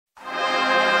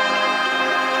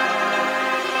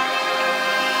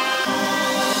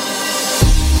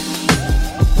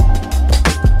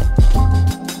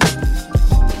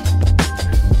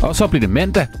så blev det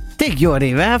mandag. Det gjorde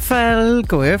det i hvert fald.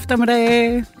 God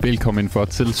eftermiddag. Velkommen for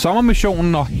til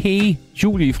sommermissionen, og hey,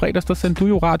 Julie, i fredags, der sendte du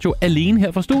jo radio alene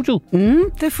her fra studiet.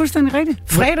 Det er fuldstændig rigtigt.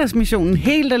 Fredagsmissionen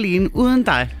helt alene, uden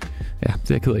dig. Ja,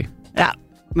 det er jeg ked af. Ja,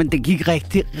 men det gik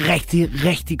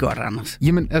rigtig godt, Anders.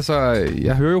 Jamen, altså,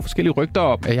 jeg hører jo forskellige rygter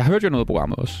om, jeg hørte jo noget af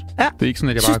programmet også. Ja. Det er ikke sådan,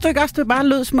 at jeg Synes du ikke også, det bare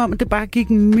lød som om, at det bare gik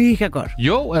mega godt?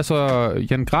 Jo, altså,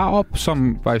 Jan Grarup,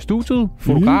 som var i studiet,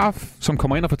 fotograf, som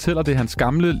kommer ind og fortæller, det er hans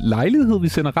gamle lejlighed, vi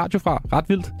sender radio fra. Ret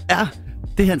vildt. Ja,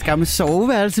 det er hans gamle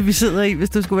soveværelse, vi sidder i, hvis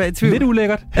du skulle være i tvivl. Lidt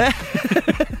ulækkert,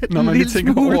 når man lige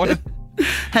tænker over det.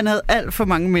 Han havde alt for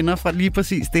mange minder fra lige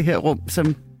præcis det her rum,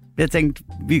 som jeg tænkte,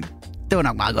 det var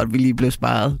nok meget godt, vi lige blev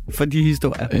sparet for de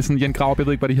historier. Sådan Jan Grarup, jeg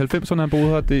ved ikke, var det i 90'erne, han boede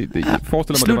her? Jeg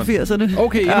forestiller mig, slut 80'erne.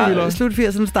 Okay, ja, slut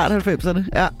 80'erne, start 90'erne.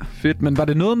 Ja. Fedt, men var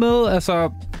det noget med,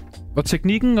 altså, og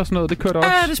teknikken og sådan noget, det kørte også?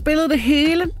 Ja, det spillede det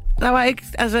hele. Der var ikke,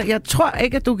 altså, jeg tror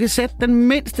ikke, at du kan sætte den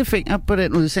mindste finger på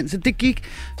den udsendelse. Det gik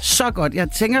så godt.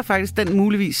 Jeg tænker faktisk, at den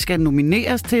muligvis skal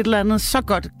nomineres til et eller andet. Så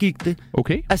godt gik det.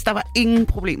 Okay. Altså, der var ingen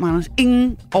problemer, Anders.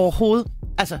 Ingen overhovedet.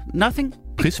 Altså, nothing.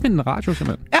 Prisvindende radio,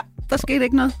 simpelthen. Ja, der skete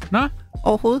ikke noget. Nå?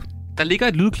 Overhovedet. Der ligger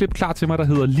et lydklip klar til mig, der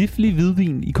hedder Livlig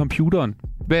hvidvin i computeren.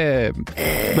 Hvad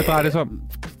drejer det sig om?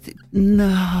 Nå,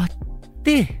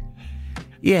 det...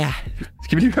 Ja.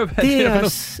 Skal vi lige høre, hvad det er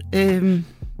også...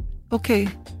 okay,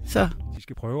 så... De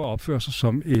skal prøve at opføre sig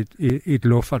som et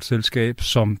luftfartsselskab,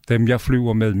 som dem, jeg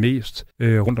flyver med mest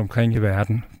rundt omkring i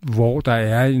verden, hvor der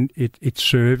er et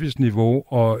serviceniveau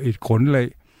og et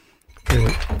grundlag,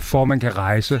 for man kan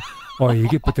rejse, og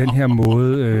ikke på den her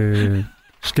måde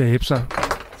skabe sig.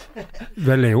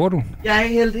 Hvad laver du? Jeg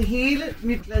hældte hele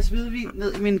mit glas hvidvin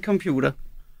ned i min computer.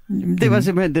 Det var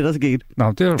simpelthen det, der skete.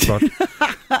 Nå, det var flot.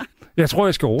 Jeg tror,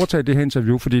 jeg skal overtage det her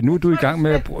interview, fordi nu er du i gang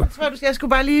med at... Jeg skulle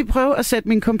bare lige prøve at sætte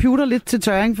min computer lidt til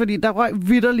tørring, fordi der røg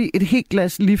vitterligt et helt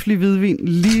glas livlig hvidvin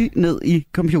lige ned i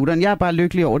computeren. Jeg er bare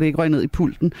lykkelig over, at det ikke røg ned i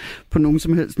pulten på nogen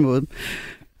som helst måde.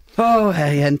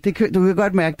 Jan, du kan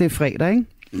godt mærke, det er fredag, ikke?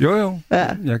 Jo. Ja.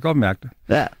 Jeg kan godt mærke det.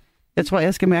 Ja. Jeg tror,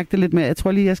 jeg skal mærke det lidt mere. Jeg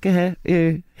tror lige, jeg skal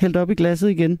have hældt op i glasset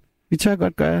igen. Vi tør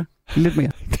godt gøre lidt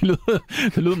mere.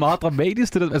 det lyder meget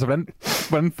dramatisk. Det der. Altså,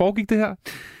 hvordan foregik det her?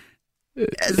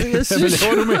 Altså, jeg synes,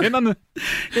 hvad laver du med hænderne?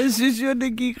 Jeg synes jo,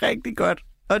 det gik rigtig godt.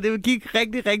 Og det gik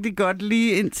rigtig godt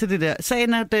lige ind til det der.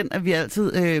 Sagen er den, at vi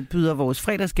altid byder vores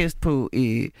fredagsgæst på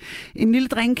en lille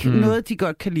drink. Noget, de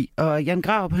godt kan lide. Og Jan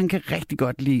Grarup, han kan rigtig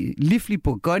godt lide livlig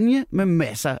bourgogne med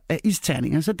masser af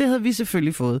isterninger. Så det havde vi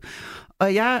selvfølgelig fået.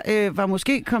 Og jeg var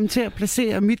måske kommet til at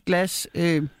placere mit glas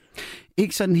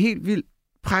ikke sådan helt vildt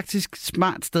praktisk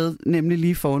smart sted, nemlig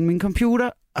lige foran min computer.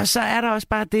 Og så er der også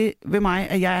bare det ved mig,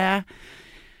 at jeg er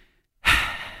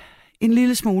en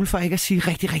lille smule, for ikke at sige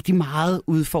rigtig meget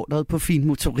udfordret på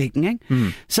finmotorikken,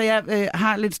 ikke? Så jeg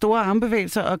har lidt store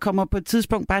armbevægelser og kommer på et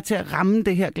tidspunkt bare til at ramme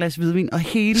det her glas hvidvin og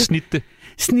hele...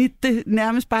 Snit det,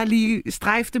 nærmest bare lige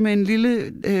strejfte med en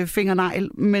lille fingernegl,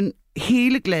 men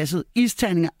hele glasset,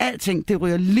 isterninger, alting, det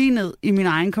ryger lige ned i min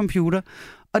egen computer.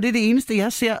 Og det er det eneste,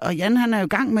 jeg ser. Og Jan, han er jo i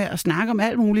gang med at snakke om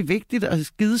alt muligt vigtigt og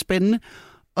skide spændende.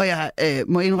 Og jeg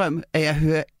må indrømme, at jeg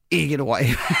hører ikke et ord af,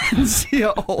 hvad han siger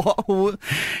overhovedet.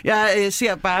 Jeg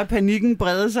ser bare panikken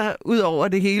brede sig ud over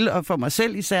det hele, og for mig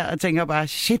selv især, og tænker bare,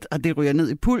 shit, og det ryger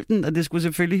ned i pulten, og det skulle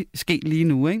selvfølgelig ske lige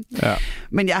nu, ikke? Ja.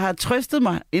 Men jeg har trøstet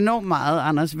mig enormt meget,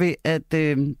 Anders, ved at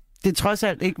det trods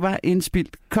alt ikke var en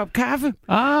spildt kop kaffe,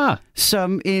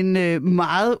 som en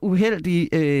meget uheldig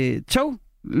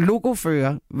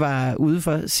tog-logofører var ude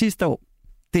for sidste år.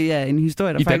 Det er en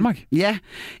historie, der i Danmark? Ja,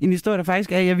 en historie, der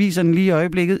faktisk er i aviserne lige i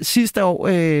øjeblikket. Sidste år,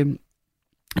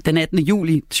 den 18.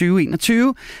 juli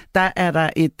 2021, der er der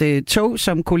et tog,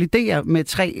 som kolliderer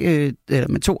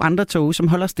med to andre tog, som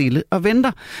holder stille og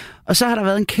venter. Og så har der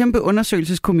været en kæmpe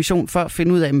undersøgelseskommission for at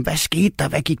finde ud af, hvad skete der,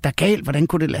 hvad gik der galt, hvordan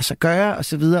kunne det lade sig gøre,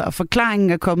 osv. Og forklaringen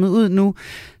er kommet ud nu.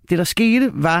 Det, der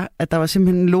skete, var, at der var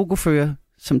simpelthen en logofører,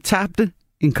 som tabte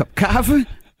en kop kaffe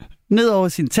ned over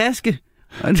sin taske.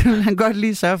 Og det vil han godt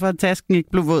lige sørge for, at tasken ikke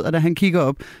blev våd, og da han kigger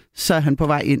op, så er han på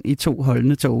vej ind i 2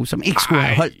 holdende tog, som ikke skulle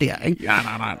have holdt der, ikke? Ja,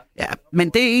 nej. Ja, men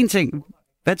det er en ting.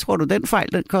 Hvad tror du, den fejl,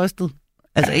 den kostede?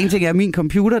 Altså, en ting er, at min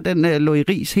computer, den lå i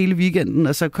ris hele weekenden,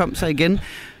 og så kom så igen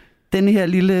denne her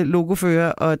lille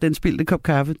logofører, og den spildte kop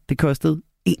kaffe, det kostede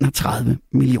 31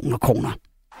 millioner kroner.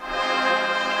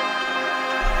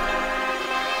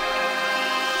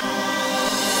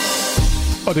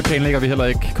 Og det planlægger vi heller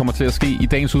ikke kommer til at ske i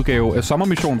dagens udgave af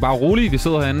Sommermission. Bare rolig, vi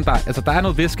sidder herinde. Der er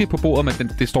noget væske på bordet,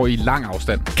 men det står i lang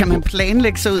afstand. Kan man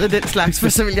planlægge sig ud af den slags, for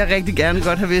så vil jeg rigtig gerne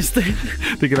godt have vidst det.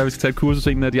 Det kan være, vi skal tage et kursus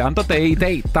en af de andre dage. I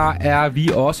dag, der er vi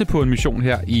også på en mission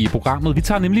her i programmet. Vi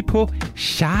tager nemlig på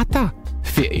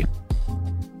charterferie.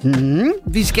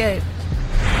 Vi skal...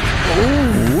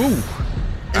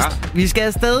 Ja. Vi skal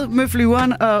afsted med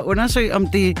flyveren og undersøge, om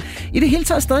det i det hele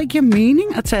taget stadig giver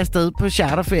mening at tage afsted på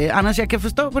charterferie. Anders, jeg kan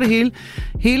forstå på det hele.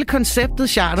 Hele konceptet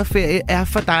charterferie er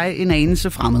for dig en anelse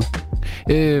fremmed.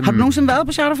 Har du nogensinde været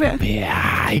på charterferie?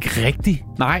 Ja, ikke rigtigt.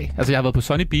 Nej, altså jeg har været på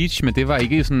Sunny Beach, men det var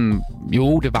ikke sådan...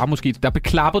 Jo, det var måske... Der blev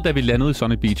klappet, da vi landede i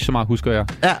Sunny Beach, så meget husker jeg.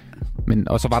 Ja. Men,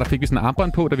 og så fik vi sådan en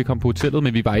armbånd på, da vi kom på hotellet,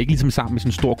 men vi var ikke ligesom sammen med sådan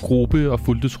en stor gruppe og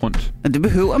fulgtes rundt. Men det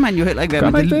behøver man jo heller ikke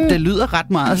være, men det lyder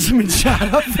ret meget som en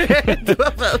charterferie, du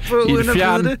har været på, uden at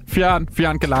vide det.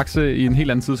 Fjern galakse i en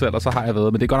helt anden tidsalder, så har jeg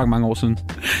været, men det er godt nok mange år siden.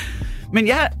 Men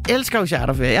jeg elsker jo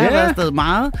charterferie. Jeg har været afsted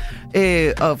meget,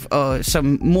 og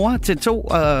som mor til 2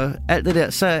 og alt det der,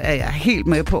 så er jeg helt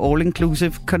med på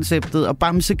all-inclusive-konceptet og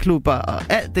bamseklubber og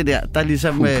alt det der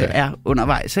ligesom er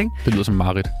undervejs, ikke? Det lyder som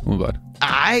Marit, umiddelbart.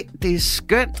 Ej, det er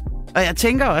skønt. Og jeg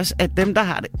tænker også, at dem, der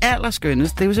har det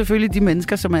allerskønnest, det er jo selvfølgelig de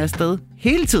mennesker, som er afsted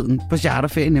hele tiden på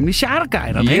charterferie, nemlig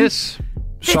charterguiderne. Yes!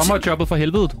 Sommerjobbet for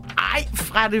helvede. Ej,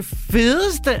 fra det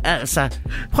fedeste, altså.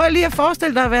 Prøv lige at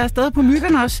forestille dig at være afsted på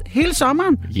Mykonos hele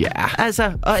sommeren. Ja,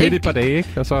 altså, og fedt et par dage, ikke?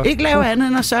 Og så... Ikke lave andet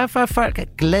end at sørge for, at folk er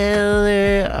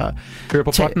glade. Og høre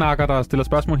på potnakker, der stiller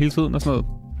spørgsmål hele tiden og sådan noget.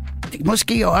 Det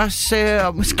måske også,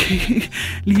 og måske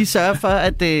lige sørge for,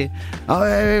 at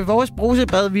vores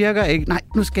brusebad virker ikke. Nej,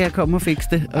 nu skal jeg komme og fikse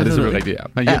det. Ja, det er selvfølgelig rigtigt, ja.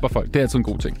 Man hjælper folk. Det er altid en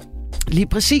god ting. Lige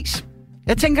præcis.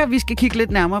 Jeg tænker, at vi skal kigge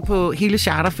lidt nærmere på hele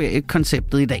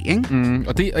charterferie-konceptet i dag,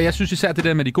 ikke? Og jeg synes især, det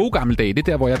der med de gode gamle dage, det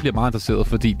er der, hvor jeg bliver meget interesseret,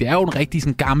 fordi det er jo en rigtig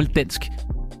sådan gammel dansk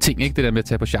ting, ikke? Det der med at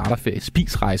tage på charterferie,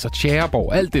 spisrejser,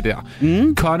 Tjæreborg, alt det der.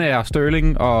 Conair,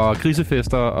 Sterling og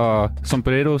grisefester og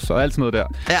sombreros og alt sådan noget der.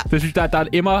 Ja. Det synes jeg, der er et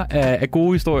emmer af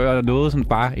gode historier og noget sådan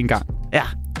bare en gang. Ja.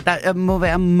 Der må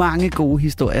være mange gode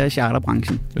historier i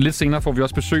charterbranchen. Lidt senere får vi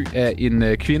også besøg af en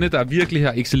kvinde, der virkelig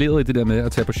har excelleret i det der med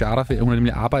at tage på charterferie. Hun har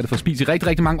nemlig arbejdet for Spis i rigtig,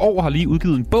 rigtig mange år og har lige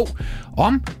udgivet en bog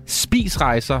om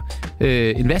spisrejser.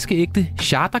 En vaskeægte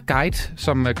charterguide,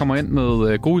 som kommer ind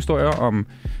med gode historier om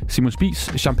Simon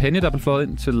Spies champagne, der blev fløjet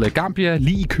ind til Gambia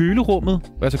lige i kølerummet.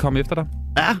 Og jeg skal komme efter dig.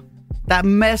 Ja, der er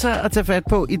masser at tage fat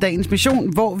på i dagens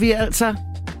mission, hvor vi altså...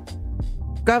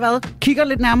 Gør hvad? Kigger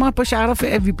lidt nærmere på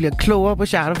charterferie. Vi bliver klogere på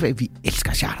charterferie. Vi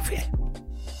elsker charterferie.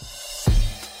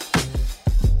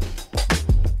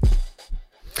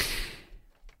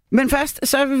 Men først,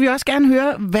 så vil vi også gerne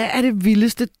høre, hvad er det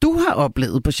vildeste, du har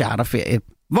oplevet på charterferie?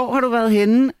 Hvor har du været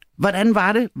henne? Hvordan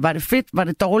var det? Var det fedt? Var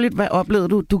det dårligt? Hvad oplevede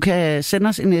du? Du kan sende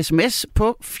os en sms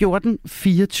på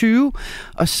 1424,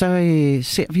 og så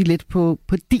ser vi lidt på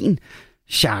din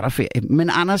charterferie. Men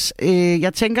Anders,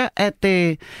 jeg tænker, at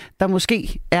der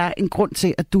måske er en grund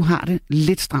til, at du har det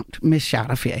lidt stramt med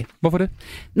charterferie. Hvorfor det?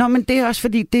 Nå, men det er også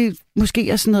fordi, det måske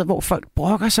er sådan noget, hvor folk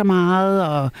brokker så meget,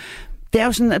 og det er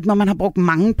jo sådan, at når man har brugt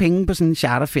mange penge på sådan en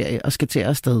charterferie og skal til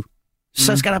afsted,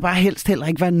 så skal der bare helst heller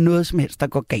ikke være noget som helst, der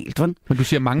går galt. Vel? Men du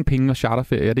siger mange penge og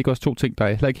charterferie. Er det ikke også to ting, der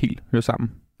heller ikke helt hører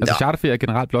sammen? Altså charterferie er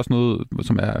generelt også noget,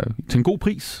 som er til en god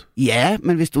pris. Ja,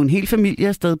 men hvis du er en hel familie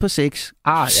afsted på 6,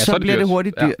 så bliver det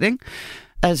hurtigt dyrt, ikke?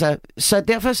 Altså, så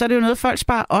derfor så er det jo noget, folk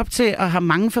sparer op til og har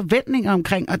mange forventninger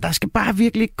omkring, og der skal bare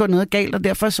virkelig ikke gå noget galt, og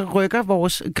derfor så rykker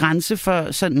vores grænse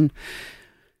for sådan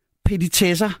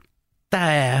petitesser, der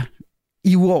er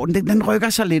i uorden. Den rykker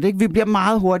sig lidt, ikke? Vi bliver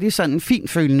meget hurtigt sådan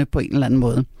finfølende på en eller anden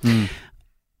måde.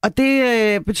 Og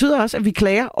det betyder også, at vi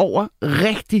klager over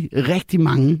rigtig, rigtig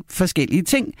mange forskellige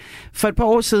ting. For et par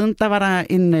år siden, der var der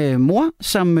en mor,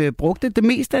 som brugte det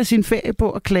meste af sin ferie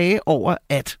på at klage over,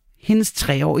 at hendes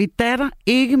 3-årige datter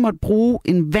ikke måtte bruge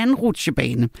en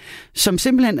vandrutsjebane, som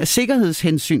simpelthen af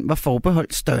sikkerhedshensyn var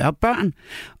forbeholdt større børn.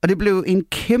 Og det blev en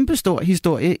kæmpestor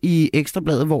historie i Ekstra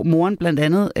Bladet, hvor moren blandt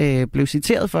andet blev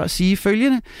citeret for at sige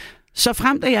følgende: så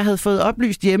fremt at jeg havde fået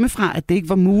oplyst hjemmefra, at det ikke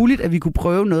var muligt, at vi kunne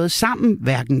prøve noget sammen,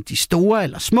 hverken de store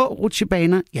eller små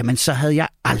rutsjebaner, jamen så havde jeg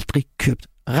aldrig købt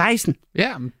rejsen.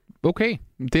 Ja, okay.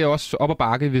 Det er også op ad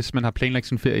bakke, hvis man har planlagt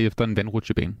sin ferie efter en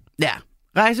vandrutsjebane. Ja.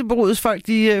 Rejsebureauets folk,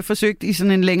 de forsøgte i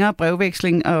sådan en længere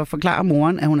brevveksling at forklare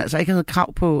moren, at hun altså ikke havde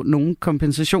krav på nogen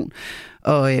kompensation.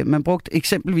 Og man brugte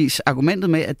eksempelvis argumentet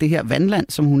med, at det her vandland,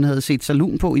 som hun havde set sig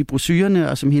lun på i brochurerne,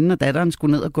 og som hende og datteren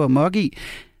skulle ned og gå amok i,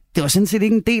 det var sådan set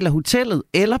ikke en del af hotellet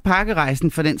eller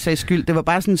pakkerejsen for den sags skyld. Det var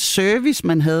bare sådan en service,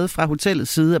 man havde fra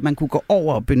hotellets side, at man kunne gå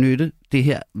over og benytte det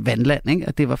her vandland, ikke?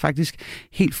 Og det var faktisk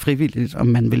helt frivilligt, om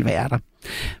man ville være der.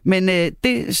 Men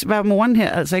det var moren her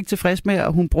altså ikke tilfreds med,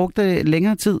 og hun brugte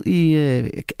længere tid i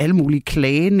alle mulige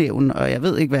klagenævn, og jeg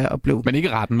ved ikke, hvad jeg blev. Men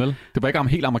ikke retten, vel? Det var ikke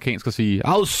helt amerikansk at sige,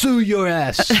 I'll sue your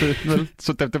ass!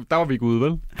 Så der var vi ikke ude,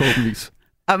 vel? Forhåbentligvis.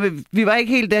 Vi var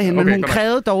ikke helt derhen, men hun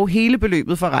krævede dog hele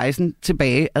beløbet for rejsen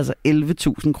tilbage, altså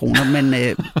 11.000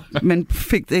 kroner, men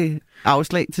fik det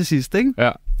afslag til sidst, ikke?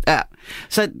 Ja.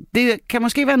 Så det kan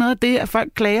måske være noget af det, at folk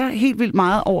klager helt vildt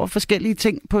meget over forskellige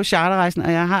ting på charterrejsen,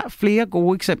 og jeg har flere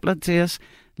gode eksempler til os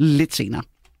lidt senere.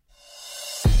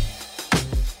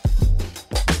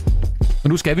 Og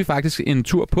nu skal vi faktisk en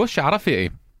tur på charterferie.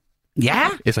 Ja.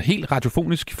 Altså helt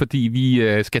radiofonisk, fordi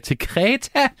vi skal til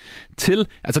Kreta til...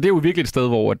 Altså det er jo virkelig et sted,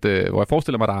 hvor jeg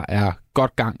forestiller mig, der er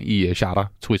godt gang i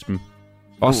charterturismen.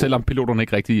 Også selvom piloterne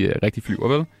ikke rigtig flyver,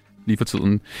 vel? Lige for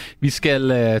tiden. Vi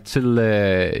skal til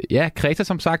Kreta,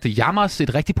 som sagt. Jammers,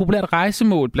 et rigtig populært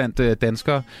rejsemål blandt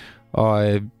danskere. Og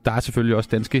der er selvfølgelig også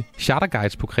danske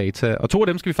charterguides på Kreta. Og 2 af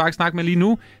dem skal vi faktisk snakke med lige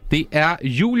nu. Det er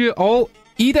Julie og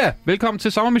Ida. Velkommen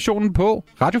til Sommermissionen på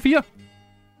Radio 4.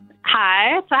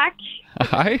 Hej, tak.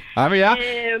 Hej med jer.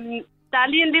 Der er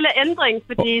lige en lille ændring,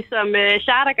 fordi som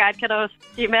charterguide kan der også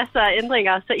give masser af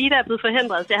ændringer. Så Ida er blevet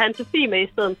forhindret, så jeg har Anne-Sophie med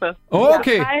i stedet for.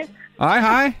 Okay.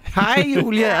 Hej. Hej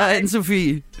Julia og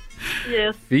Anne-Sophie.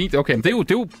 Yes. Fint, okay. Men det er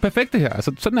jo perfekt det her.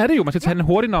 Altså, sådan er det jo. Man skal tage den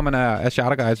hurtigt, når man er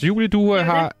charterguide. Så Julie, du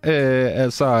har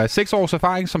altså 6 års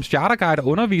erfaring som charterguide og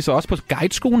underviser også på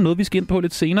guideskolen. Noget, vi skal ind på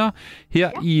lidt senere her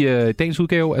i dagens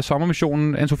udgave af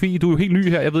Sommermissionen. Anne-Sophie, du er jo helt ny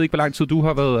her. Jeg ved ikke, hvor lang tid du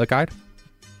har været guide.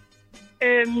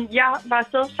 Jeg var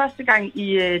afsted første gang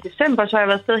i december, så har jeg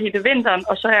været afsted hele vinteren,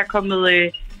 og så er jeg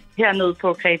kommet herned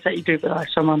på Kreta i løbet af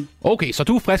sommeren. Okay, så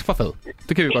du er frisk fra fad.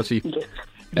 Det kan vi godt sige.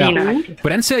 Ja.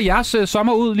 Hvordan ser jeres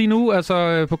sommer ud lige nu,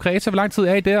 altså på Kreta? Hvor lang tid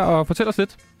er I der? Og fortæl os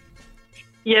lidt.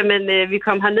 Jamen, vi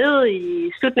kom herned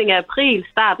i slutningen af april,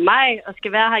 start maj, og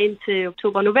skal være her indtil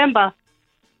oktober-november.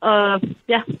 Og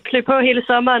ja, klø på hele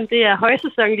sommeren. Det er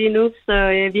højsæson lige nu,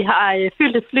 så vi har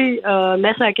fyldt et fly og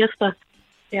masser af gæster.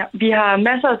 Ja, vi har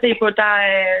masser at se på. Der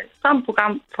er et stramt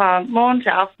program fra morgen til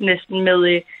aften næsten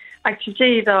med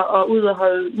aktiviteter og ud og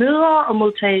holde møder og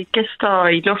modtage gæster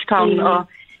i lufthavnen og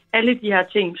alle de her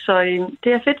ting. Så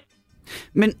det er fedt.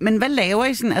 Men hvad laver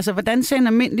I sådan? Altså, hvordan ser en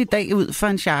almindelig dag ud for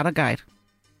en charterguide?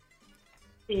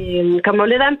 Kommer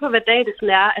lidt an på, hvad dag det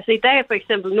sådan er. Altså i dag for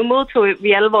eksempel, nu modtog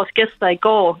vi alle vores gæster i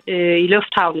går i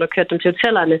lufthavnen og kørte dem til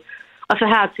hotellerne. Og så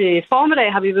her til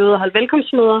formiddag har vi været og holdt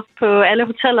velkomstmøder på alle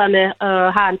hotellerne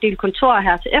og har en del kontorer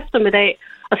her til eftermiddag.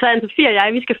 Og så Anne-Sophie og jeg,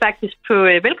 vi skal faktisk på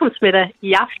velkomstmiddag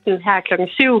i aften her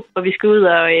 7:00, hvor vi skal ud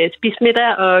og spise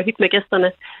middag og hygge med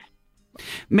gæsterne.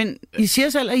 Men I siger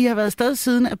selv, at I har været afsted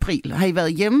siden april. Har I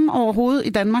været hjemme overhovedet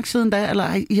i Danmark siden da, eller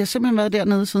har I simpelthen været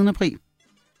dernede siden april?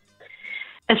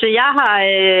 Altså, jeg har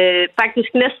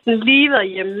faktisk næsten lige været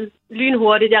hjemme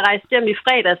lynhurtigt. Jeg rejste hjem i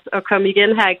fredags og kom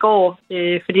igen her i går,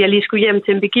 fordi jeg lige skulle hjem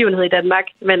til en begivenhed i Danmark.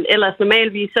 Men ellers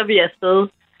normalvis, så er vi afsted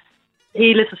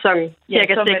hele sæsonen.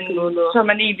 Cirka 6 måneder. Så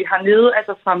man egentlig har nede,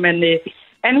 altså fra man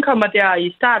ankommer der i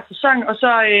start sæson, og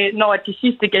så når de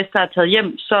sidste gæster er taget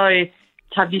hjem, så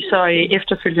tager vi så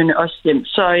efterfølgende også hjem.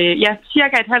 Så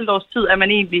cirka et halvt års tid er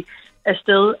man egentlig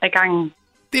afsted af gangen.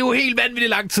 Det er jo helt vanvittigt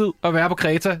lang tid at være på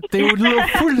Kreta. Det er jo lyder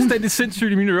fuldstændig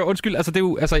sindssygt i mine ører. Undskyld, altså det er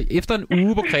jo efter en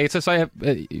uge på Kreta, så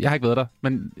jeg har ikke været der,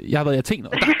 men jeg har været i Athen.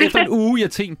 Og efter en uge i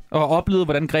Athen og oplevet,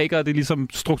 hvordan grækere det ligesom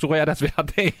strukturerer deres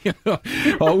hverdag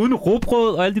og uden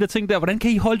rugbrød og alle de der ting der. Hvordan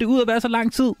kan I holde det ud at være så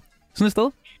lang tid sådan et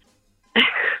sted?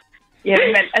 Ja,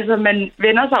 man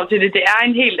vender sig til det. Det er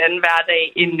en helt anden hverdag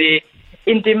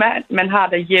end det man har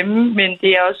derhjemme, men det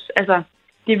er også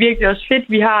det er virkelig også fedt.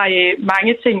 Vi har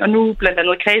mange ting, og nu blandt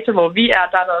andet Kreta, hvor vi er,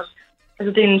 der er der også...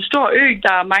 Altså, det er en stor ø,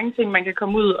 der er mange ting, man kan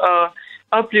komme ud og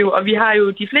opleve, og vi har jo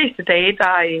de fleste dage,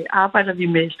 der arbejder vi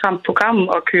med stramt program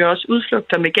og kører også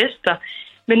udflugter med gæster.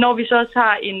 Men når vi så også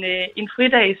har en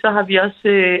fridag, så har vi også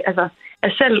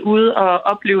er selv ude og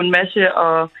opleve en masse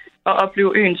og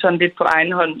opleve øen sådan lidt på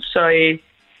egen hånd. Så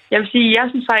jeg vil sige, jeg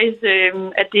synes faktisk,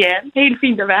 at det er helt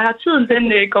fint at være her. Tiden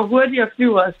den går hurtigt og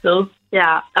flyver afsted.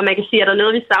 Ja, og man kan sige, at der er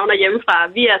noget, vi savner hjemmefra.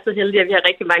 Vi er så heldige, at vi har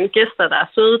rigtig mange gæster, der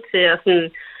er søde til at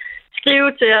skrive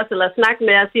til os eller snakke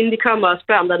med os, inden de kommer og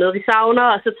spørger, om der er noget, vi savner.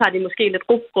 Og så tager de måske lidt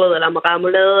rugbrød eller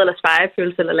marmelade eller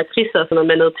spegepølse eller lakridser og sådan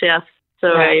noget med noget til os. Så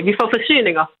vi får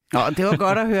forsyninger. Det var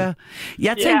godt at høre.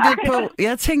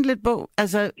 Jeg tænkte lidt på,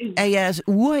 altså, er jeres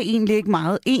uger egentlig ikke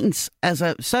meget ens?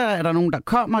 Altså, så er der nogen, der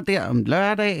kommer der om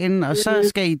lørdagen, og så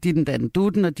skal I den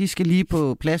dutten, og de skal lige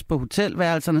på plads på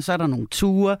hotelværelserne, så er der nogle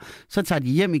ture, så tager de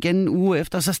hjem igen en uge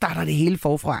efter, og så starter det hele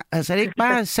forfra. Altså, er det ikke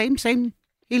bare same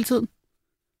hele tiden?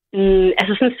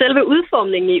 Altså, sådan selve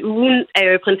udformningen i ugen er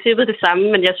jo i princippet det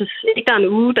samme, men jeg synes ikke, der er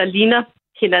en uge, der ligner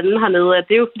hinanden hernede. At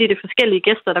det er jo fordi, det er forskellige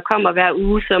gæster, der kommer hver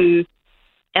uge, som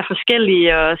er forskellige,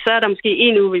 og så er der måske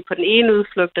en uge, vi er på den ene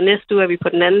udflugt, og næste uge er vi på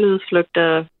den anden udflugt,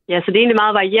 og ja, så det er egentlig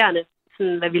meget varierende.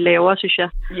 sådan, hvad vi laver, synes jeg.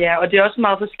 Ja, og det er også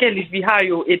meget forskelligt. Vi har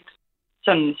jo et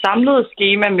sådan samlet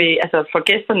schema med, altså for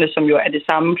gæsterne, som jo er det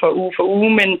samme for uge,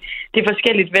 men det er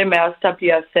forskelligt, hvem af os, der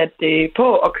bliver sat på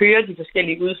og køre de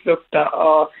forskellige udflugter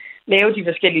og lave de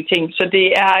forskellige ting. Så det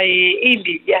er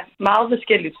egentlig meget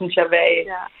forskelligt, synes jeg,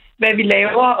 hvad vi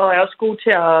laver, og er også gode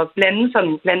til at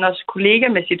blande os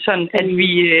kollegamæssigt, sådan at vi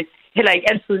heller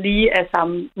ikke altid lige er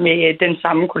sammen med den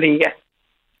samme kollega.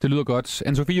 Det lyder godt.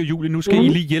 Anne-Sophie og Julie, nu skal I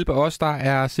lige hjælpe os. Der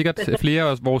er sikkert flere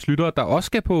af vores lyttere, der også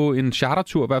skal på en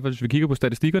chartertur, i hvert fald hvis vi kigger på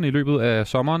statistikkerne i løbet af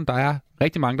sommeren. Der er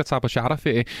rigtig mange, der tager på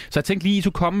charterferie. Så jeg tænkte lige, I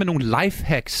skulle komme med nogle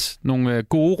lifehacks, nogle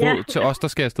gode råd til os, der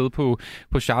skal afsted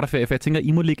på charterferie. For jeg tænker,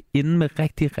 I må ligge inde med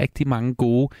rigtig, rigtig mange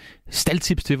gode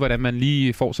staldtips til, hvordan man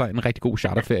lige får sig en rigtig god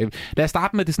charterferie. Lad os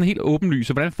starte med det sådan helt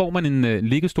åbenlyse. Hvordan får man en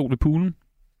liggestol ved poolen?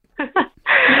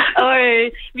 Og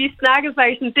vi snakkede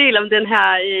faktisk en del om den her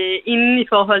inden i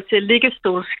forhold til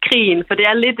liggestolskrigen, for det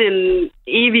er lidt en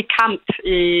evig kamp.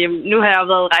 Nu har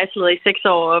jeg været rejseleder i 6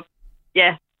 år, og ja,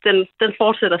 den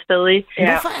fortsætter stadig. Ja.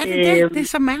 Hvorfor er det? Det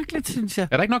er så mærkeligt, synes jeg.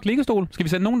 Er der ikke nok liggestol? Skal vi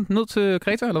sende nogen ned til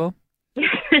Kreta, eller hvad?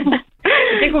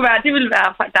 Det ville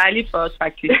være dejligt for os,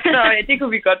 faktisk. Så det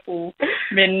kunne vi godt bruge.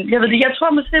 Men jeg tror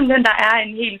simpelthen, der er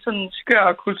en helt sådan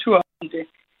skør kultur om det.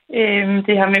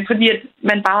 Det her med, fordi at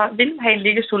man bare vil have en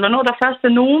liggestol. Og når der først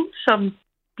er nogen, som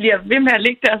bliver ved med at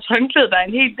lægge deres håndklæde der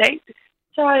en hel dag,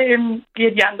 så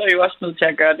bliver de andre jo også nødt til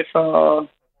at gøre det for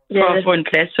at få en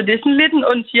plads. Så det er sådan lidt en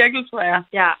ond cirkel, tror jeg.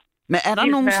 Ja. Men er der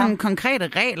nogle sådan konkrete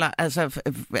regler? Altså,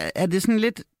 er det sådan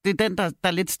lidt, det er den,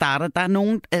 der lidt starter? Der er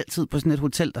nogen altid på sådan et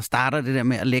hotel, der starter det der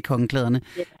med at lægge håndklæderne.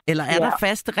 Ja. Eller er der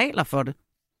faste regler for det?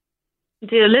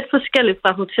 Det er jo lidt forskelligt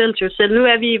fra hotel til hotel. Nu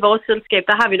er vi i vores selskab,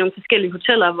 der har vi nogle forskellige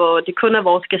hoteller, hvor det kun er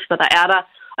vores gæster, der er der.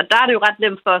 Og der er det jo ret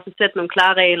nemt for os at sætte nogle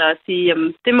klare regler og sige, jamen,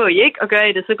 det må I ikke, og gør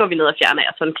I det, så går vi ned og fjerner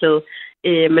jeres håndklæde.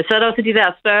 Men så er der også de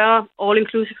der større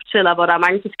all-inclusive hoteller, hvor der er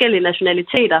mange forskellige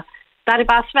nationaliteter. Der er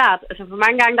det bare svært. Altså for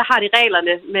mange gange, der har de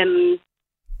reglerne, men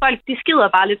folk, de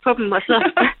skider bare lidt på dem, og så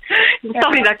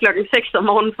står vi der 6:00 om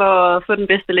morgenen for at få den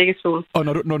bedste liggestol. Og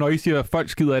når I siger, folk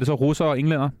skider, er det så russere og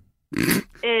englænder?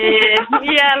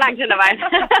 Ja, langt hen ad vejen.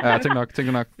 Ja,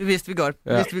 tænker nok. Det vidste vi godt.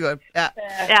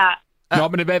 Ja. Nå,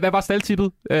 men hvad var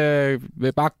staldtippet?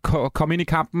 Bare komme ind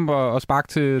i kampen og sparke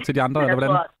til de andre, eller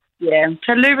hvordan? Ja,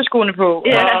 tag løbeskoene på.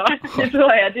 Ja, det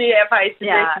tror jeg, det er faktisk det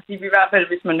bedste tip, i hvert fald,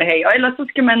 hvis man vil have. Og ellers så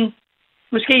skal man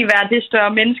måske være det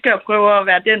større menneske og prøve at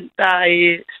være den, der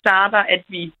starter, at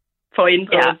vi får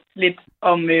ændret lidt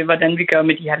om, hvordan vi gør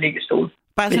med de her liggestole.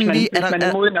 Bare sådan lige, hvis man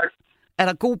er modig nok. Er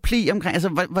der god pli omkring?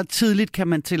 Altså, hvor tidligt kan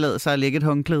man tillade sig at lægge et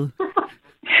håndklæde?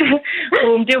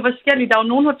 Det er jo forskelligt. Der er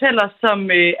jo nogle hoteller, som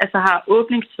har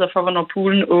åbningstider for, hvornår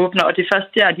poolen åbner, og det er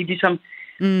først der, de ligesom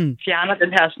fjerner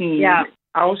den her sådan,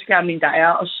 afskærmning, der er.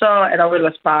 Og så er der jo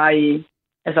ellers bare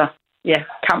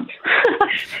kamp.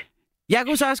 Jeg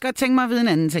kunne så også godt tænke mig at vide en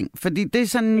anden ting, fordi det er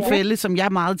sådan en fælde, som jeg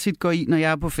meget tit går i, når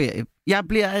jeg er på ferie. Jeg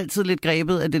bliver altid lidt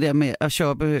grebet af det der med at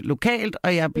shoppe lokalt,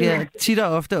 og jeg bliver tit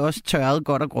og ofte også tørret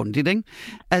godt og grundigt, ikke?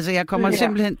 Altså, jeg kommer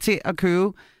simpelthen til at købe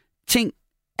ting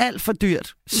alt for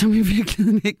dyrt, som i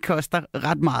virkeligheden ikke koster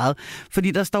ret meget.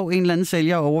 Fordi der står en eller anden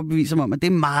sælger og overbeviser mig om, at det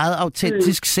er meget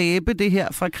autentisk sæbe, det her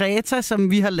fra Kreta,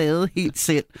 som vi har lavet helt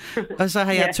selv. Og så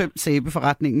har jeg tømt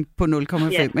sæbeforretningen på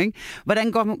 0,5, ikke?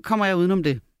 Hvordan kommer jeg udenom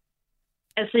det?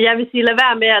 Altså, jeg vil sige, lad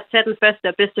være med at tage den første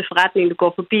og bedste forretning, du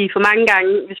går forbi. For mange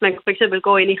gange, hvis man for eksempel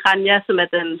går ind i Chania, som er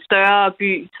den større by,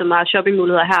 som har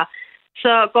shoppingmuligheder her,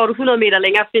 så går du 100 meter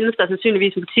længere, findes der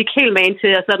sandsynligvis en butik helt magen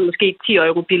til, og så er den måske 10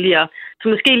 euro billigere. Så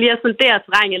måske lige at sondere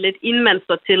terrænet lidt, inden man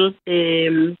står til.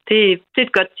 Det er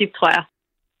et godt tip, tror jeg.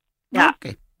 Ja.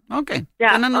 Okay. Ja,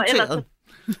 den er noteret.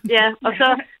 Og så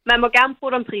man må gerne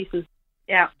bruge om prisen.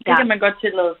 Ja, det kan man godt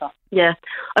tillade sig. Ja,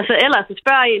 og så ellers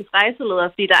spørger ens rejseleder,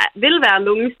 fordi der vil være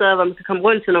nogle steder, hvor man kan komme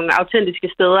rundt til nogle autentiske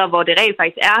steder, hvor det rent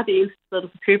faktisk er det eneste sted, du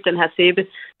kan købe den her sæbe.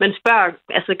 Men spørg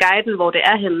altså guiden, hvor det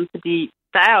er henne, fordi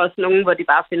der er også nogen, hvor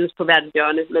de bare findes på hvert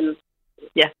hjørne. Men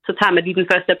ja, så tager man lige den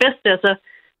første og bedste, og så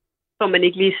får man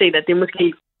ikke lige set, at det er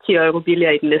måske 10 euro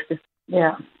billigere i den næste.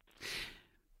 Ja.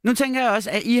 Nu tænker jeg også,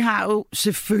 at I har jo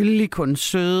selvfølgelig kun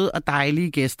søde og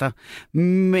dejlige gæster,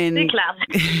 men det er klart.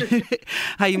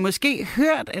 har I måske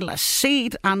hørt eller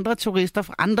set andre turister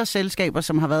fra andre selskaber,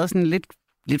 som har været sådan lidt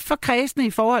for kredsende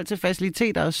i forhold til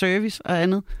faciliteter og service og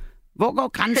andet? Hvor går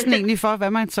grænsen egentlig for,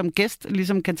 hvad man som gæst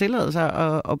ligesom kan tillade sig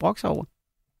at brokke sig over?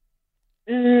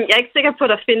 Jeg er ikke sikker på, at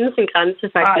der findes en grænse,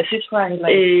 faktisk. Det tror jeg heller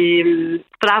ikke.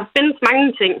 For der findes mange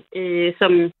ting,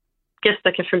 som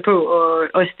gæster kan finde på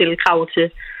og stille krav til.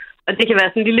 Og det kan være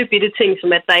sådan en lille bitte ting, som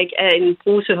at der ikke er en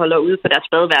bruseholder ude på deres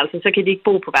badeværelse. Så kan de ikke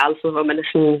bo på værelset, hvor man er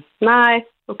sådan, nej,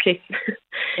 okay.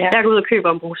 Ja. Jeg går ud og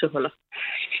køber en bruseholder.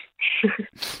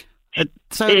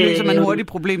 Så løser man hurtigt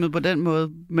problemet på den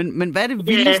måde. Men hvad er det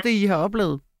vildeste, I har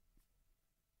oplevet?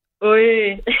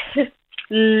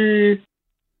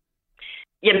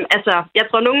 Jamen, altså, jeg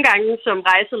tror nogle gange som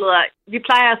rejseleder, vi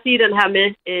plejer at sige den her med,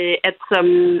 at som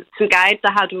guide,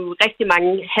 der har du rigtig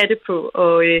mange hatte på,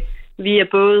 og vi er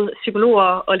både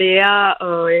psykologer og lærere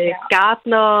og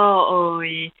gartner og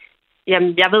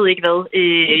jamen, jeg ved ikke hvad.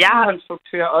 Jeg har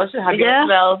konstruktør også, har vi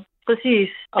også været. Præcis.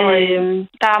 Og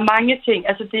der er mange ting.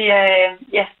 Altså,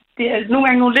 det er nogle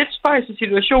gange nogle lidt spøjse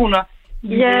situationer,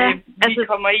 vi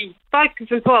kommer i. Folk kan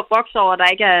finde på at brokse over, at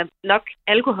der ikke er nok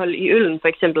alkohol i øllen, for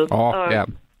eksempel.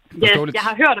 Jeg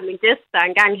har hørt om en gæst, der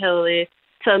engang havde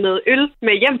taget noget øl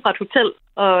med hjem fra et hotel,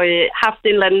 og haft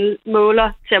en eller anden måler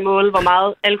til at måle, hvor meget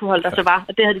alkohol der så var.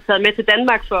 Og det havde de taget med til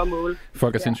Danmark for at måle.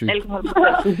 Folk er sindssyge. Alkohol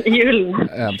i øllen.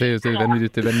 Ja, det er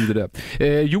vanvittigt, det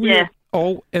der. Julie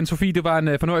og Anne-Sophie, det var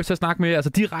en fornøjelse at snakke med, altså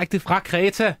direkte fra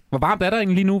Kreta. Hvor varmt er der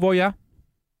egentlig lige nu, hvor I er?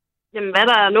 Jamen, hvad er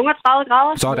der? Nogle 30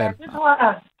 grader? Sådan. Det tror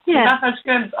jeg. Det er i hvert fald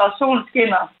skønt, og solen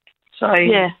skinner. Så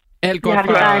alt godt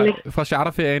fra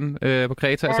charterferien på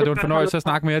Kreta. Altså, det var en fornøjelse at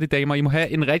snakke med jer, de damer. I må have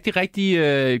en rigtig,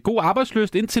 rigtig god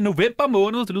arbejdsløst indtil november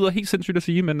måned. Det lyder helt sindssygt at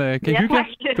sige, men kan I hygge jer?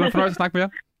 Det var en fornøjelse at snakke med jer.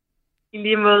 I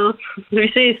lige måde.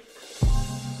 Vi ses.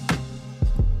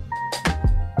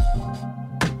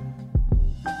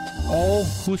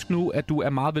 Og husk nu, at du er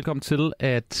meget velkommen til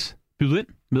at byde ind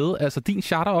med altså din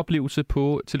charteroplevelse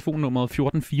på telefonnummeret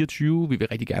 1424. Vi vil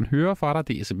rigtig gerne høre fra dig.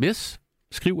 Det er sms.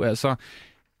 Skriv altså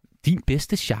din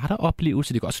bedste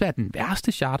charteroplevelse. Det kan også være den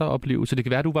værste charteroplevelse. Det kan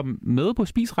være, at du var med på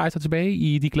spisrejser tilbage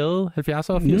i de glade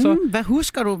 70'ere og 80'ere. Hvad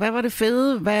husker du? Hvad var det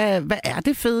fede? Hvad er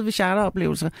det fede ved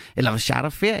charteroplevelser? Eller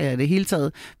charterferie i det hele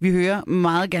taget? Vi hører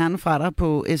meget gerne fra dig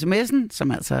på sms'en,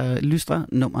 som altså lystrer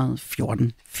nummeret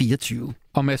 1424.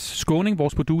 Og Mads Skåning,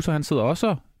 vores producer, han sidder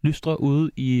også lystrer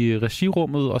ude i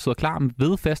regirummet og sidder klar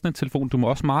ved fastnettelefon. Du må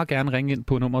også meget gerne ringe ind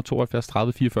på nummer 72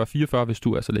 30 44 44, hvis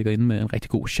du altså ligger inde med en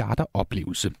rigtig god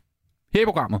charteroplevelse. Her i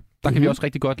programmet, der kan vi også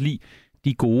rigtig godt lide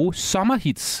de gode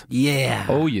sommerhits. Yeah!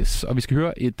 Oh yes. Og vi skal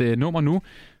høre et nummer nu,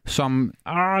 som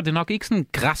det er nok ikke sådan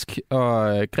græsk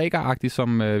og grækeragtigt,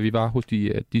 som vi var hos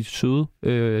de søde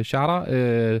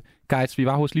charter guides, vi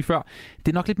var hos lige før. Det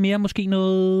er nok lidt mere måske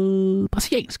noget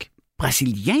brasiliansk.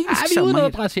 Brasiliansk vi er ude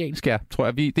noget brasiliansk, tror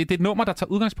jeg. Det er et nummer, der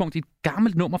tager udgangspunkt i et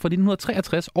gammelt nummer fra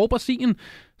 1963 og Brasilien,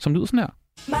 som lyder sådan her.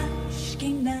 Mas que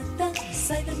nada,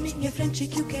 sai da minha frente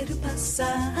que eu quero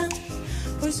passar,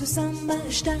 pois o samba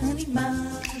está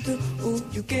animado, o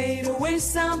eu quero é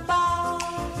samba.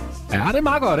 Ja, det er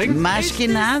meget godt, ikke? Mas que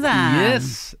nada.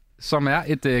 Yes, som er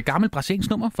et gammelt brasiliansk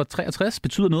nummer fra 63,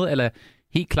 betyder noget, eller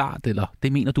helt klart, eller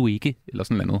det mener du ikke, eller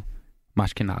sådan noget.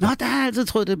 Maskenada. Nå, der har jeg altid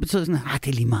troet, det betyder sådan, det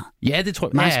er lige meget. Ja, det tror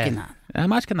jeg. Maskenada. Ja,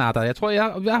 maskenada. Jeg tror,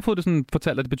 jeg har fået det sådan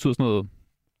fortalt, at det betyder sådan noget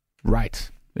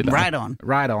right. Eller right on.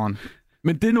 Right on.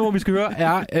 Men det nummer, vi skal høre,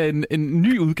 er en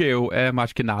ny udgave af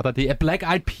Maskenada. Det er Black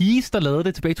Eyed Peas, der lavede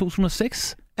det tilbage i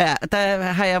 2006. Ja, der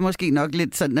har jeg måske nok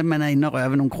lidt sådan, at man er inde og røre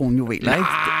ved nogle kronjuveler, ikke?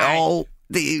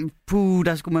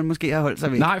 Der skulle man måske have holdt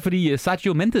sig ved. Nej, fordi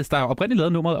Sergio Mendes, der oprindeligt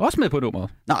lavede nummeret, er også med på nummeret.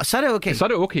 Nå, så er det okay. Så er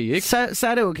det okay, ikke? Så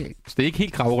er det okay. Så det er ikke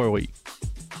helt gravrøveri.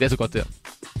 Det er så godt der.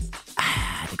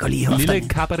 Det går lige i hofterne. Lille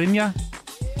caipirinha.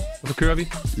 Og så kører vi.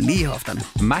 Lige i hofterne.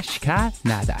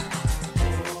 Maskenada.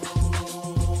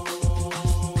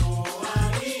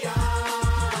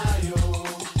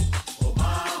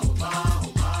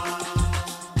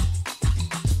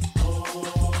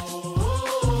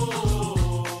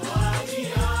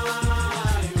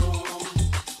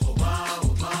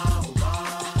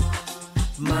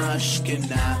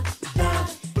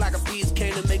 Black Eyed Peas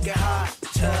came to make it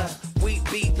hotter. We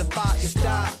beat the fire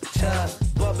starter,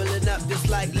 bubbling up just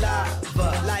like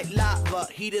lava,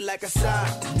 heated like a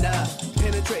sauna,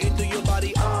 penetrating through your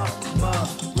body armor.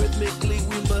 Rhythmically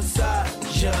we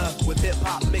massage ya, with hip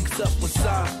hop mixed up with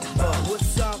samba,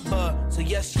 So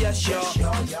yes,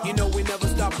 y'all. You know we never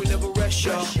stop, we never rest,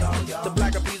 y'all. The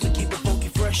Black Eyed Peas will keep it funky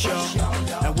fresh,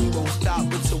 y'all. And we won't stop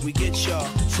until we get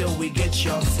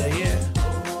y'all, Say yeah.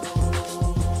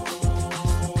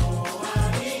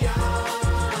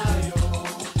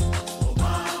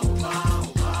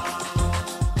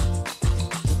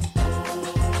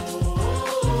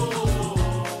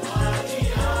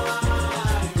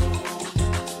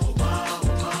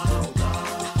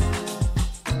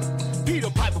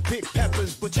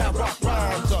 Which I rock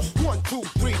rhymes, 1, 2,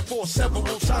 3, 4, several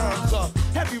times.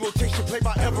 Heavy rotation played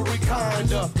by every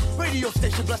kind. Radio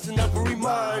station blessing every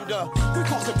mind. We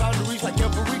crossing boundaries like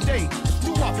every day.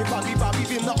 Do Bobby,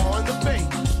 in the R and the Bay.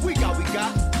 We got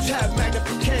tab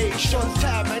magnification,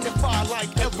 tab magnify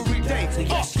like every day.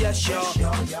 Yes,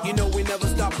 y'all. You know we never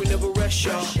stop, we never rest,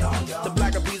 y'all. The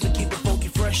Black Eyed Peas will keep it funky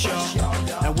fresh,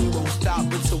 y'all. And we won't stop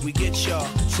until we get y'all,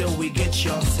 till we get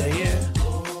y'all. Say yeah.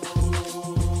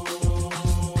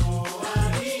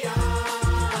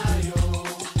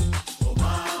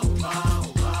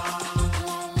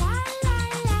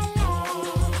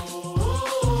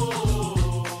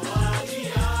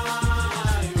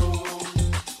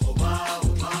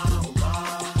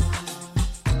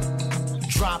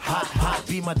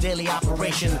 Be my daily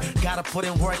operation. Gotta put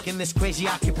in work in this crazy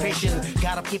occupation.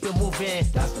 Gotta keep it moving.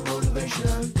 That's the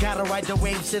motivation. Gotta ride the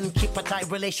waves and keep a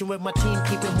tight relation with my team.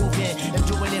 Keep it moving and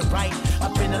doing it right.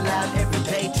 Up in the lab every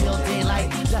day till daylight.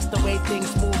 That's the way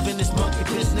things move in this monkey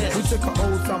business. We took an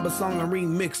old samba song and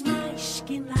remixed it. Mas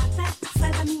que nada,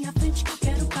 sai da minha frente que eu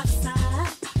quero passar.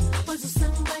 Pois o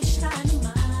samba está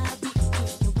animado.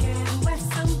 Eu quero é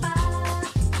sambar.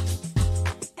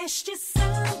 Este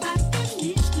samba que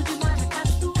é misto de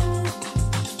maracatu.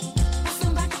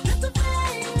 Samba de preto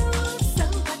velho,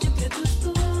 samba de preto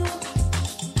tu.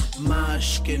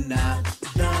 Mas que nada.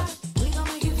 We gon'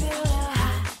 make you feel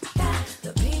hot.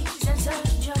 The breeze and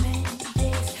Sergio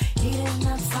Mendes heating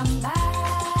up samba.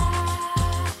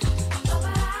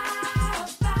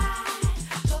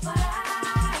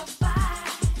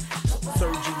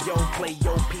 Sergio play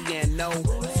your piano.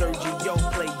 Sergio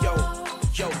play yo,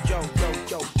 yo, yo, yo,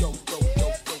 yo, yo, yo, yo,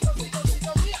 yo, yo.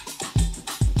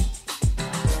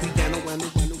 We down and run.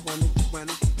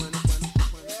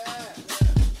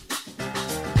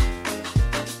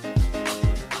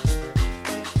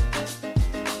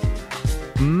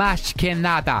 Mas que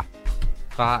nada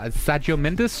fra Sergio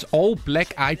Mendes og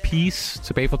Black Eyed Peas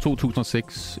tilbage fra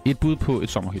 2006. Et bud på et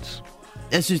sommerhit.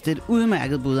 Jeg synes, det er et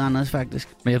udmærket bud, Anders, faktisk.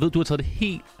 Men jeg ved, du har taget det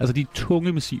helt, altså de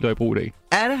tunge missiler i brug i dag.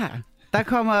 Ja, det har.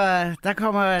 Der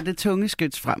kommer det tunge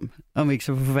skyts frem, om ikke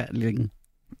så forfærdeligt længe.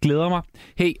 Glæder mig.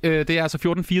 Hey, det er altså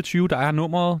 1424, der er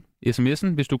nummeret, sms'en,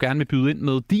 hvis du gerne vil byde ind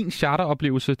med din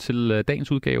charteroplevelse til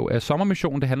dagens udgave af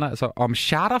Sommermission. Det handler altså om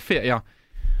charterferier.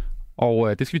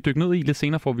 Og det skal vi dykke ned i. Lidt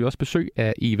senere får vi også besøg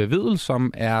af Eva Vedel,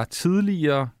 som er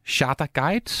tidligere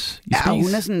charterguide i Ja, hun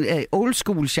er sådan old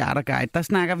school charterguide. Der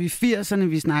snakker vi 80'erne,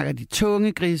 vi snakker de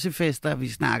tunge grisefester, vi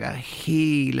snakker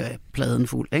hele pladen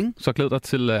fuld, ikke? Så glæd dig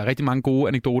til rigtig mange gode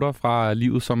anekdoter fra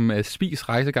livet som Spis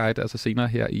rejseguide, altså senere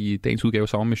her i dagens udgave af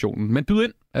Sommermissionen. Men byd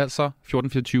ind, altså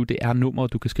 1424, det er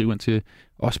nummeret, du kan skrive ind til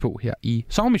os på her i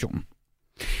Sommermissionen.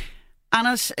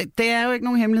 Anders, det er jo ikke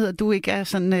nogen hemmelighed, at du ikke er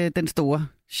sådan den store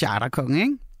charterkonge,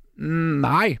 ikke?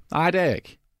 Nej, det er jeg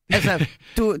ikke. Altså,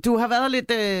 du har været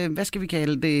lidt, hvad skal vi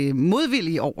kalde det,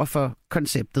 modvillig over for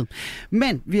konceptet.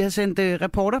 Men vi har sendt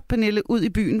reporter Pernille ud i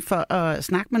byen for at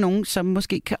snakke med nogen, som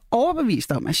måske kan overbevise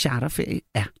dig om, at charterferie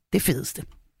er det fedeste.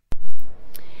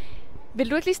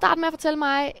 Vil du ikke lige starte med at fortælle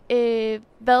mig,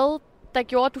 hvad der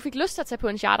gjorde, at du fik lyst til at tage på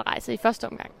en charterrejse i første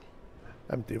omgang?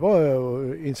 Jamen, det var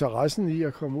jo interessen i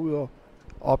at komme ud og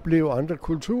opleve andre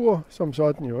kulturer, som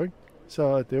sådan jo, ikke?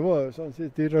 Så det var sådan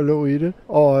set det, der lå i det.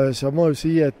 Og så må jeg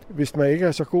sige, at hvis man ikke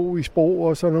er så god i sprog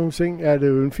og sådan nogle ting, er det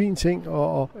jo en fin ting.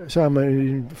 Og så har man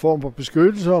en form for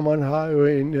beskyttelse, og man har jo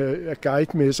en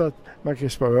guide med sig, man kan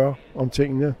spørge om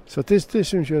tingene. Så det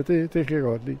synes jeg, det kan jeg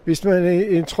godt lide. Hvis man er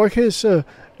en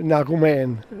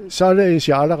tryghedsnarkoman, så er det en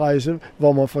charterrejse,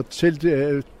 hvor man får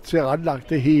tilrettelagt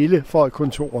det hele for et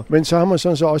kontor. Men så har man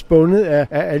sådan så også bundet af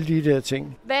alle de der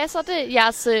ting. Hvad er så det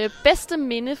jeres bedste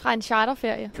minde fra en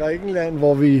charterferie? Grækenland,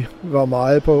 hvor vi var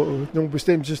meget på nogle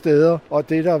bestemte steder. Og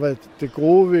det, der var det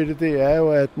gode ved det, det er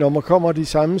jo, at når man kommer de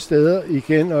samme steder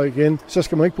igen og igen, så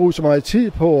skal man ikke bruge så meget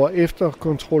tid på at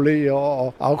efterkontrollere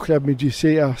og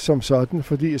afklimatisere som sådan,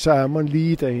 fordi så er man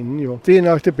lige derinde jo. Det er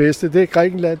nok det bedste. Det er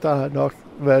Grækenland, der har nok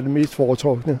været det mest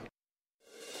foretrukne.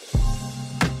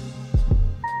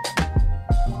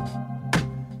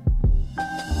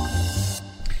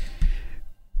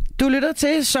 Du lytter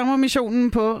til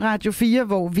Sommermissionen på Radio 4,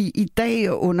 hvor vi i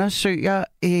dag undersøger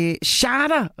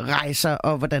charterrejser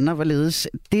og hvordan og hvorledes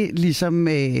det ligesom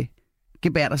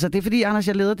gebærder sig. Det er fordi, Anders,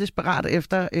 jeg leder desperat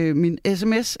efter min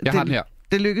sms. Jeg har den her.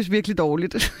 Det lykkes virkelig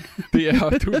dårligt. Det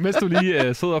er, mens du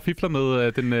lige sidder og fifler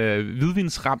med den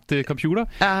hvidvinsramte computer.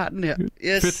 Jeg har den her.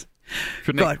 Yes.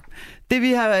 Fedt. Godt. Det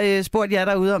vi har spurgt jer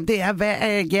derude om, det er, hvad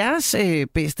er jeres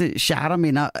bedste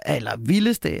charterminder, eller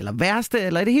vildeste, eller værste,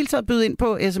 eller i det hele taget byde ind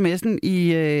på sms'en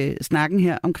i snakken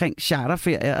her omkring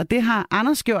charterferie. Og det har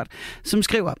Anders gjort, som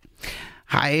skriver: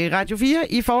 Hej Radio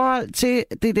 4, i forhold til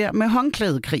det der med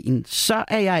håndklædekrigen, så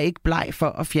er jeg ikke bleg for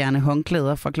at fjerne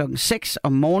håndklæder fra klokken 6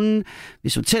 om morgenen,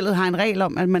 hvis hotellet har en regel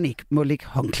om, at man ikke må lægge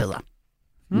håndklæder.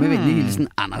 Med venlig hilsen,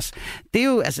 Anders. Det er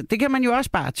jo, altså, det kan man jo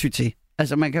også bare ty til.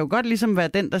 Altså, man kan jo godt ligesom være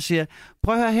den, der siger,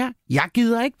 prøv at høre her, jeg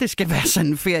gider ikke, det skal være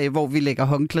sådan en ferie, hvor vi lægger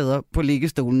håndklæder på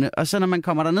liggestolene. Og så når man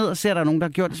kommer derned og ser, der er nogen, der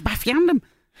har gjort det, så bare fjern dem.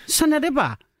 Sådan er det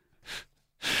bare.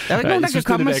 Der er jo ikke nogen, der kan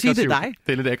komme og sige det dig.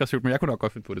 Det er lidt aggressivt, men jeg kunne nok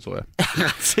godt finde på det, tror jeg. Jeg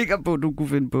er sikker på, at du kunne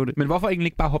finde på det. Men hvorfor egentlig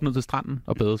ikke bare hoppe ned til stranden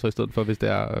og bade så i stedet for, hvis det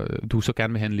er, du så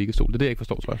gerne vil have en liggestol? Det er det, jeg ikke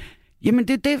forstår, tror jeg. Jamen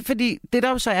det er det, fordi det der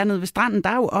jo så er nede ved stranden, der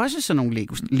er jo også sådan nogle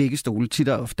liggestole tit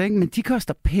og ofte, ikke? Men de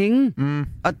koster penge.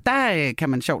 Og der kan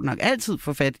man sjovt nok altid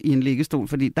få fat i en liggestol,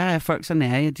 fordi der er folk så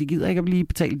nære, at de gider ikke at blive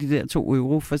betalt de der 2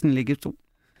 euro for sådan en liggestol.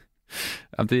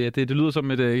 Jamen det lyder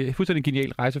som et fuldstændig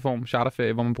genial rejseform,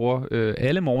 charterferie, hvor man bruger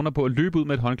alle morgener på at løbe ud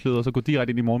med et håndklæde, og så gå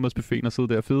direkte ind i morgenmadsbuffeten og sidde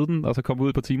der og fede den, og så komme ud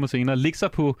et par timer senere, ligge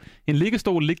sig på en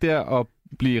liggestol, ligge der og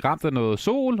blive ramt af noget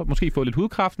sol, og måske få lidt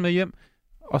hudkræft med hjem,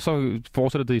 og så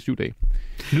fortsætter det i 7 dage.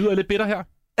 Lyder lidt bitter her?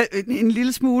 En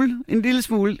lille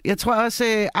smule. Jeg tror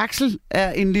også, Axel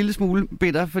er en lille smule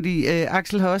bitter, fordi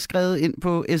Axel har også skrevet ind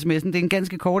på sms'en. Det er en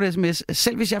ganske kort sms.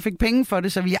 Selv hvis jeg fik penge for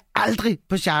det, så ville jeg aldrig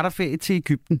på charterferie til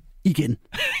Egypten. Igen.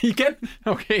 Igen?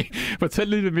 Okay. Fortæl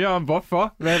lidt mere om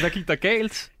hvorfor. Hvad gik der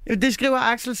galt? Det skriver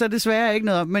Axel så desværre ikke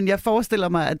noget om, men jeg forestiller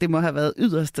mig, at det må have været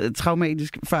yderst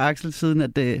traumatisk for Axel, siden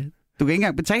at du kan ikke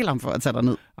engang betale ham for at tage dig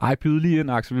ned. Ej, byd lige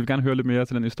ind, Axel. Vi vil gerne høre lidt mere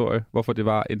til den historie, hvorfor det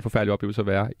var en forfærdelig oplevelse at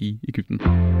være i Egypten.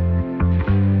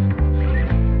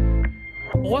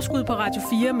 Overskud på Radio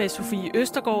 4 med Sofie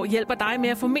Østergaard hjælper dig med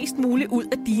at få mest muligt ud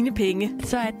af dine penge.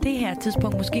 Så er det her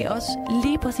tidspunkt måske også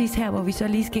lige præcis her, hvor vi så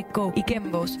lige skal gå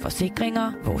igennem vores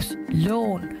forsikringer, vores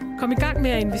lån. Kom i gang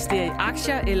med at investere i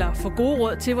aktier eller få gode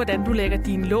råd til, hvordan du lægger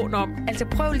dine lån om. Altså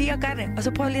prøv lige at gøre det, og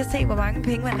så prøv lige at se, hvor mange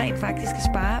penge man rent faktisk skal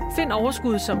spare. Find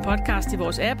Overskud som podcast i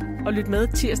vores app og lyt med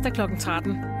tirsdag kl.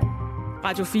 13.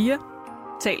 Radio 4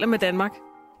 taler med Danmark.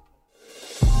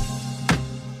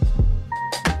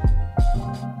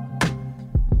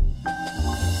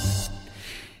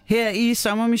 Her i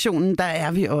sommermissionen, der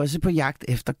er vi også på jagt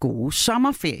efter gode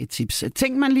sommerferietips.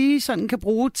 Ting, man lige sådan kan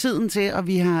bruge tiden til, og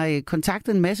vi har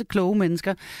kontaktet en masse kloge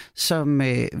mennesker, som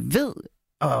ved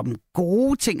om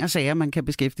gode ting og sager, man kan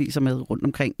beskæftige sig med rundt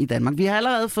omkring i Danmark. Vi har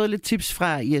allerede fået lidt tips fra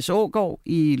Jes Aagaard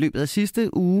i løbet af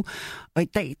sidste uge, og i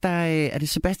dag der er det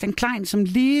Sebastian Klein, som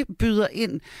lige byder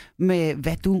ind med,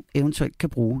 hvad du eventuelt kan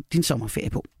bruge din sommerferie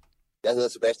på. Jeg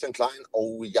hedder Sebastian Klein,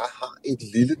 og jeg har et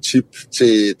lille tip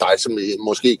til dig, som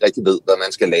måske ikke rigtig ved, hvad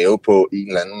man skal lave på en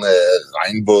eller anden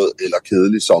regnvåd eller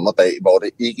kedelig sommerdag, hvor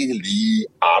det ikke lige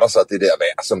arter sig det der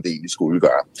vejr, som det egentlig skulle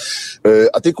gøre.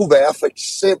 Og det kunne være for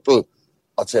eksempel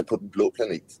at tage på Den Blå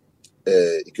Planet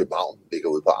i København, ligger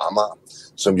ude på Amager,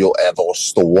 som jo er vores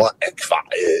store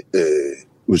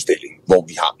akvarieudstilling, hvor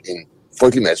vi har en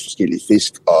frygtelig masse forskellige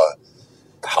fisk og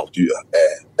havdyr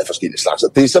af forskellige slags.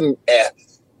 Og det, som er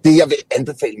det, jeg vil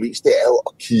anbefale mest, det er jo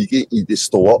at kigge i det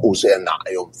store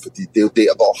oceanarium, fordi det er jo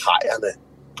der, hvor hajerne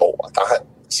går. Og der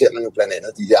ser man jo blandt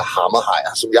andet de her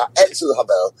hammerhajer, som jeg altid har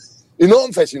været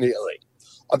enormt fascineret af.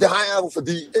 Og det har jeg jo,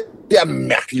 fordi det er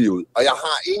mærkeligt ud. Og jeg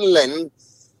har et eller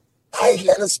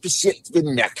andet specielt ved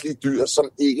mærkelige dyr, som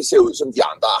ikke ser ud som de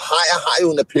andre. Hajer har jo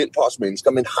en appel på os mennesker,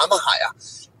 men hammerhajer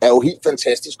er jo helt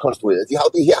fantastisk konstrueret. De har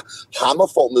jo det her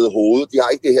hammerformede hoved. De har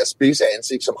ikke det her spidse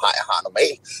ansigt, som hajer har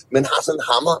normalt, men har sådan en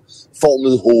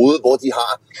hammerformet hoved, hvor de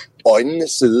har øjnene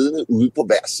siddende ude på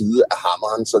hver side af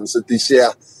hammeren. Sådan, så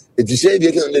de ser i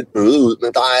virkeligheden lidt bøde ud,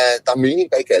 men der er mening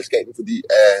bag galskaben, fordi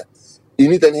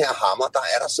inde i den her hammer, der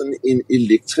er der sådan en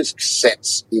elektrisk sans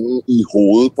inde i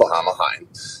hovedet på hammerhajen,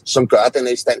 som gør, at den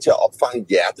er i stand til at opfange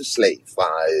hjerteslag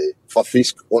fra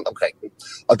fisk rundt omkring den.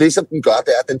 Og det, som den gør,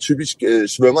 det er, at den typisk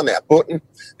svømmer nær bunden.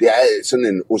 Det er sådan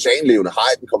en oceanlevende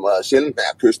haj, den kommer sjældent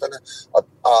nær kysterne.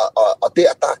 Og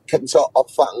der kan den så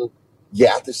opfange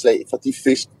hjerteslag fra de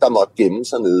fisk, der måtte gemme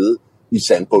sig nede i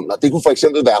sandbunden. Og det kunne for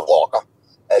eksempel være rokker.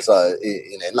 Altså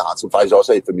en anden art, som faktisk også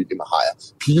er i familie med hajer.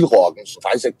 Pilrokken, som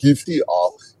faktisk er giftig og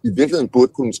i virkeligheden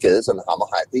burde kunne skade sådan en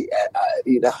hammerhaj. Det er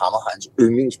en af hammerhajens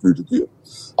yndlingsbyttedyr.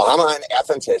 Og hammerhajen er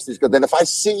fantastisk, og den er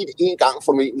faktisk set en gang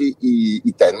formentlig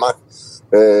i Danmark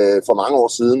for mange år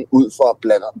siden. Ud for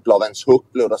Blåvandshuk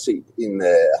blev der set en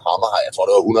hammerhaj. Jeg tror,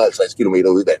 det var 150 km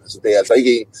ude i vandet, så det er altså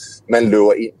ikke en, man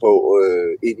løber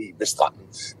ind i ved stranden.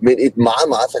 Men et meget,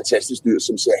 meget fantastisk dyr,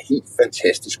 som ser helt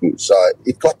fantastisk ud. Så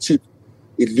et godt tip.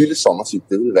 Et lille sommertip,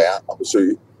 det vil være at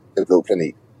besøge Den Blå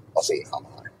Planet og se en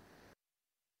hammerhaj.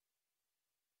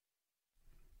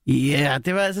 Ja,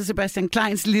 det var altså Sebastian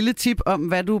Kleins lille tip om,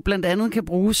 hvad du blandt andet kan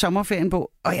bruge sommerferien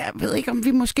på. Og jeg ved ikke, om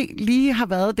vi måske lige har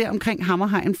været der omkring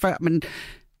hammerhajen før, men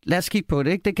lad os kigge på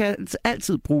det, ikke? Det kan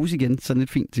altid bruges igen, sådan et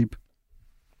fint tip.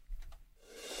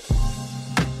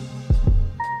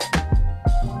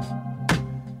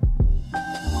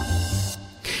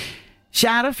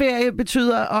 Charterferie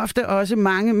betyder ofte også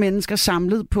mange mennesker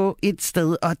samlet på et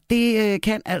sted, og det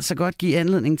kan altså godt give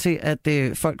anledning til,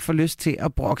 at folk får lyst til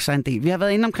at brokke sig en del. Vi har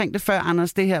været inde omkring det før,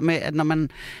 Anders, det her med, at når man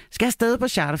skal afsted på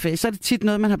charterferie, så er det tit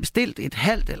noget, man har bestilt et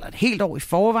halvt eller et helt år i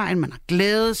forvejen. Man har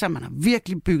glædet sig, man har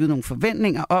virkelig bygget nogle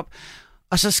forventninger op,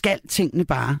 og så skal tingene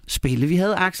bare spille. Vi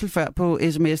havde Axel før på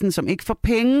sms'en, som ikke får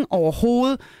penge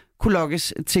overhovedet kunne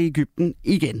lokkes til Egypten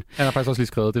igen. Han har faktisk også lige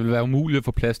skrevet, at det ville være umuligt at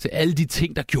få plads til alle de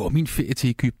ting, der gjorde min ferie til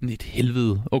Egypten et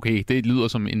helvede. Okay, det lyder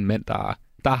som en mand,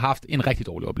 der har haft en rigtig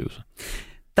dårlig oplevelse.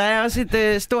 Der er også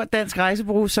et stort dansk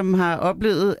rejsebureau, som har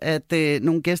oplevet, at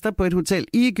nogle gæster på et hotel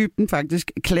i Egypten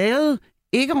faktisk klagede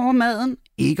ikke over maden,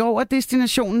 ikke over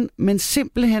destinationen, men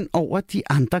simpelthen over de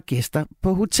andre gæster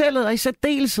på hotellet, og i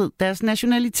særdeleshed deres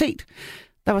nationalitet.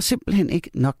 Der var simpelthen ikke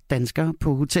nok danskere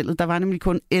på hotellet. Der var nemlig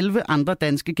kun 11 andre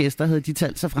danske gæster, havde de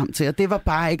talt sig frem til, og det var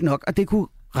bare ikke nok, og det kunne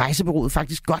rejsebureauet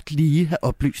faktisk godt lige have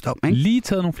oplyst om. Ikke? Lige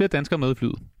taget nogle flere danskere med i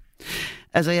flyet.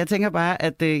 Altså, jeg tænker bare,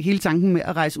 at hele tanken med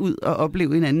at rejse ud og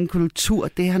opleve en anden kultur,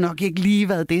 det har nok ikke lige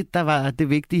været det, der var det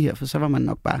vigtige her, for så var man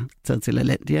nok bare taget til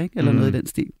Atlantia, ikke? Eller noget i den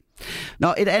stil.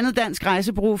 Nå, et andet dansk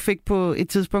rejsebureau fik på et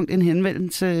tidspunkt en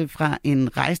henvendelse fra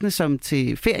en rejsende, som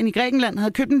til ferien i Grækenland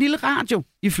havde købt en lille radio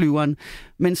i flyveren,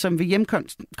 men som ved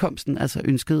hjemkomsten altså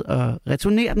ønskede at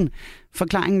returnere den.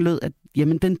 Forklaringen lød, at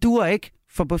jamen, den duer ikke,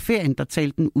 for på ferien der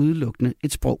talte den udelukkende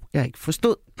et sprog, jeg ikke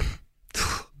forstod.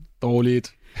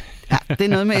 Dårligt. Ja, det er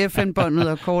noget med FN-båndet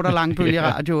og kort- og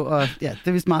langbølgeradio, og ja, det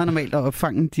er vist meget normalt at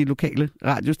opfange de lokale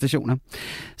radiostationer.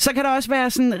 Så kan der også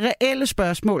være sådan reelle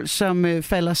spørgsmål, som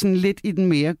falder sådan lidt i den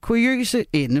mere kuriøse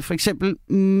ende. For eksempel,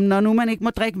 når nu man ikke må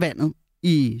drikke vandet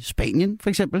i Spanien, for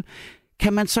eksempel,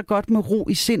 kan man så godt med ro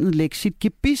i sindet lægge sit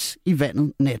gebis i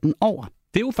vandet natten over?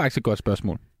 Det er jo faktisk et godt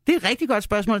spørgsmål. Det er et rigtig godt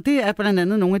spørgsmål. Det er blandt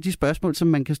andet nogle af de spørgsmål, som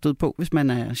man kan støde på, hvis man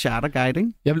er charterguide,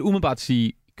 ikke? Jeg vil umiddelbart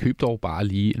sige, køb dog bare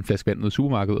lige en flaske vand ned i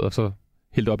supermarkedet, og så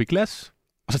hælde det op i glas,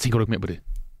 og så tænker du ikke mere på det.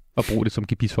 Og brug det som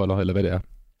gebisholder, eller hvad det er.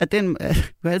 At den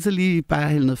vil altid lige bare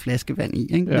hælde noget flaskevand i,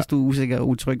 ikke? Hvis du er usikker og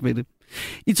utryg ved det.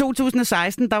 I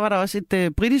 2016, der var der også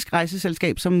et britisk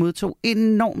rejseselskab, som modtog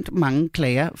enormt mange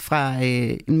klager fra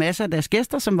en masse af deres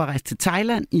gæster, som var rejst til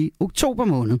Thailand i oktober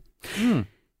måned.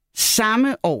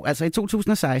 Samme år, altså i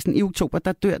 2016, i oktober,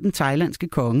 der dør den thailandske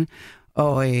konge,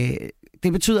 og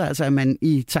det betyder altså, at man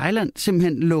i Thailand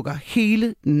simpelthen lukker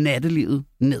hele nattelivet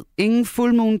ned. Ingen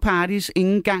full moon parties,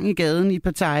 ingen gang i gaden i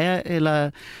Pattaya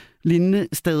eller lignende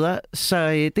steder.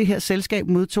 Så det her selskab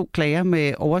modtog klager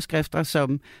med overskrifter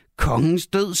som kongens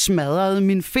død smadrede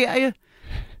min ferie.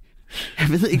 Jeg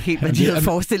ved ikke helt, hvad de havde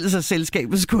forestillet sig, at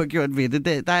selskabet skulle have gjort ved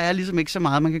det. Der er ligesom ikke så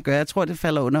meget, man kan gøre. Jeg tror, det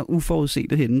falder under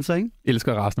uforudsete hændelser, ikke? Jeg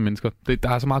elsker rasende mennesker. Der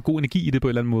er så meget god energi i det på en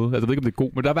eller anden måde. Altså, jeg ved ikke, om det er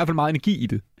god, men der er i hvert fald meget energi i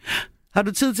det. Har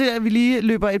du tid til, at vi lige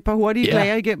løber et par hurtige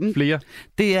klager igennem? Flere.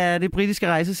 Det er det britiske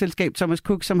rejseselskab Thomas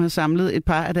Cook, som har samlet et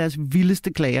par af deres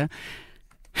vildeste klager.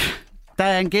 Der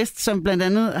er en gæst, som blandt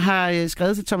andet har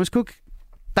skrevet til Thomas Cook.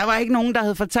 Der var ikke nogen, der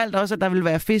havde fortalt os, at der ville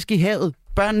være fisk i havet.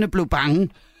 Børnene blev bange.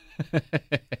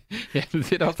 Ja,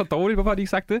 det er da også for dårligt. Hvorfor har de ikke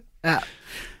sagt det? Ja.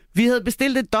 Vi havde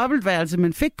bestilt et dobbeltværelse,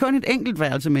 men fik kun et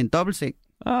enkeltværelse med en dobbeltseng.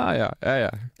 Ja.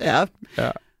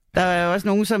 Der er også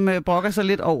nogen, som brokker sig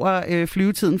lidt over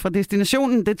flyvetiden fra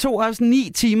destinationen. Det tog også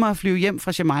 9 timer at flyve hjem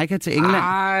fra Jamaica til England.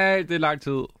 Nej, det er lang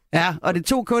tid. Ja, og det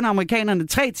tog kun amerikanerne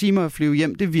 3 timer at flyve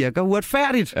hjem. Det virker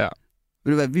uretfærdigt. Ja.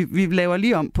 Ved du hvad, vi laver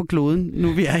lige om på kloden,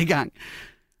 nu vi er i gang.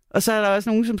 Og så er der også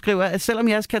nogen, som skriver, at selvom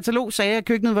jeres katalog sagde, at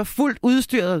køkkenet var fuldt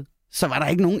udstyret, så var der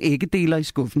ikke nogen æggedeler i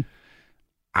skuffen.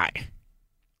 Nej.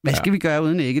 Hvad skal vi gøre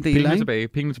uden æggedeler?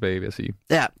 Pengene tilbage, vil jeg sige.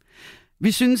 Ja.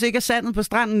 Vi synes ikke, at sandet på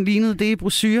stranden lignede det i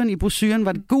brochuren. I brochuren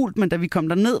var det gult, men da vi kom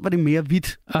derned, var det mere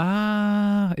hvidt.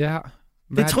 Ja.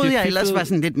 Det troede jeg ellers var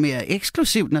sådan lidt mere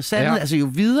eksklusivt, når sandet, altså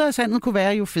jo videre sandet kunne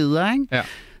være, jo federe, ikke? Ja.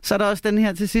 Så er der også den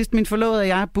her til sidst. Min forlovede og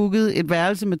jeg bookede et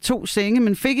værelse med 2 senge,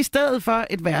 men fik i stedet for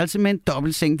et værelse med en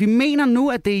dobbeltseng. Vi mener nu,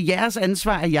 at det er jeres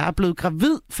ansvar, at jeg er blevet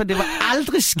gravid, for det var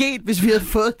aldrig sket, hvis vi havde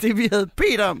fået det, vi havde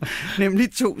bedt om,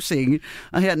 nemlig 2 senge.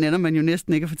 Og her nænder man jo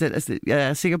næsten ikke at fortælle. Altså, jeg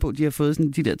er sikker på, at de har fået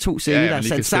sådan de der 2 senge, der er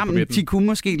sat sammen. De kunne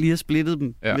måske lige have splittet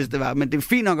dem, hvis det var. Men det er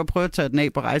fint nok at prøve at tørre den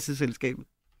af på rejseselskabet.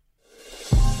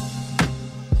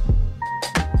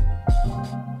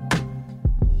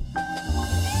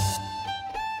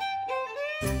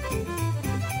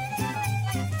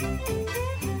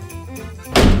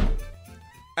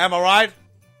 Am I right?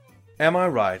 Am I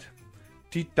right?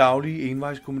 Dit daglige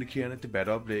envejskommunikerende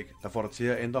debatoplæg, der får dig til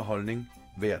at ændre holdning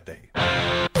hver dag.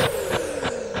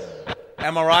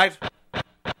 Am I right?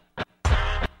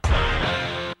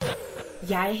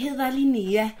 Jeg hedder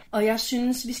Linnea, og jeg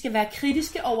synes, vi skal være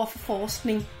kritiske over for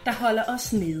forskning, der holder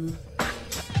os nede.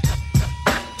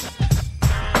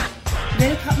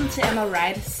 Velkommen til Am I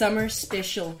Right Summer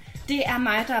Special. Det er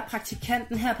mig, der er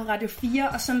praktikanten her på Radio 4,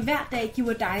 og som hver dag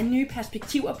giver dig nye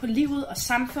perspektiver på livet og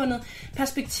samfundet.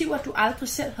 Perspektiver, du aldrig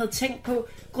selv havde tænkt på,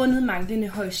 grundet manglende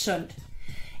horisont.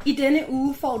 I denne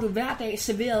uge får du hver dag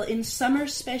serveret en Summer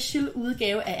Special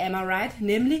udgave af Am I Right,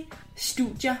 nemlig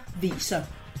Studier viser.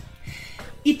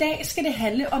 I dag skal det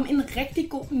handle om en rigtig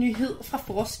god nyhed fra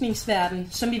forskningsverdenen,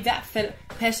 som i hvert fald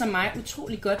passer mig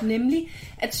utrolig godt, nemlig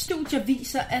at studier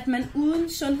viser, at man uden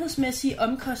sundhedsmæssige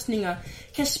omkostninger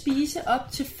kan spise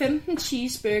op til 15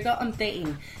 cheeseburger om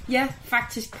dagen. Ja,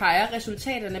 faktisk peger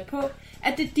resultaterne på,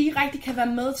 at det direkte kan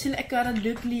være med til at gøre dig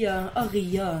lykkeligere og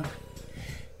rigere.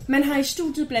 Man har i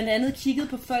studiet blandt andet kigget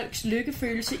på folks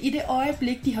lykkefølelse i det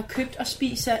øjeblik, de har købt og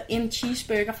spiser en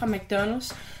cheeseburger fra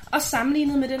McDonald's, og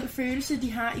sammenlignet med den følelse,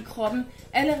 de har i kroppen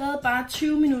allerede bare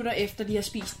 20 minutter efter, de har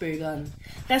spist burgeren.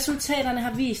 Resultaterne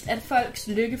har vist, at folks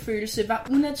lykkefølelse var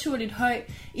unaturligt høj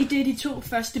i det de to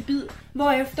første bid,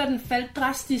 hvorefter den faldt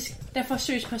drastisk, da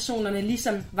forsøgspersonerne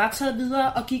ligesom var taget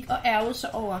videre og gik og ærgede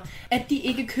sig over, at de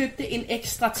ikke købte en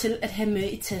ekstra til at have med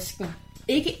i tasken.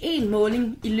 Ikke én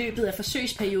måling i løbet af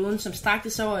forsøgsperioden, som strakte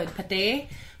sig over et par dage,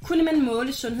 kunne man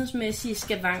måle sundhedsmæssige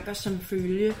skavanker som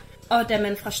følge. Og da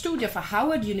man fra studier fra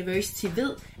Harvard University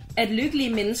ved, at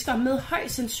lykkelige mennesker med høj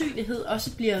sandsynlighed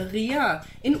også bliver rigere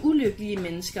end ulykkelige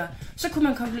mennesker, så kunne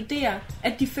man konkludere,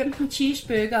 at de 15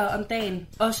 cheeseburgere om dagen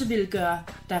også ville gøre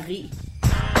dig rig.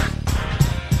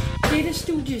 Dette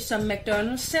studie, som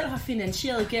McDonald's selv har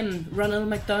finansieret gennem Ronald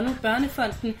McDonald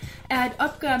Børnefonden, er et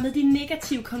opgør med de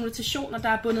negative konnotationer, der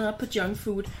er bundet op på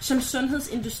junkfood, som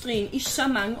sundhedsindustrien i så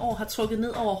mange år har trukket ned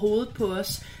over hovedet på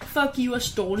os, for at give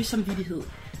os dårlig samvittighed.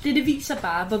 Det viser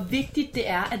bare, hvor vigtigt det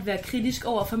er at være kritisk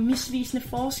over for misvisende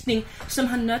forskning, som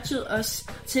har nudget os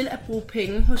til at bruge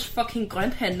penge hos fucking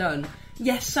grønthandleren.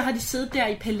 Ja, så har de siddet der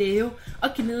i Paleo og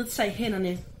gnidet sig i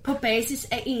hænderne på basis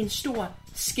af en stor,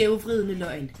 skævvridende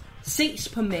løgn. Ses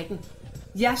på Mac'en.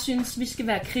 Jeg synes, vi skal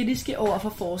være kritiske over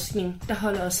for forskning, der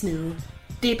holder os nede.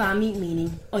 Det er bare min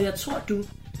mening, og jeg tror, du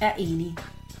er enig.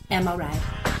 Am I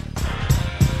right?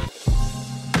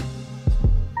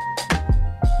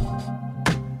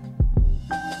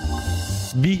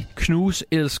 Vi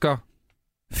elsker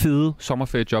fede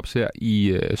sommerferiejobs her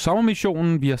i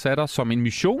sommermissionen. Vi har sat os som en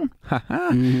mission,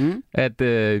 at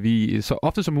vi så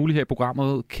ofte som muligt her i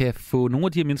programmet kan få nogle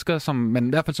af de her mennesker, som man i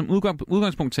hvert fald som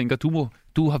udgangspunkt tænker,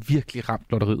 du har virkelig ramt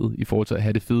lotteriet i forhold til at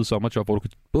have det fede sommerjob, hvor du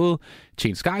kan både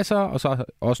tjene skejser og så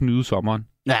også nyde sommeren.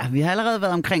 Ja, vi har allerede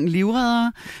været omkring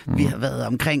livreddere. Vi har været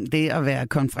omkring det at være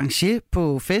konferencier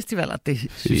på festivaler. Det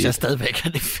synes jeg stadigvæk er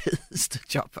det fedeste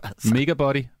job. Altså.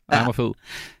 Megabody. Ja. Var fed.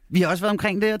 Vi har også været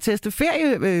omkring det at teste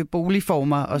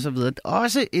ferieboligformer og så videre.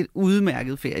 Også et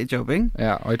udmærket feriejob, ikke?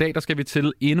 Ja, og i dag der skal vi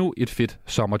til endnu et fedt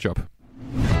sommerjob.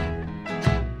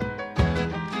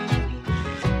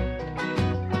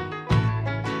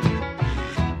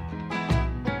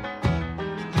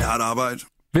 Jeg har et arbejde.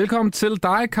 Velkommen til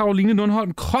dig, Caroline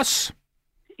Lundholm Cross.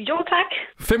 Jo, tak.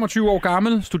 25 år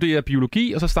gammel, studerer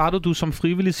biologi, og så startede du som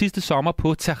frivillig sidste sommer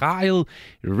på Terrariet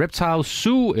Reptile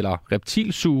Zoo, eller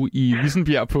Reptil Zoo i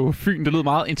Vissenbjerg på Fyn. Det lød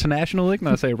meget international, ikke,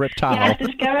 når jeg sagde reptile? Ja,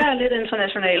 det skal være lidt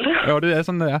internationalt. Jo, det er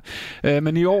sådan, det er.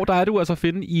 Men i år, der er du altså at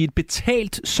finde i et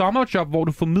betalt sommerjob, hvor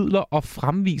du formidler og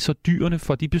fremviser dyrene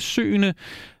for de besøgende.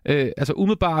 Altså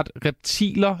umiddelbart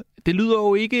reptiler. Det lyder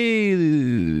jo ikke...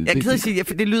 Jeg kan sige,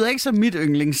 det lyder ikke som mit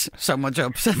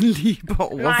yndlings-sommerjob, sådan lige på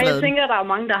overfladen. Nej, jeg tænker, der er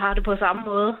mange, der har det på samme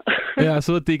måde. Ja,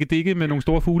 sidder og dikke med nogle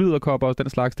store fuglederkopper og den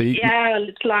slags. Det er ikke... Ja, og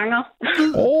lidt slanger.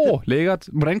 Lækkert.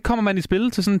 Hvordan kommer man i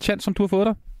spil til sådan en chance, som du har fået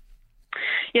dig?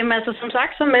 Jamen altså, som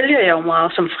sagt, så melder jeg jo mig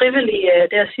som frivillig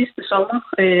der sidste sommer.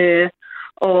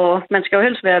 Og man skal jo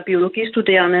helst være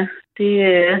biologistuderende.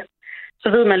 Så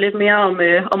ved man lidt mere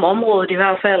om området i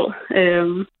hvert fald.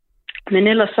 Men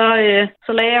ellers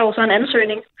så lagde jeg jo så en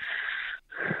ansøgning.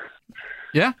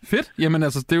 Ja, fedt. Jamen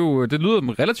altså, det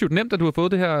lyder relativt nemt, at du har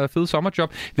fået det her fede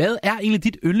sommerjob. Hvad er egentlig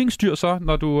dit yndlingsdyr så,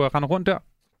 når du render rundt der?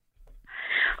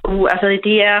 Altså,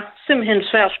 det er simpelthen et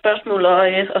svært spørgsmål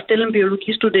at stille en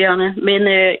biologistuderende. Men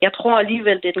jeg tror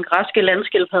alligevel, det er den græske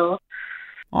landskildpadde.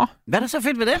 Hvad er der så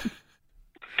fedt ved den?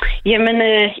 Jamen,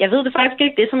 jeg ved det faktisk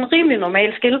ikke. Det er sådan en rimelig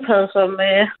normal skildpadde, som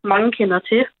mange kender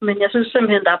til. Men jeg synes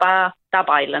simpelthen, der er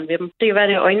bare et eller andet ved dem. Det kan være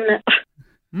det i øjnene.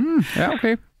 Ja,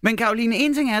 okay. Men Caroline,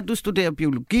 en ting er, at du studerer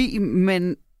biologi,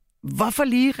 men hvorfor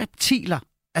lige reptiler?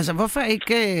 Altså, hvorfor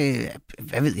ikke,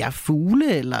 hvad ved jeg, fugle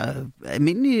eller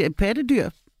almindelige pattedyr?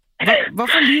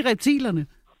 Hvorfor lige reptilerne?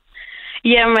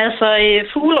 Jamen altså,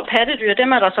 fugle og pattedyr,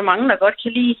 dem er der så mange, der godt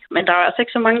kan lide. Men der er altså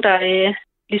ikke så mange, der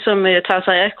ligesom tager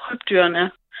sig af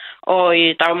krybdyrene. Og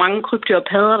der er jo mange krybdyr og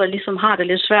padder, der ligesom har det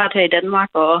lidt svært her i Danmark,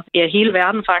 og hele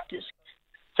verden faktisk.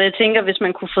 Så jeg tænker, hvis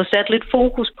man kunne få sat lidt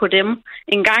fokus på dem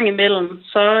en gang imellem,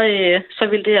 så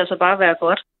ville det altså bare være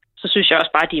godt. Så synes jeg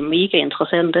også bare, at de er mega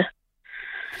interessante.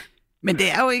 Men det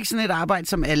er jo ikke sådan et arbejde,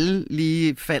 som alle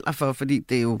lige falder for, fordi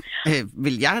det er jo,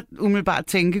 vil jeg umiddelbart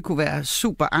tænke, kunne være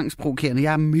super angstprovokerende.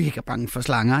 Jeg er mega bange for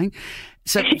slanger, ikke?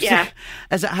 Så, ja.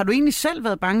 Altså, har du egentlig selv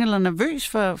været bange eller nervøs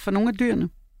for nogle af dyrene?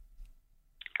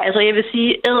 Altså, jeg vil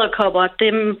sige, edderkopper,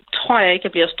 dem tror jeg ikke,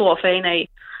 jeg bliver stor fan af.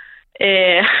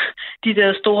 De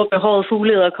der store behårede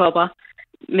fugleedderkopper.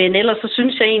 Men ellers så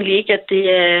synes jeg egentlig ikke, at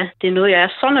det er noget, jeg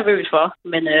er så nervøs for.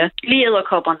 Men lige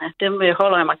edderkopperne, dem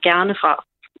holder jeg mig gerne fra.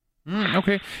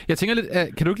 Okay. Jeg tænker lidt,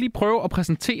 kan du ikke lige prøve at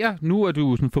præsentere, nu er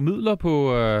du sådan formidler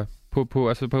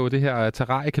på det her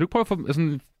terrarie, kan du ikke prøve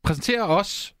at præsentere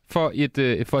os for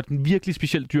et virkelig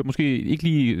specielt dyr, måske ikke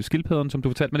lige skildpadden, som du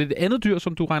fortalte, men et andet dyr,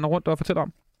 som du regner rundt og fortæller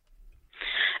om?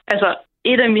 Altså,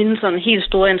 et af mine sådan helt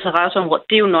store interesseområder,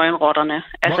 det er jo nøgenrotterne.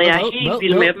 Altså, jeg er helt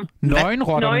vild med dem.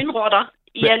 Nøgenrotterne? Nøgenrotter.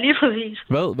 Ja, lige præcis.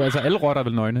 Hvad? Altså, alle rotter er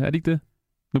vel nøgne, er det ikke det?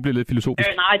 Nu bliver det lidt filosofisk.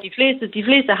 Nej, de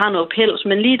fleste har noget pels,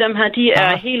 men lige dem her, de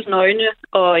er helt nøgne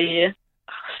og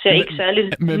ser ikke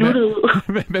særligt nuttet ud.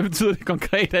 Hvad betyder det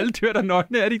konkret? Alle dyr, der er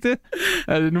nøgne, er det ikke det?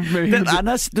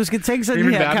 Anders, du skal tænke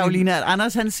sådan her, Karoline, at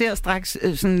Anders han ser straks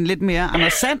sådan lidt mere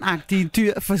Anders Sand-agtige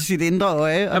dyr for sit indre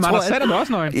øje. Jamen, Anders Sand er da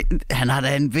også nøgen. Han har da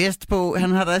en vest på, han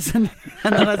har da sådan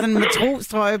en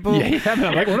matrostrøje på. Ja, men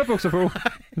han har ikke underbukser på,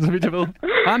 så vidt jeg ved.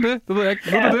 Har han det? Det ved jeg ikke.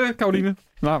 Ved du det, Karoline?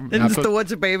 Den store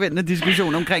tilbagevendende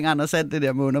diskussion omkring Anders Sand, det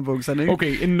der med underbukserne, ikke?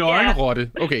 Okay, en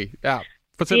nøgenrotte. Okay, ja.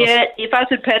 Det er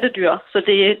faktisk et pattedyr, så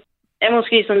det er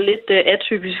måske sådan lidt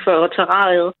atypisk for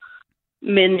terrariet.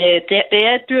 Men det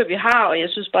er et dyr, vi har, og jeg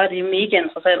synes bare, det er mega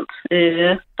interessant.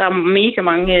 Der er mega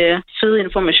mange fede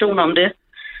informationer om det.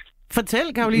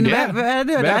 Fortæl, Karoline, hvad er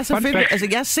det, der er så fedt? Altså,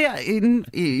 jeg ser inde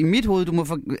i mit hoved,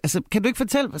 kan du ikke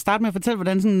starte med at fortælle,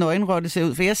 hvordan sådan en nøgenrotte ser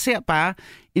ud? For jeg ser bare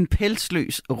en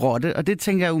pelsløs rotte, og det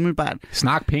tænker jeg umiddelbart.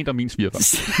 Snak pænt om min svigerfar.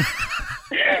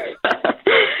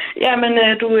 Ja, men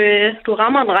du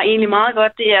rammer den egentlig meget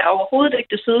godt. Det er overhovedet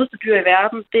ikke det sødeste dyr i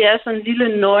verden. Det er sådan en lille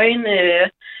nøgen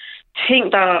ting,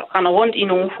 der render rundt i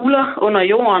nogle huller under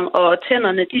jorden, og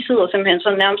tænderne, de sidder simpelthen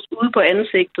så nærmest ude på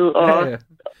ansigtet. Og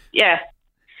ja,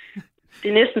 det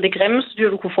er næsten det grimmeste dyr,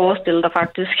 du kunne forestille dig,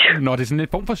 faktisk. Nå, det er sådan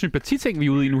en form for sympatiting, vi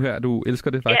er ude i nu her. Du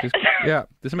elsker det, faktisk. Ja,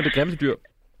 det er simpelthen det grimmeste dyr.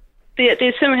 Det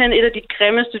er simpelthen et af de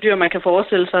grimmeste dyr, man kan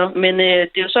forestille sig. Men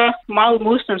det er jo så meget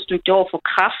modstandsdygtigt over for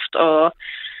kræft, og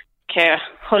kan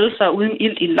holde sig uden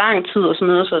ild i lang tid og sådan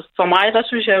noget. Så for mig, der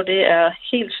synes jeg jo, det er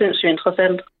helt sindssygt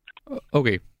interessant.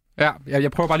 Okay. Ja,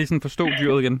 jeg prøver bare lige sådan at forstå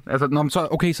dyret igen. Altså,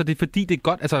 så det er fordi, det er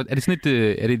godt. Altså, er det sådan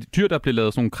et dyr, der bliver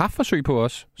lavet sådan nogle kraftforsøg på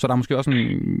os? Så der er måske også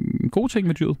en god ting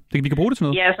med dyret? Vi kan bruge det til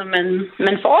noget? Ja, altså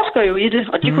man forsker jo i det,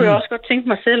 og det kunne jeg også godt tænke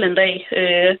mig selv en dag.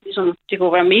 Ligesom, det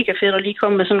kunne være mega fedt at lige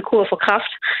komme med sådan en kur for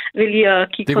kræft ved lige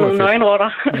at kigge på nogle nøgenrotter.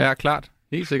 Ja, klart.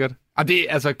 Helt sikkert. Og det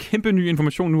er altså kæmpe ny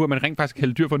information nu, at man rent faktisk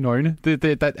kalder dyr for nøgne. Det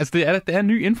er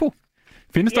ny info.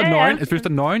 Findes der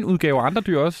nøgenudgaver af andre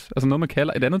dyr også? Altså noget, man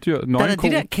kalder et andet dyr? Der er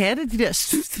de der katte, de der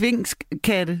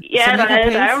sfinkskatte. Ja, der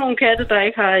er jo nogle katte,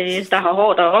 der har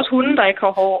hår. Der er også hunde, der ikke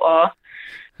har hår. Og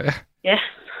ja.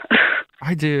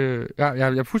 Ej,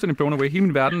 jeg er fuldstændig blown away. Hele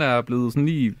min verden er blevet sådan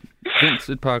lige vendt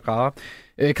et par grader.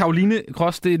 Karoline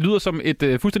Gros, det lyder som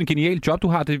et fuldstændig genialt job, du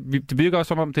har. Det virker også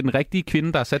som om, det er den rigtige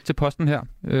kvinde, der er sat til posten her.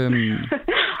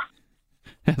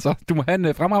 Altså, du må have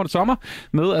en fremragende sommer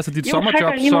med, altså dit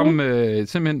sommerjob som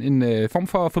simpelthen en form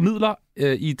for formidler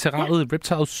i terrariet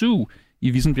Reptile Zoo i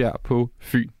Vissenbjerg på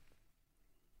Fyn.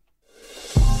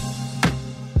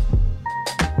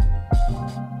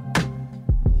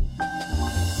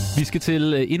 Vi skal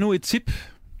til endnu et tip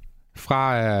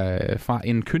fra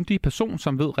en kyndig person,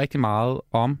 som ved rigtig meget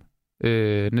om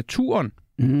naturen.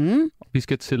 Mm. Vi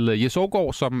skal til Jes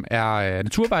Aagaard, som er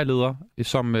naturvejleder,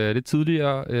 som lidt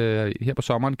tidligere her på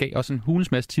sommeren gav os en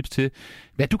hulens masse tips til,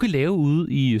 hvad du kan lave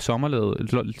ude i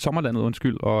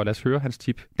sommerlandet, og lad os høre hans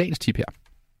tip, dagens tip her.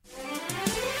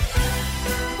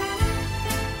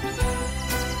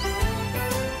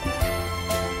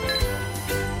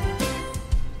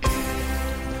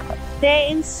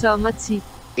 Dagens sommertip.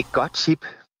 Et godt tip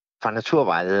fra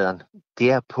naturvejlederen,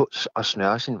 det er på at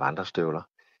snøre sine vandrestøvler.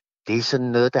 Det er sådan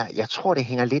noget, jeg tror, det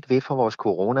hænger lidt ved fra vores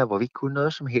corona, hvor vi ikke kunne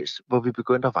noget som helst, hvor vi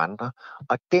begyndte at vandre.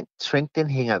 Og den trend, den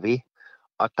hænger ved.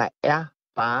 Og der er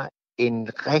bare en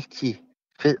rigtig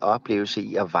fed oplevelse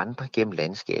i at vandre gennem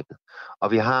landskabet.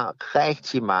 Og vi har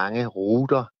rigtig mange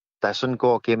ruter der sådan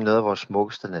går gennem noget af vores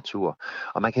smukkeste natur.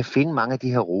 Og man kan finde mange af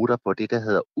de her ruter på det, der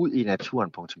hedder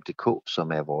udinaturen.dk,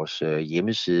 som er vores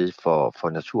hjemmeside for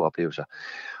naturoplevelser.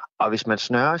 Og hvis man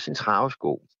snører sin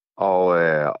travesko,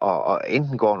 og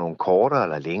enten går nogle kortere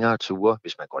eller længere ture.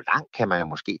 Hvis man går langt, kan man jo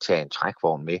måske tage en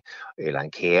trækvogn med, eller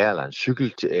en kære, eller en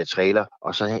cykeltrailer,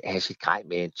 og så have sit grej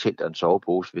med en telt og en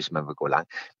sovepose, hvis man vil gå langt.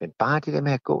 Men bare det der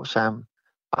med at gå sammen,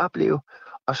 opleve,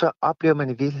 og så oplever man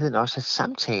i virkeligheden også, at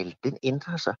samtale, den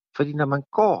ændrer sig. Fordi når man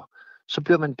går, så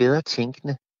bliver man bedre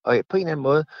tænkende. Og på en eller anden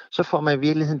måde, så får man i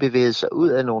virkeligheden bevæget sig ud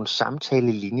af nogle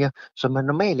samtalelinjer, som man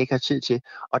normalt ikke har tid til.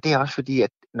 Og det er også fordi, at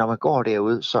når man går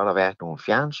derude, så er der hverken nogle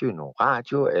fjernsyn, nogle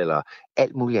radio eller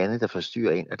alt muligt andet, der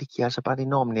forstyrrer ind. Og det giver altså bare et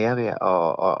enormt nærvær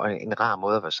og en rar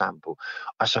måde at være sammen på.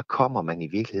 Og så kommer man i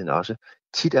virkeligheden også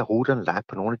tit af ruterne lagt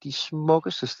på nogle af de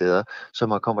smukkeste steder, så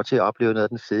man kommer til at opleve noget af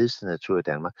den fedeste natur i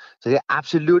Danmark. Så det er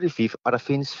absolut et fif, og der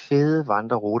findes fede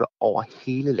vandreruter over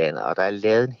hele landet, og der er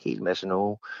lavet en hel masse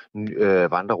nogle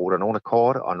vandreruter. Nogle er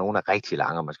korte, og nogle er rigtig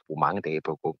lange, og man skal bruge mange dage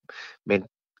på at gå. Men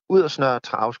ud og snøre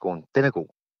travskoen, den er god.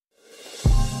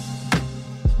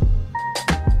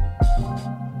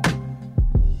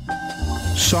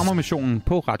 Sommermissionen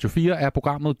på Radio 4 er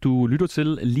programmet, du lytter til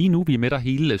lige nu. Vi er med dig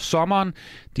hele sommeren.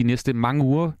 De næste mange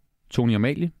uger. Tony og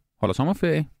Amalie holder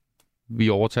sommerferie. Vi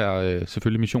overtager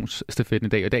selvfølgelig missionsstafetten i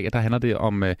dag. Og i dag der handler det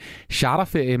om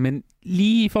charterferie. Men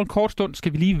lige for en kort stund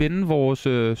skal vi lige vende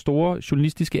vores store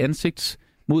journalistiske ansigt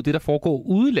mod det, der foregår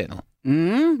ude i landet.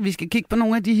 Vi skal kigge på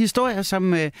nogle af de historier,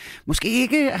 som måske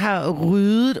ikke har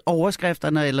ryddet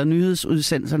overskrifterne eller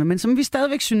nyhedsudsendelserne, men som vi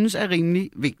stadigvæk synes er rimelig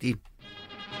vigtige.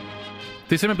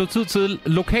 Det er simpelthen blevet tid til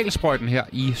lokalsprøjten her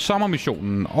i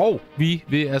sommermissionen, og vi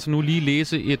vil altså nu lige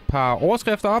læse et par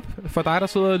overskrifter op for dig, der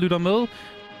sidder og lytter med,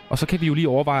 og så kan vi jo lige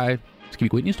overveje, skal vi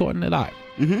gå ind i historien eller ej?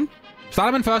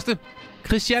 Starter med den første.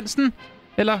 Christiansen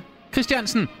eller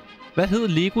Christiansen? Hvad hed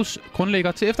Legos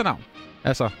grundlægger til efternavn?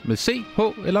 Altså med C, H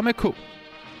eller med K?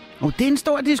 Det er en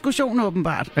stor diskussion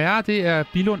åbenbart. Ja, det er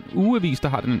Billund Ugeavis, der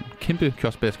har den kæmpe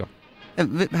kioskbæsker.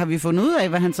 Har vi fundet ud af,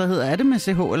 hvad han så hedder? Er det med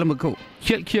CH eller med K?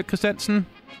 Kjeld Kirk Christiansen,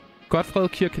 Godfred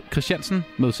Kirk Christiansen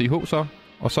med CH så.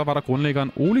 Og så var der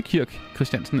grundlæggeren Ole Kirk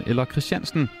Christiansen eller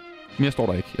Christiansen. Mere står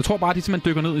der ikke. Jeg tror bare, de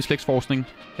simpelthen dykker ned i slægtsforskning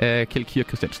af Kjeld Kirk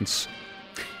Christiansens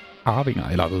arvinger.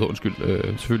 Eller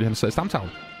selvfølgelig hans stamtavle.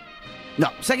 Nå,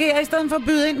 så kan jeg i stedet for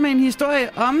byde ind med en historie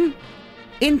om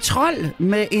en trold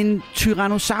med en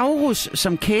Tyrannosaurus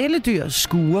som kæledyr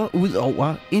skuer ud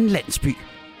over en landsby.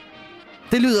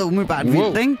 Det lyder umiddelbart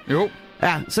vildt, ikke? Jo.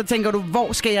 Ja, så tænker du,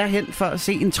 hvor skal jeg hen for at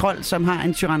se en trold, som har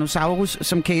en Tyrannosaurus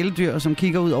som kæledyr, og som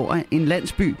kigger ud over en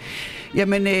landsby?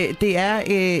 Jamen, det er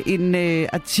en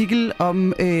artikel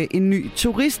om en ny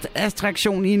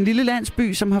turistattraktion i en lille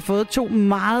landsby, som har fået 2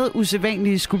 meget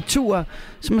usædvanlige skulpturer,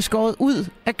 som er skåret ud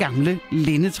af gamle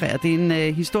lindetræer. Det er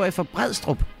en historie fra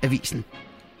Bredstrup-avisen.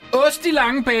 Ost i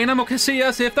lange baner må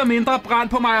kasseres efter mindre brand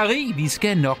på mejeri. Vi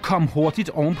skal nok komme hurtigt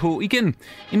ovenpå igen.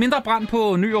 En mindre brand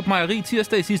på Nyrup Mejeri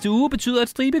tirsdag i sidste uge betyder, at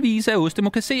stribevis af oste må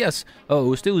kasseres, og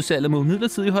osteudsalget må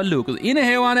midlertidigt holde lukket.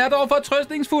 Indehaveren er dog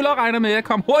fortrøstningsfuld og regner med at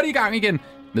komme hurtigt i gang igen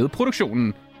med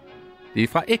produktionen. Det er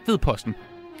fra Egtvedposten.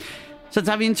 Så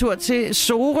tager vi en tur til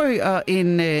Sorø og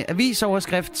en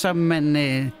avisoverskrift, som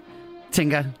man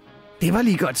tænker, det var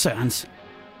lige godt Sørens.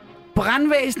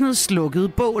 Brandvæsenet slukkede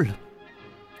bål.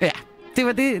 Ja, det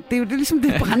er jo det, ligesom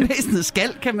det brandvæsenet skal,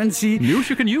 kan man sige. News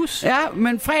you can use. Ja,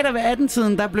 men fredag ved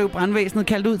 18-tiden, der blev brandvæsenet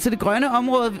kaldt ud til det grønne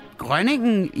område,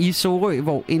 Grønningen i Sorø,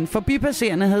 hvor en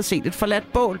forbipasserende havde set et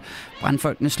forladt bål.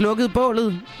 Brandfolkene slukkede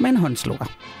bålet med en håndslukker.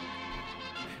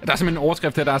 Der er simpelthen en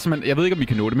overskrift her, jeg ved ikke, om vi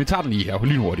kan nå det, men vi tager den lige her,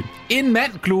 lynhurtigt. En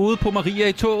mand glodede på Maria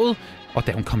i toget, og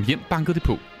da hun kom hjem, bankede det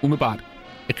på. Umiddelbart.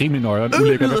 Rimelig nøjeren,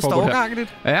 ulækkert, hvad foregår her.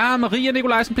 Ja, Maria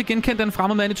Nikolajsen blev genkendt den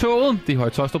fremmede mand i toget. Det er Høje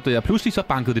Taastrup, der pludselig så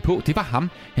bankede det på. Det var ham.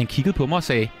 Han kiggede på mig og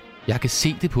sagde, jeg kan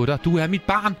se det på dig. Du er mit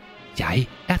barn. Jeg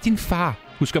er din far.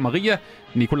 Husker Maria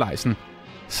Nikolajsen.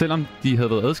 Selvom de havde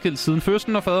været adskilt siden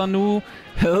fødslen, og faderen nu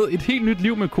havde et helt nyt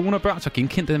liv med kone og børn, så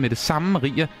genkendte han med det samme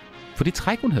Maria. For det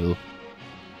træk, hun havde.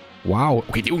 Wow,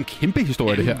 okay, det er jo en kæmpe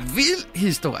historie, det her. En vild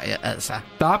historie, altså.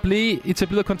 Der blev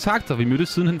etableret kontakt, og vi mødtes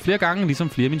sidenhen flere gange, ligesom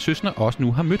flere af mine søstre også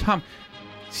nu har mødt ham,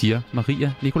 siger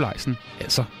Maria Nikolajsen.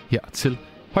 Altså her til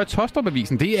Høje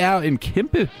Taastrup-avisen. Det er en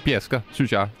kæmpe bjæsker,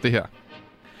 synes jeg, det her.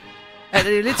 Altså,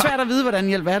 det er lidt svært at vide, hvordan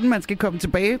i alverden man skal komme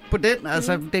tilbage på den.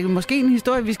 Altså, det er måske en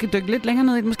historie, vi skal dykke lidt længere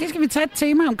ned i. Måske skal vi tage et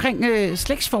tema omkring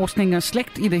slægtsforskning og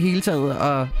slægt i det hele taget,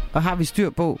 og har vi styr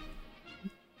på,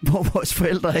 hvor vores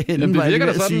forældre er henne. Jamen, det virker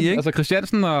da sådan. Sige, ikke? Altså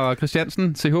Christiansen og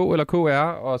Christiansen, CH eller KR,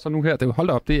 og så nu her, hold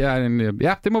da op, det er en...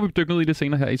 Ja, det må vi dykke ned i det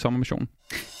senere her i sommermissionen.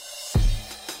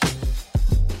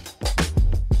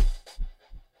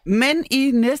 Men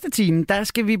i næste time, der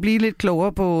skal vi blive lidt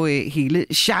klogere på hele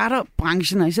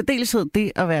charterbranchen, og i særdeleshed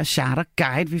det at være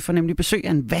charterguide. Vi får nemlig besøg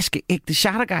af en vaskeægte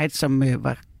charterguide, som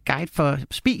var guide for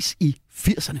Spis i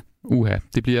 80'erne.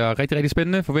 Det bliver rigtig, rigtig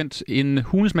spændende. Forvent en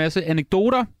hulens masse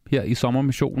anekdoter her i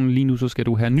sommermissionen. Lige nu så skal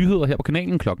du have nyheder her på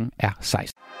kanalen. Klokken er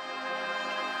 16.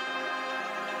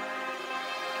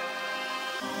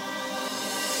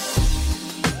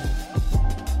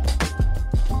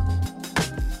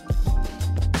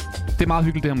 Det er meget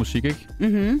hyggeligt, det her musik, ikke?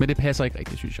 Mm-hmm. Men det passer ikke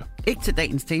rigtigt, synes jeg. Ikke til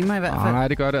dagens tema i hvert fald. Nej,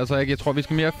 det gør det altså ikke. Jeg tror, vi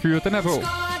skal mere fyre den her på.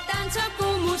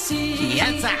 Ja,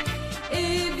 tak.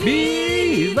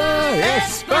 Viva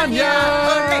España!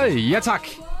 Ja, tak.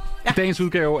 I dagens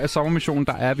udgave af Sommermissionen,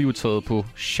 der er vi jo taget på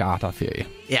charterferie.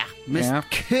 Ja, med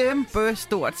kæmpe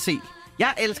stort C.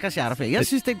 Jeg elsker charterferie. Jeg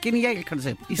synes, det er et genialt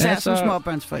koncept. Især som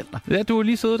småbørnsforældre. Ja, du har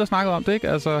lige siddet og snakket om det, ikke?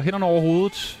 Altså, hænderne over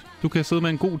hovedet. Du kan sidde med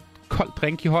en god kold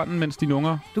drink i hånden, mens dine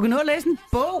unger... Du kan nå at læse en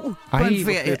bog på en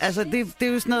ferie. Altså, det er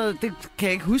jo sådan noget... Det kan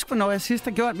jeg ikke huske, hvornår jeg sidst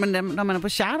har gjort, men når man er på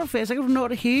charterferie, så kan du nå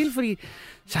det hele, fordi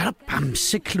så er der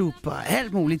bamseklub og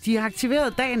alt muligt. De er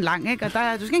aktiveret dagen lang, ikke? Og du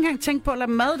skal ikke engang tænke på at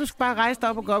lade mad. Du skal bare rejse dig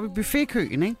op og gå op i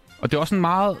buffetkøen, ikke? Og det er også en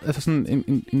meget... Altså sådan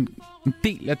en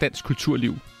del af dansk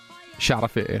kulturliv.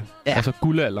 Charterferie. Ja. Altså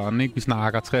guldalderen, ikke? Vi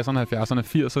snakker 60'erne, 70'erne,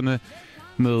 80'erne.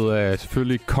 Med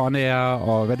selvfølgelig Conair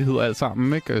og hvad det hedder alt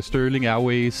sammen, ikke? Sterling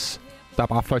Airways. Der er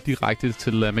bare fløjt direkte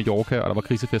til Mallorca, og der var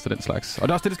krisefest og den slags. Og det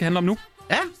er også det skal handle om nu.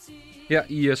 Ja. Her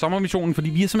i sommermissionen, fordi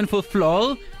vi har simpelthen fået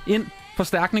fløjet ind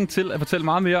forstærkning til at fortælle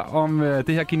meget mere om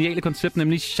det her geniale koncept,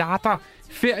 nemlig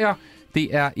charterferier.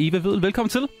 Det er Eva Vedel. Velkommen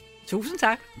til. Tusind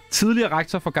tak. Tidligere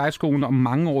rektor for Guideskolen og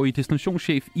mangeårig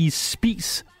destinationschef i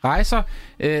Spis Rejser.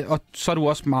 Og så er du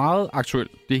også meget aktuel.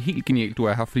 Det er helt genialt, du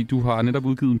er her, fordi du har netop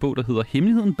udgivet en bog, der hedder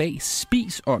Hemmeligheden bag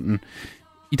Spisånden.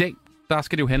 I dag, der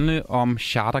skal det jo handle om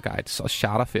charterguides og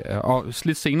charterferier. Og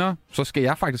lidt senere, så skal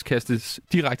jeg faktisk kastes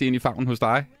direkte ind i favnen hos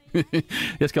dig.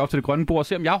 Jeg skal op til det grønne bord og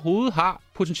se, om jeg overhovedet har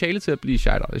potentiale til at blive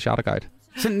charterguide.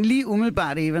 Sådan lige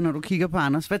umiddelbart, Eva, når du kigger på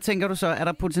Anders. Hvad tænker du så? Er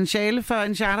der potentiale for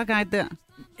en charterguide der?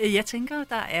 Jeg tænker,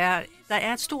 der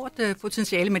er et stort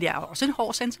potentiale, men det er også en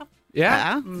hård sensor.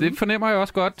 Ja, det fornemmer jeg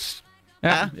også godt.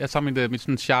 Ja. Jeg tager mit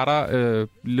sådan charter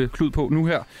klud på nu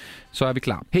her, så er vi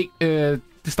klar. Hey,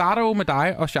 det starter jo med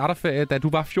dig og charterferie, da du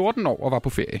var 14 år og var på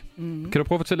ferie. Kan du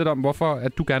prøve at fortælle lidt om, hvorfor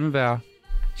at du gerne vil være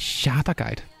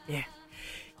charterguide?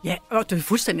 Ja, og det er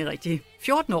fuldstændig rigtigt.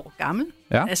 14 år gammel,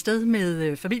 afsted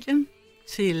med familien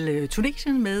til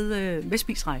Tunesien med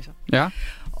spisrejser. Ja.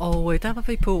 Og der var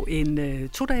vi på en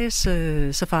 2-dages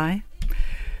safari,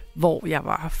 hvor jeg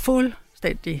var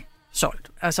fuldstændig solgt.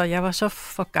 Altså, jeg var så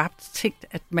forgabt tænkt,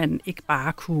 at man ikke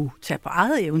bare kunne tage på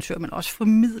eget eventyr, men også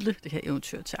formidle det her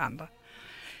eventyr til andre.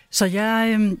 Så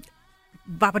jeg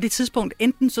var på det tidspunkt,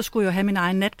 enten så skulle jeg have min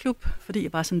egen natklub, fordi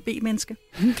jeg var sådan en B-menneske,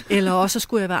 eller også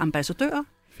skulle jeg være ambassadør,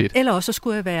 eller også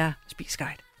skulle jeg være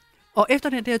spisguide. Og efter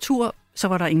den der tur, så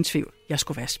var der ingen tvivl. Jeg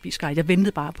skulle være spisguide. Jeg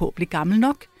ventede bare på at blive gammel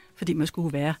nok, fordi man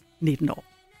skulle være 19 år.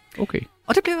 Okay.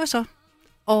 Og det blev jeg så.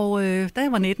 Og da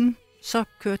jeg var 19, så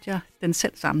kørte jeg den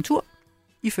selv samme tur.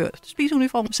 Iført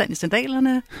spisuniform, sand i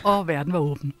sandalerne, og verden var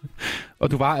åben.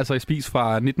 Og du var altså i Spis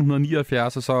fra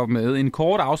 1979, og så med en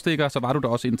kort afstikker, så var du der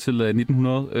også indtil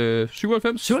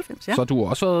 1997? 97, ja. Så du har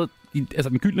også været i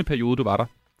den gyldne periode, du var der?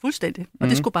 Fuldstændig. Og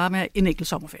det skulle bare være en enkelt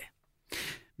sommerferie.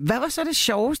 Hvad var så det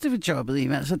sjoveste ved jobbet,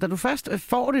 Eva? Altså, da du først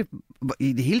får det,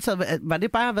 i det hele taget, var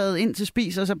det bare været ind til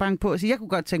Spis og så banke på og sige, jeg kunne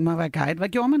godt tænke mig at være guide. Hvad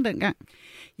gjorde man dengang?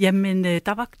 Jamen,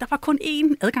 der var kun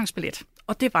én adgangsbillet,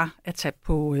 og det var at tage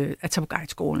på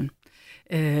guideskolen.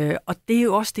 Og det er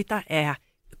jo også det, der er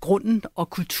grunden og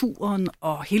kulturen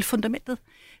og hele fundamentet.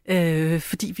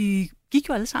 Fordi vi gik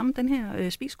jo alle sammen den her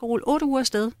spisskole 8 uger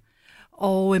afsted.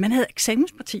 Og man havde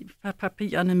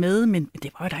eksamenspapirerne med, men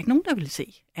det var jo der ikke nogen, der ville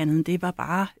se andet end det var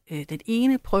bare den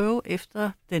ene prøve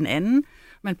efter den anden.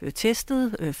 Man blev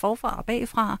testet forfra og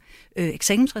bagfra.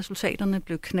 Eksamensresultaterne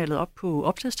blev knaldet op på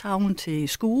opslagstavlen til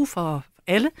skue for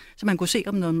alle, så man kunne se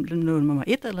om nummer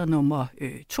 1 eller nummer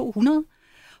 200.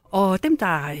 Og dem,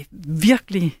 der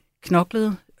virkelig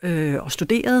knoklede og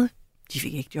studerede, de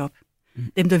fik ikke job.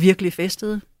 Dem, der virkelig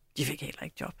festede, de fik heller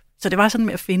ikke job. Så det var sådan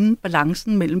med at finde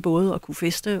balancen mellem både at kunne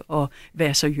feste og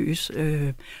være seriøs.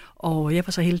 Og jeg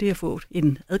var så heldig at få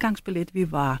en adgangsbillet.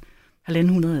 Vi var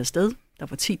 1.500 afsted. Der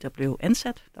var 10, der blev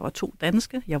ansat. Der var 2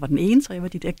 danske. Jeg var den ene, så jeg var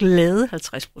de der glade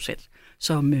 50%,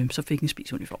 som så fik en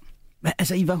spisuniform.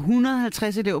 Altså, I var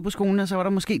 150 elever på skolen, og så var der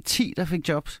måske 10, der fik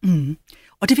jobs? Mm.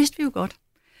 Og det vidste vi jo godt.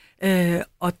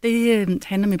 Og det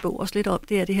handler min bog også lidt om,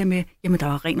 det er det her med, jamen der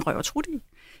var ren røv og trut i.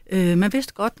 Man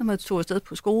vidste godt, når man tog afsted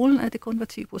på skolen, at det kun var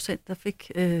 10%, der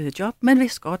fik job. Man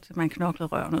vidste godt, at man knoklede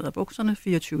røven ud af bukserne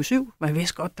 24/7. Man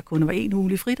vidste godt, at der kun var 1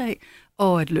 ugelig fridag,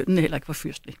 og at lønnen heller ikke var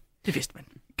fyrstelig. Det vidste man.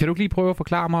 Kan du ikke lige prøve at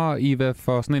forklare mig, Eva,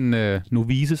 for sådan en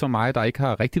novice som mig, der ikke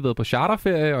har rigtig været på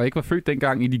charterferie, og ikke var født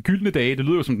dengang i de gyldne dage? Det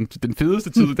lyder jo som den fedeste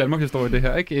tid i Danmarks historie, det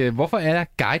her, ikke? Hvorfor er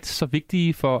guides så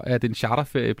vigtige for, at en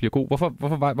charterferie bliver god?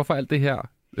 Hvorfor alt det her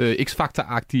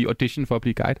X-Factor-agtige audition for at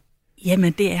blive guide?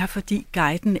 Jamen, det er, fordi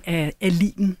guiden er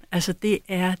ligen. Altså, det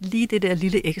er lige det der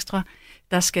lille ekstra,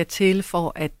 der skal til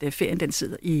for, at ferien den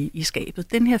sidder i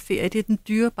skabet. Den her ferie, det er den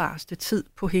dyrebarste tid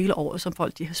på hele året, som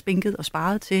folk de har spinket og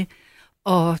sparet til.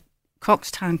 Og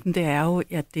kongstanken, det er jo,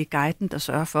 at det er guiden, der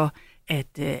sørger for,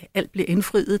 at alt bliver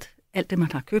indfriet. Alt det,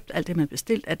 man har købt, alt det, man har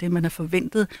bestilt, alt det, man har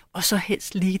forventet. Og så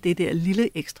helst lige det der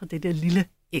lille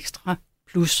ekstra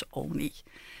plus oveni.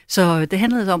 Så det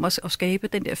handlede om at skabe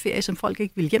den der ferie, som folk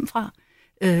ikke ville hjem fra,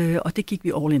 og det gik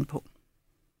vi all in på.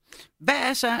 Hvad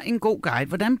er så en god guide?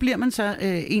 Hvordan bliver man så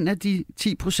en af de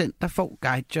 10%, der får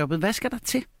guidejobbet? Hvad skal der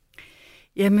til?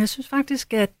 Jamen, jeg synes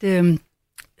faktisk, at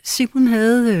Simon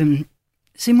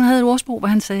havde et ordsprog, hvor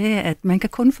han sagde, at man kan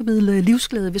kun formidle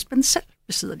livsglæde, hvis man selv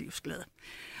besidder livsglæde.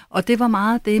 Og det var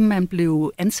meget det, man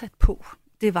blev ansat på.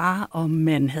 Det var, om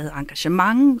man havde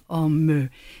engagement, om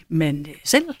man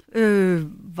selv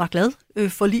var glad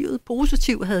for livet,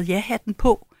 positiv, havde ja-hatten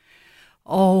på.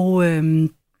 Og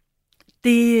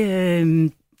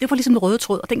det var ligesom en røde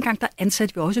tråd, og dengang der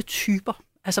ansatte vi også typer.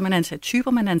 Altså man ansatte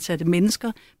typer, man ansatte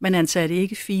mennesker, man ansatte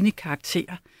ikke fine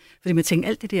karakterer. Fordi man tænkte,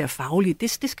 alt det der faglige, det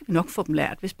skal vi nok få dem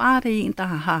lært. Hvis bare det er en, der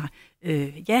har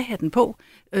ja-hatten på,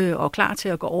 og er klar til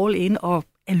at gå all in, og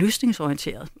er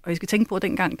løsningsorienteret. Og jeg skal tænke på, at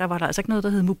dengang, der var der altså ikke noget, der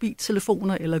hed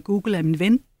mobiltelefoner eller Google er min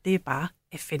ven. Det er bare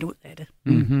at finde ud af det.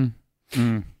 Mm-hmm.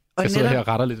 Mm. Jeg sidder her og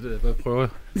retter lidt, og prøver at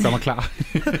gøre mig klar.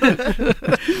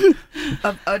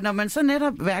 og når man så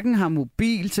netop hverken har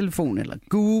mobiltelefon eller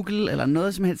Google eller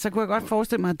noget som helst, så kunne jeg godt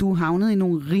forestille mig, at du havnede i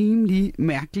nogle rimelig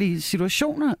mærkelige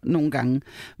situationer nogle gange.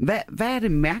 Hvad er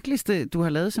det mærkeligste, du har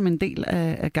lavet som en del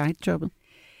af guidejobbet?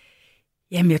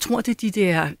 Jamen, jeg tror, det er de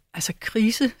der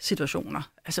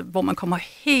krisesituationer, altså, hvor man kommer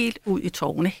helt ud i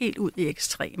tårne, helt ud i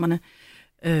ekstremerne.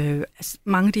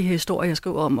 Mange af de her historier, jeg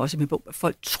skriver om også i min bog,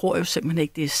 folk tror jo simpelthen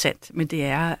ikke, det er sandt, men det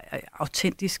er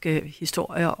autentiske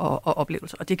historier og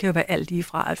oplevelser. Og det kan jo være alt lige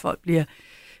fra, at folk bliver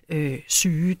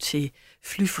syge, til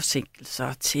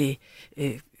flyforsinkelser, til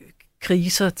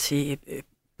kriser, til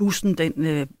bussen,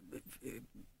 den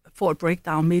får et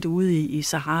breakdown midt ude i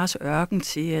Saharas ørken,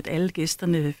 til at alle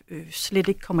gæsterne slet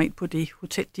ikke kommer ind på det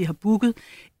hotel, de har booket,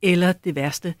 eller det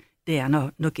værste, det er,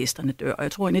 når gæsterne dør. Og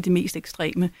jeg tror, en af de mest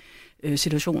ekstreme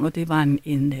situationer, det var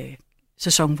en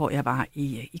sæson, hvor jeg var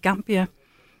i Gambia,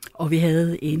 og vi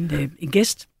havde en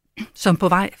gæst, som på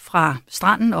vej fra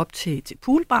stranden op til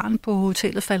poolbaren på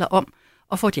hotellet falder om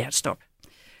og får et hjertestop.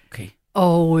 Okay.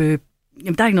 Og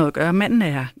jamen, der er ikke noget at gøre. Manden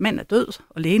er død,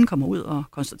 og lægen kommer ud og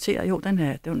konstaterer, jo, den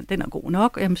er god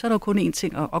nok. Jamen, så er der kun én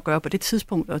ting at gøre på det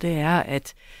tidspunkt, og det er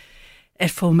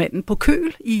at få manden på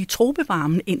køl i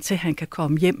tropevarmen, indtil han kan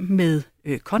komme hjem med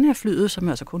Conair-flyet, som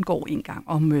altså kun går en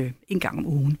gang om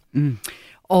ugen. Mm.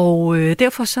 Og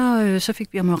derfor så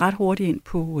fik vi ham ret hurtigt ind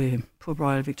på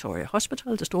Royal Victoria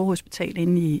Hospital, det store hospital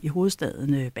inde i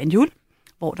hovedstaden Banjul,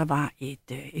 hvor der var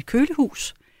et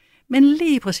kølehus. Men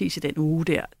lige præcis i den uge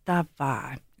der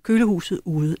var kølehuset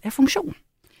ude af funktion.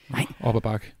 Nej. Op ad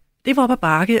bakke. Det var op ad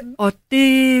bakke, og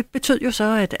det betød jo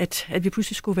så, at vi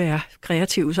pludselig skulle være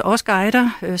kreative. Så os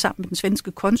guider, sammen med den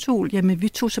svenske konsul, jamen vi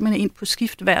tog simpelthen ind på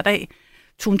skift hver dag,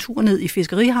 tog en tur ned i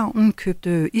fiskerihavnen,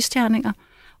 købte isterninger,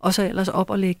 og så ellers op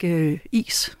og lægge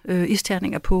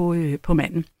isterninger på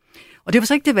manden. Og det var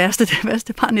så ikke det værste. Det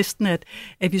værste var næsten,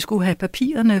 at vi skulle have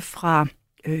papirerne fra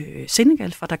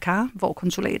Senegal, fra Dakar, hvor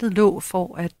konsulatet lå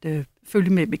for at følge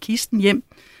med kisten hjem.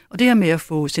 Og det her med at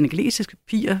få senegalesiske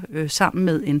papirer sammen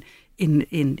med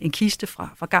en kiste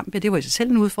fra Gambia, det var i sig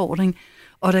selv en udfordring.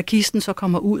 Og da kisten så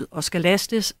kommer ud og skal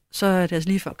lastes, så er det altså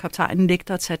lige før kaptajnen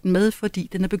nægter at tage den med, fordi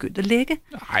den er begyndt at lægge.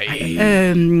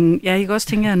 Jeg kan også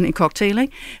tænke en cocktail,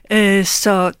 ikke?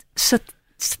 Så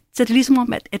det er ligesom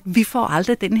om, at vi får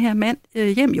aldrig den her mand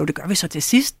hjem. Jo, det gør vi så til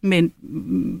sidst, men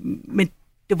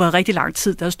det var rigtig lang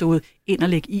tid, der stod ind og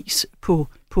lægge is på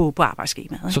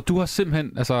arbejdsskemaet. Ikke? Så du har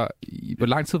simpelthen, altså, hvor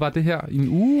lang tid var det her? I en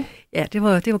uge? Ja, det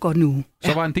var godt en uge.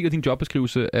 Så var en del af din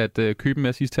jobbeskrivelse at købe en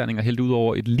masse isterninger hældt ud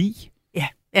over et lig? Ja.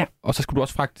 Ja. Og så skulle du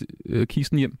også fragte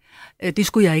kisten hjem? Det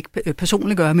skulle jeg ikke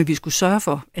personligt gøre, men vi skulle sørge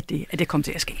for, at det kom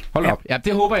til at ske. Hold op. Ja,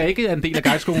 det håber jeg ikke er en del af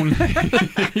guideskolen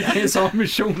i så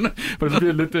mission, for det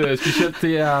bliver lidt specielt.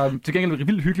 Det er til gengæld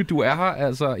vildt hyggeligt, du er her.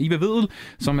 Altså Eva Vedel,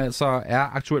 som altså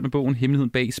er aktuel med bogen Hemmeligheden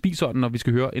bag Spisånden, og vi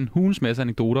skal høre en hulens masse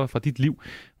anekdoter fra dit liv,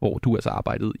 hvor du altså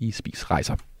arbejdede i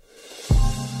Spisrejser.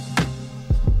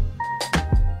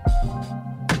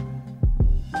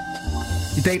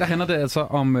 I dag der handler det altså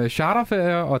om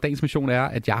charterferier, og dagens mission er,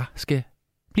 at jeg skal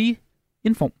blive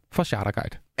en form for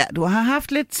charterguide. Ja, du har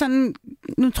haft lidt sådan,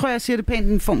 nu tror jeg siger det pænt,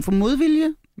 en form for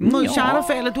modvilje mod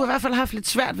charterferier, eller du har i hvert fald haft lidt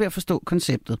svært ved at forstå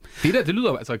konceptet. Det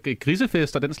lyder altså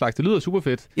grisefest og den slags, det lyder super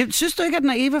fedt. Jeg synes du ikke, at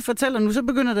når Eva fortæller nu, så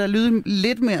begynder det at lyde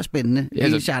lidt mere spændende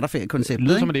i charterferiekonceptet? Det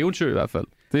lyder som et eventyr i hvert fald.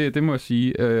 Det må jeg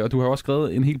sige. Og du har også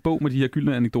skrevet en hel bog med de her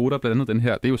gyldne anekdoter, blandt andet den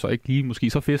her. Det er jo så ikke lige måske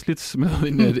så festligt med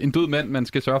en død mand, man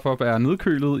skal sørge for at være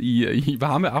nedkølet i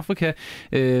varme Afrika.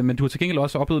 Men du har til gengæld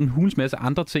også oplevet en hulens masse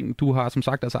andre ting. Du har som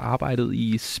sagt altså arbejdet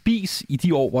i Spis i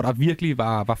de år, hvor der virkelig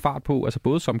var fart på. Altså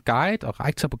både som guide og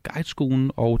rektor på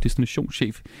guideskolen og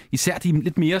destinationschef. Især de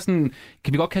lidt mere sådan,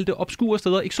 kan vi godt kalde det obskure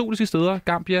steder, eksotiske steder.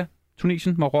 Gambia,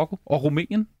 Tunesien, Marokko og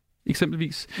Rumænien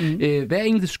eksempelvis. Hvad er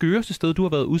egentlig det skøreste sted, du har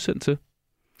været udsendt til?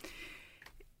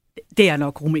 Det er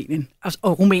nok Rumænien.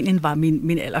 Og Rumænien var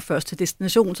min allerførste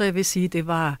destination, så jeg vil sige, det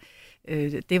var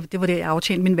det, jeg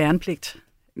aftjente min værnepligt.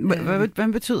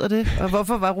 Hvad betyder det? Og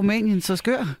hvorfor var Rumænien så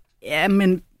skør? Ja,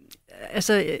 men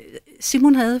altså,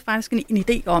 Simon havde faktisk en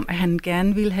idé om, at han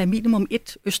gerne ville have minimum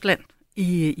 1 Østland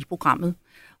i programmet.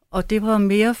 Og det var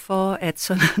mere for, at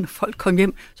så, når folk kom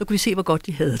hjem, så kunne de se, hvor godt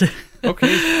de havde det. Okay.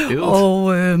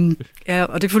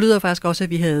 Og det forlyder faktisk også, at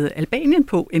vi havde Albanien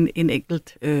på en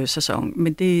enkelt sæson.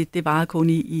 Men det varede kun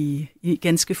i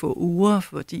ganske få uger,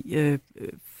 fordi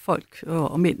folk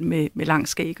og mænd med lang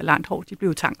skæg og langt hår, de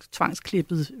blev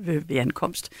tvangsklippet ved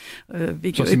ankomst.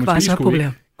 Hvilket så ikke var så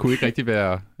populært. Kunne ikke rigtig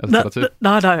være der til?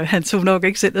 Nej, han tog nok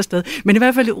ikke selv afsted. Men i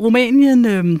hvert fald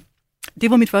Rumænien...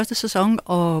 Det var mit første sæson,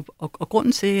 og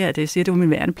grunden til, at jeg siger, at det var min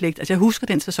værnepligt, altså jeg husker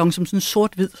den sæson som sådan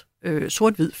en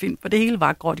sort-hvid film, for det hele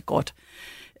var gråt.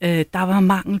 Der var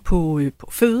mangel på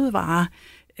fødevarer,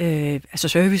 altså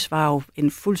service var jo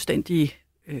en fuldstændig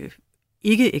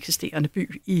ikke eksisterende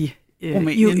by i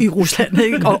Rusland,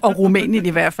 ikke? Og Rumænien i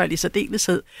hvert fald i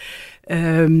særdeleshed.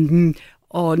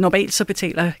 Og normalt så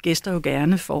betaler gæster jo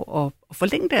gerne for at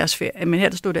forlænge deres ferie, men her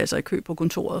der stod det altså i kø på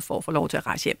kontoret for at få lov til at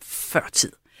rejse hjem før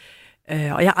tid. Og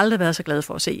jeg har aldrig været så glad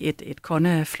for at se et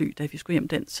Kona-fly, da vi skulle hjem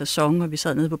den sæson, og vi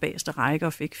sad nede på bagerste række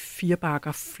og fik 4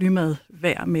 bakker flymad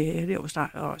hver med leverpostej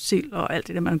og sild og alt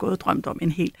det der, man har gået og drømt om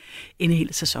en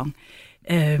hel sæson.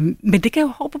 Men det gav jo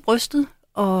hår på brystet,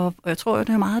 og jeg tror, at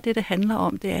det er meget det handler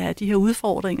om, det er de her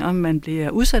udfordringer, man bliver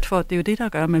udsat for. Det er jo det, der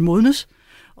gør, at man modnes,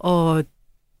 og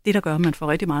det, der gør, at man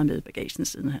får rigtig meget med i bagagen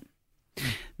sidenhen.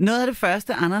 Noget af det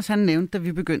første, Anders han nævnte, da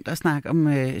vi begyndte at snakke om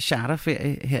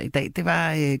charterferie her i dag, det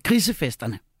var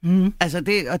grisefesterne. Altså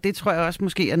det tror jeg også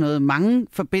måske er noget, mange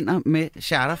forbinder med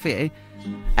charterferie.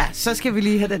 Ja, så skal vi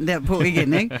lige have den der på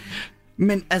igen, ikke?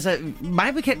 Men altså,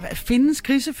 mig bekendt, findes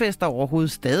grisefester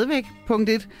overhovedet stadigvæk? Punkt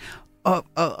 1.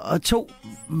 Og 2,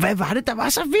 hvad var det, der var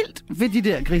så vildt ved de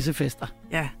der grisefester?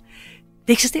 Ja,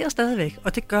 det eksisterer stadigvæk,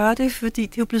 og det gør det, fordi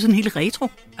det er jo blevet sådan helt retro.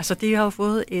 Altså, det har jo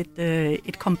fået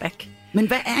et comeback. Men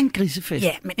hvad er en grisefest?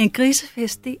 Ja, men en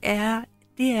grisefest, det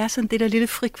er sådan det der lille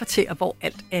frikvarter, hvor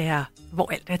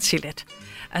alt er tilladt.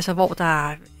 Altså, hvor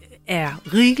der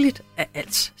er rigeligt af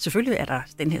alt. Selvfølgelig er der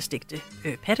den her stegte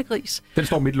pattegris. Den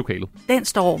står midt i lokalet? Den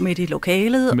står midt i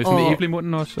lokalet. Med sådan et æble i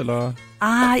munden også, eller?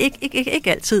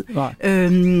 Ikke altid.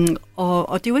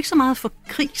 Og det er jo ikke så meget for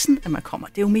grisen, at man kommer.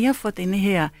 Det er jo mere for denne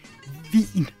her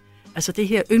vin. Altså det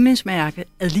her yndlingsmærke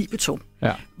ad libitum,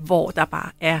 hvor der bare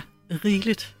er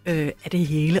rigeligt af det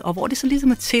hele, og hvor det så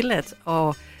ligesom er tilladt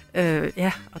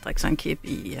at drikke sig en kæp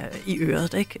i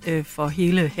øret, ikke? For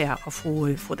hele her og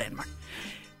fru Danmark.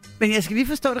 Men jeg skal lige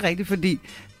forstå det rigtigt, fordi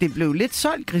det blev lidt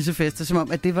solgt grisefester, som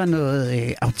om, at det var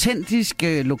noget autentisk,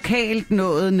 lokalt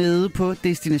noget nede på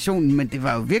destinationen, men det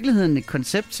var jo i virkeligheden et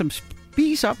koncept, som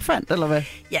Spis opfandt, eller hvad?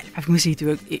 Ja, jeg kan sige, det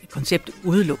var et koncept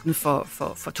udelukkende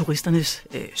for turisternes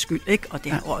skyld, ikke? Og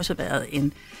det har også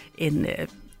været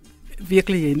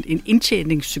virkelig en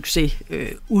indtjeningssucces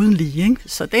uden lige, ikke?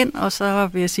 Så den, og så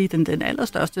vil jeg sige, den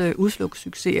allerstørste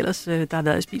udflugtssucces ellers, der har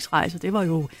været i Spisrejser, det var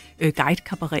jo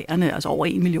guide-kabaretterne, altså over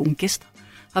 1 million gæster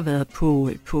har været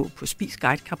på Spis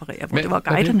guide-kabaretter, hvor det var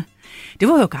guiderne. Det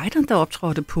var jo guiderne, der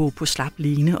optrådte på slap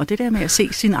line, og det der med at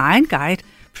se sin egen guide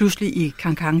pludselig i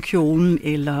cancan-kjolen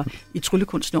eller i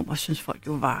tryllekunstnummer, synes folk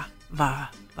jo var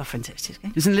var fantastisk.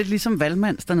 Ikke? Det er sådan lidt ligesom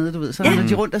Valmands dernede, du ved. Så når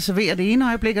de rundt og serverer det ene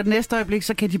øjeblik, og det næste øjeblik,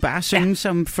 så kan de bare synge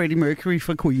som Freddie Mercury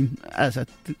fra Queen. Altså,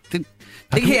 det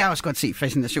kan jeg også godt se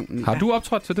fascinationen i. Har du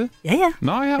optrådt til det? Ja.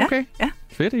 Nå ja, okay. Ja.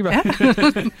 Fedt, Eva. Ja.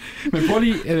 Men prøv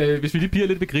lige, hvis vi lige bliver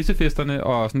lidt ved grisefesterne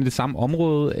og sådan i det samme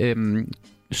område.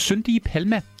 Syndige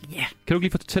Palma. Ja. Kan du ikke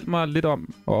lige fortælle mig lidt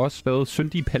om, og også hvad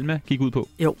Syndige Palma gik ud på?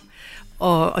 Jo.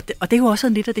 Og det er jo også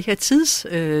lidt af det her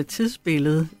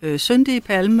tidsbillede. Syndige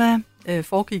Palma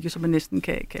foregik, som man næsten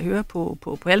kan høre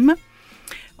på Palma.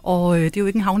 Og det er jo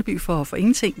ikke en havneby for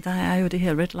ingenting. Der er jo det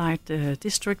her Red Light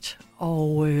District,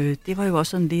 og det var jo også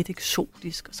sådan lidt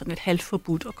eksotisk og sådan lidt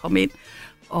halvforbudt at komme ind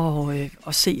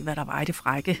og se, hvad der var i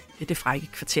det frække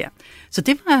kvarter. Så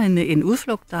det var en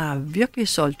udflugt, der virkelig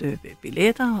solgte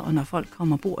billetter, og når folk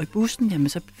kom ombord i bussen, jamen,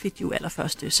 så fik de jo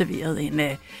allerførst serveret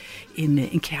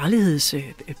en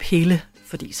kærlighedspille,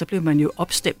 fordi så blev man jo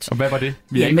opstemt. Og hvad var det?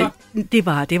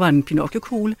 Det var en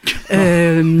Pinocchio-kugle.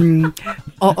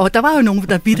 Og der var jo nogen,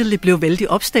 der vitterligt blev vældig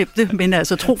opstemte, men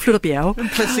altså tro flytter bjerge. En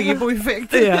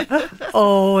placebo-effekt. Ja.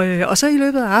 Og så i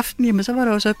løbet af aftenen, jamen, så var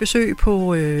der jo så et besøg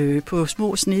på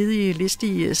små, snedige,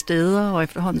 listige steder, og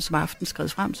efterhånden som aftenen skred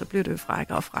frem, så blev det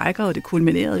frækkere og frækkere, og det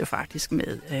kulminerede jo faktisk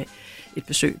med et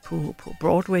besøg på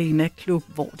Broadway Natklub,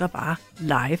 hvor der var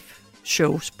live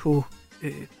shows på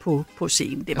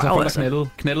scenen. Det var altså folk, der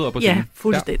knaldede op på scenen? Ja,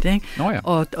 fuldstændig. Ja. Ikke? Nå ja.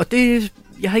 Og det,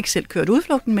 jeg har ikke selv kørt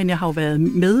udflugten, men jeg har jo været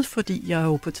med, fordi jeg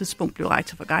jo på et tidspunkt blev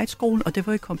rektor for guideskolen, og det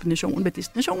var i kombination med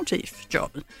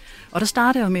destinationschefjobbet. Og der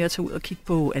startede jeg med at tage ud og kigge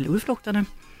på alle udflugterne,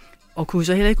 og kunne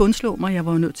så heller ikke undslå mig. Jeg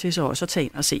var jo nødt til så også at tage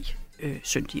ind og se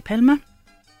Syndige Palma,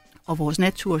 og vores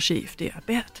naturchef der,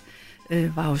 Bert,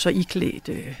 var jo så iklædt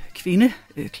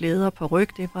kvindeklæder på ryg.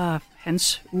 Det var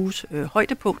hans uges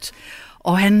højdepunkt.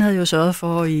 Og han havde jo sørget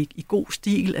for i god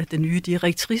stil, at den nye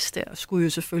direktrice der skulle jo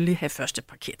selvfølgelig have første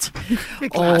parket.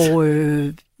 Og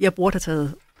jeg burde have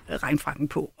taget regnfrakken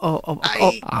på.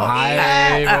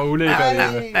 Hvor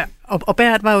ulækkert. Og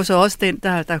Bert var jo så også den,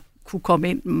 der kunne komme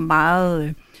ind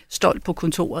meget stolt på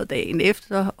kontoret dagen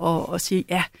efter og sige,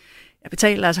 ja, jeg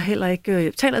betaler altså heller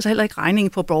ikke regningen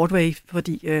på Broadway,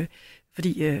 fordi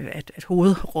at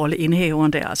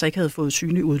hovedrolleindehaveren der altså ikke havde fået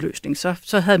synlig udløsning,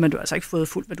 så havde man jo altså ikke fået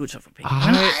fuld valuta for penge.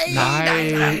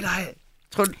 Nej.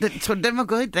 Tror du, den var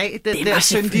gået i dag, den der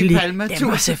Syndige Palma-tur? Den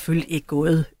var selvfølgelig ikke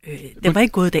gået. Den var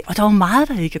ikke gået i dag, og der var meget,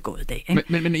 der ikke er gået i dag. Ikke?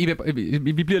 Men Eva,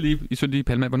 vi bliver lige i Syndige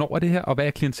Palma. Hvornår er det her, og hvad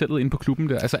er klientellet inde på klubben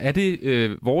der? Altså, er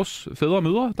det vores fædre og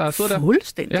mødre, der sidder der?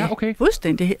 Fuldstændig. Ja, okay.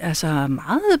 Fuldstændig. Altså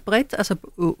meget bredt, altså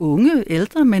unge,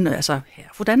 ældre, men altså her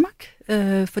fra Danmark.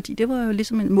 Fordi det var jo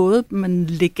ligesom en måde, man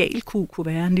legalt kunne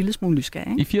være en lille smule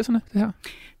nysgerrig. I 80'erne,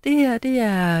 det her? Det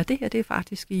er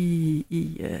faktisk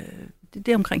det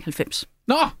er omkring 90.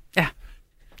 Nå! Ja.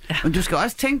 Men du skal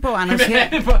også tænke på, Anders, her...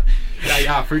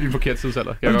 Jeg har følt en forkert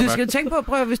tidsalder. Du skal tænke på,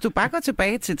 prøv, hvis du bare går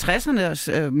tilbage til 60'erne og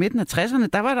midten af 60'erne,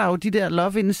 der var der jo de der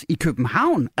love-ins i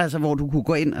København, altså hvor du kunne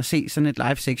gå ind og se sådan et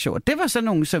live sex show. Det var sådan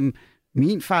nogle som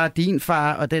min far, din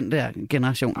far og den der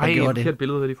generation, der gjorde det. Ej, et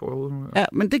billede af de forhovedet nu. Ja,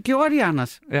 men det gjorde de,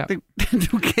 Anders. Ja.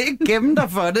 Du kan ikke gemme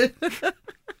dig for det.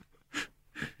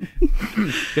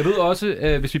 Jeg ved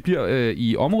også, hvis vi bliver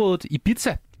i området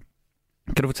Ibiza,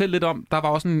 kan du fortælle lidt om, der var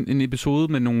også en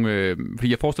episode med nogle,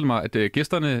 fordi jeg forestiller mig, at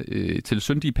gæsterne til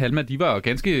Syndige Palma, de var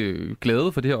ganske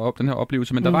glade for den her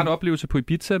oplevelse, men der var en oplevelse på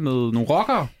Ibiza med nogle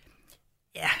rockere.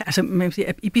 Ja, altså man kan sige,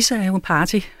 at Ibiza er jo en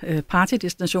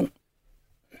partydestination,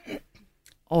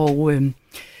 og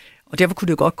derfor kunne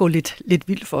det godt gå lidt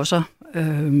vildt for sig.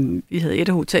 Vi havde et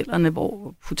af hotellerne,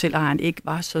 hvor hotelejeren ikke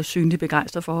var så synligt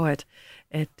begejstret for,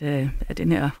 at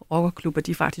den her rockerklub,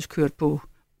 de faktisk kørte på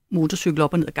motorcykel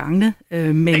op og ned ad gangene.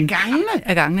 Af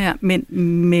gangene, ja.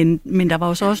 Men der var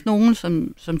jo så også nogen,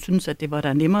 som syntes, at det var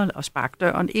der nemmere at sparke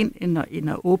døren ind, end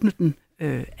at åbne den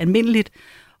almindeligt.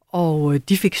 Og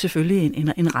de fik selvfølgelig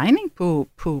en regning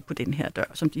på den her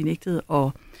dør, som de nægtede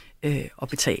at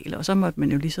betale. Og så måtte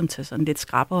man jo ligesom tage sådan lidt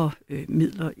skrappere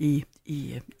midler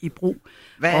i brug.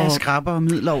 Hvad er skrappere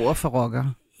midler over for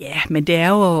rockere? Ja, men det er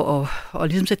jo at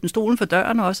ligesom sætte den stolen for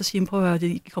døren og også at sige, prøv at høre,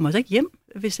 de kommer altså ikke hjem,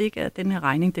 hvis ikke at den her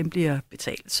regning den bliver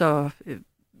betalt. Så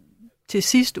til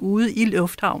sidst ude i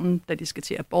lufthavnen, da de skal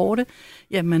til at boarde,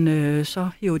 jamen så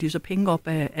hiver de så penge op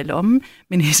af lommen,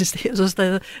 men insisterer så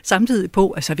stadig samtidig på,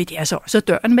 at så vil de altså også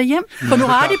døren med hjem, for nu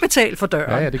har de betalt for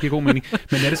døren. Ja, det giver god mening.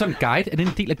 Men er det sådan en guide? Er det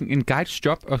en del af en guides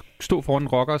job at stå foran en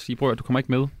rocker og sige, prøv at du kommer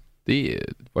ikke med? Det er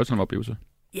voldsom oplevelse.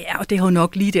 Ja, og det har jo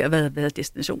nok lige der været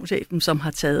destinationschefen, som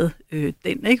har taget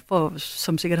den, ikke?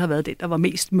 Som sikkert har været den, der var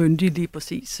mest myndig lige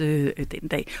præcis den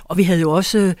dag. Og vi havde jo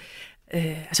også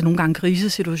nogle gange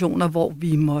krisesituationer, hvor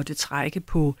vi måtte trække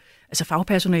på altså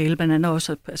fagpersonale, blandt andet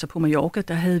også altså på Mallorca,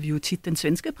 der havde vi jo tit den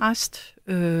svenske præst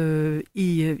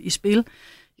i spil.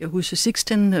 Jeg husker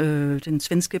Sixten, den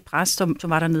svenske præst, som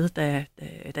var dernede, da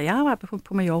jeg var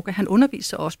på Mallorca. Han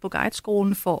underviste også på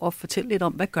guideskolen for at fortælle lidt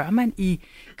om, hvad gør man i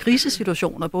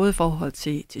krisesituationer, både i forhold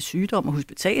til sygdom og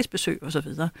hospitalsbesøg osv.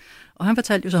 Og han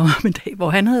fortalte jo så om en dag, hvor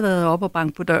han havde været oppe og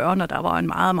banket på døren, og der var en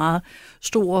meget, meget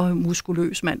stor,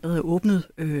 muskuløs mand, der havde åbnet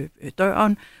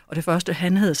døren. Og det første,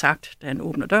 han havde sagt, da han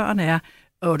åbner døren, er,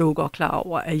 og du er godt klar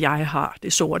over, at jeg har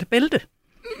det sorte bælte.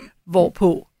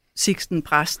 Hvorpå Sixten,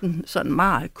 præsten, sådan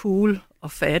meget cool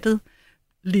og fattet,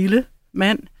 lille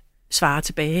mand, svarer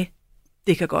tilbage,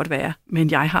 det kan godt være,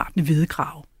 men jeg har den hvide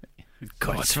krav.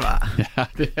 Godt svar. Ja,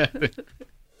 det er det.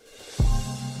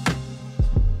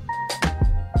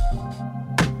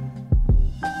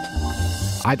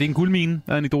 Ej, det er en guldmine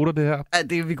af anekdoter, det her. Ja,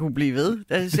 det vi kunne blive ved.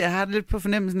 Jeg har det lidt på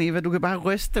fornemmelsen, Eva. Du kan bare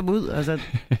ryste dem ud. Altså.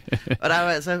 Og der er jo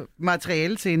altså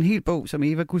materiale til en hel bog, som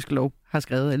Eva gudskelov har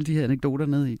skrevet alle de her anekdoter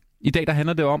ned i. I dag der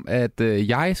handler det om, at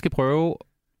jeg skal prøve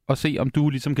at se, om du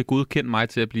ligesom kan godkende mig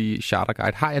til at blive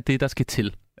charterguide. Har jeg det, der skal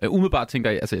til? Umiddelbart tænker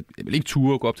jeg, altså jeg vil ikke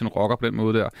ture at gå op til en rocker på den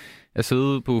måde der. Jeg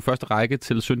sidder på første række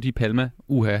til Syndige Palma.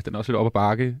 Den er også lidt op ad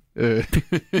bakke.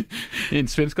 En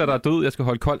svensker, der er død, jeg skal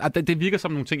holde koldt. Det virker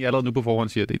som nogle ting, jeg allerede nu på forhånd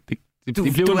siger. Du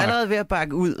er allerede ved at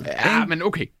bakke ud. Ja, ikke? Men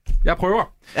okay. Jeg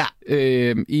prøver. Ja.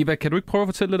 Eva, kan du ikke prøve at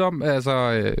fortælle lidt om,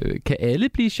 altså, kan alle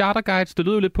blive charterguides? Det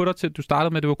lød jo lidt på dig til, at du startede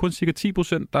med, at det var kun cirka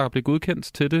 10%, der blev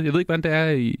godkendt til det. Jeg ved ikke, hvordan det er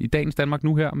i dagens Danmark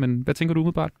nu her, men hvad tænker du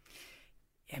umiddelbart?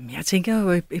 Jamen, jeg tænker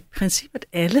jo i princip,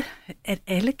 at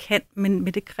alle kan, men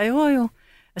det kræver jo,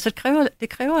 altså det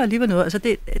kræver alligevel noget.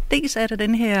 Altså dels er der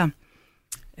den her,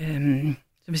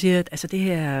 som jeg siger, altså det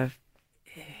her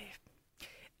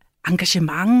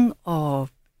engagement og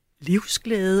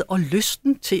livsglæde og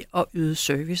lysten til at yde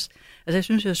service. Altså jeg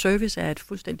synes, at service er et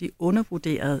fuldstændig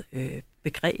undervurderet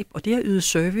begreb, og det at yde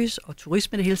service og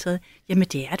turisme i det hele taget, jamen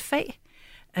det er et fag.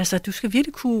 Altså, du skal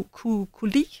virkelig kunne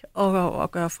lide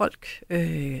og gøre folk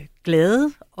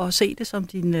glade og se det som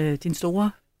din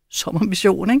store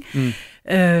sommermission, ikke?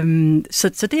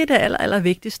 Så det er det aller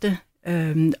vigtigste.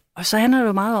 Og så handler det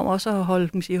jo meget om også at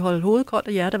holde hovedet koldt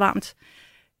og hjertet varmt.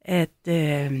 At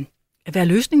være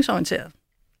løsningsorienteret,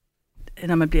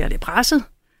 når man bliver lidt presset.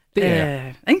 Det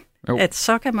er ikke? At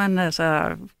så kan man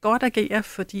altså godt agere,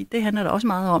 fordi det handler der også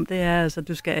meget om. Det er altså,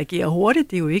 du skal agere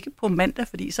hurtigt. Det er jo ikke på mandag,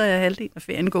 fordi så er halvdelen af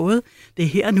ferien gået. Det er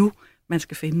her nu, man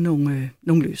skal finde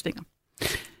nogle løsninger.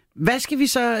 Hvad skal vi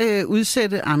så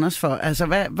udsætte Anders for?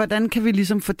 Altså, hvordan kan vi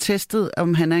ligesom få testet,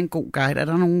 om han er en god guide? Er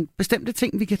der nogle bestemte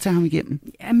ting, vi kan tage ham igennem?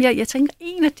 Jamen, jeg tænker,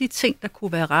 en af de ting, der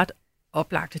kunne være ret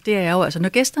oplagte, det er jo, altså når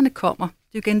gæsterne kommer, det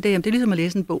er jo igen det er ligesom at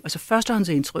læse en bog, altså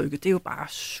førstehåndsindtrykket, det er jo bare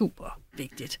super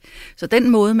vigtigt. Så den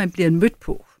måde, man bliver mødt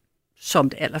på, som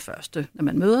det allerførste, når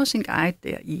man møder sin guide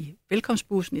der i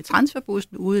velkomstbussen, i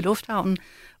transferbussen ude i lufthavnen,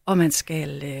 og man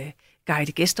skal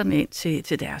guide gæsterne ind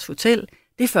til deres hotel,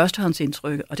 det er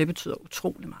førstehåndsindtrykket, og det betyder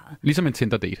utrolig meget. Ligesom en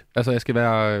Tinder-date. Altså, jeg skal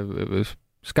være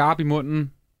skarp i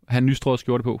munden, have en nystrøget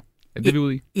skjorte på. Er det vi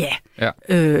ude i? Ja.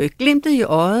 Glimtet i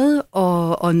øjet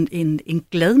og en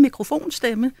glad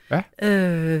mikrofonstemme. Ja.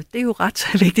 Det er jo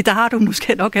ret vigtigt. Der har du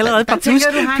måske nok allerede et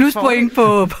par pluspoint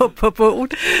på bogen.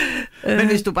 Men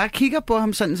hvis du bare kigger på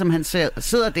ham, sådan som han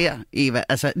sidder der, Eva,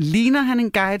 altså ligner han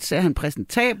en guide? Ser han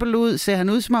præsentabel ud? Ser han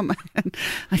ud som om...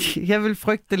 Jeg vil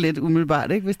frygte det lidt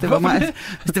umiddelbart, ikke? Hvis det var mig.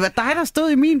 Hvis det var dig, der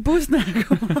stod i min bus, når jeg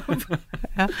kom op.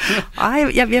 Ja.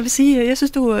 Ej, jeg vil sige, jeg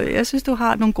synes, du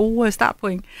har nogle gode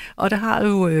startpoint. Og det har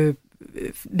du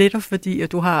netop fordi,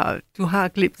 at du har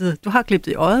glimtet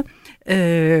i øjet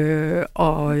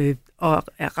og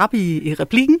er rap i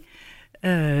replikken.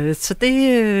 Så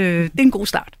det er en god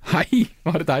start. Hej,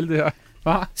 hvor er det dejligt det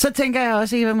her. Så tænker jeg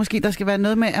også, Eva, måske der skal være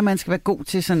noget med, at man skal være god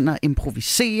til sådan at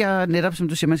improvisere, netop som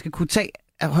du siger, man skal kunne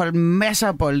holde masser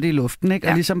af bolde i luften, ikke?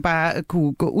 Og ligesom bare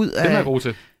kunne gå ud af... Det er jeg god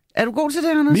til. Er du god til det,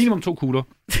 Anders? Minimum 2 kugler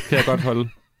kan jeg godt holde.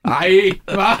 Ej,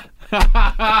 hvad?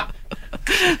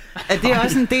 Er det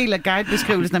også en del af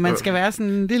guidebeskrivelsen, at man skal være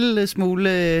sådan en lille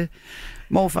smule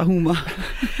morfarhumor?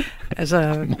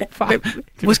 Altså,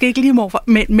 måske ikke lige morfar,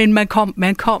 men man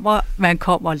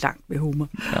kommer langt med humor.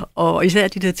 Ja. Og især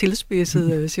de der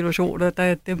tilspidsede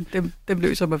situationer, dem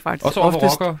løser man faktisk også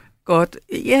oftest godt.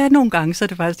 Ja, nogle gange, så er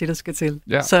det faktisk det, der skal til.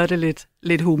 Ja. Så er det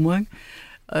lidt humor, ikke?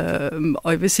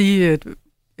 Og jeg vil sige, at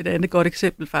et andet godt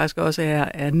eksempel faktisk også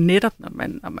er netop, når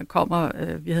man kommer,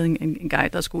 vi havde en guide,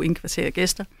 der skulle indkvartere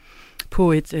gæster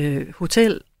på et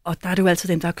hotel, og der er det jo altid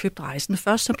dem, der har købt rejsen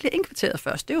først, som bliver indkvarteret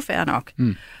først. Det er jo fair nok.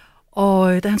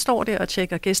 Og da han står der og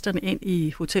tjekker gæsterne ind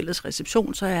i hotellets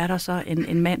reception, så er der så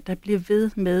en mand, der bliver ved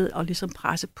med at ligesom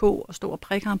presse på og stå og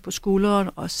prikke ham på skulderen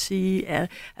og sige,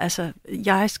 at altså,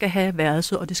 jeg skal have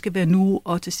værelset, og det skal være nu,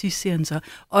 og til sidst siger han så,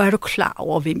 og er du klar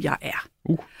over, hvem jeg er?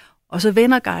 Og så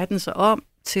vender guiden sig om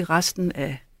til resten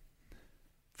af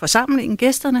forsamlingen,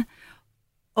 gæsterne,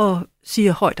 og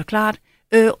siger højt og klart,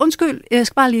 undskyld, jeg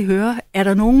skal bare lige høre, er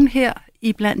der nogen her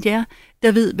iblandt jer,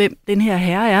 der ved, hvem den her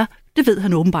herre er? Det ved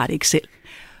han åbenbart ikke selv.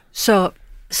 Så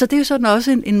det er jo sådan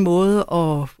også en måde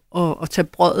at tage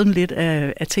brøden lidt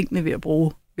af tingene ved at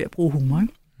bruge humor.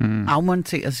 Ikke?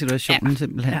 Afmontere situationen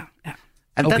simpelthen. Ja.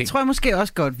 Altså, der tror jeg måske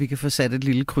også godt, vi kan få sat et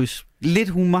lille kryds. Lidt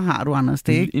humor har du, Anders.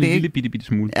 Det er ikke, en lille bitte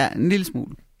smule. Ja, en lille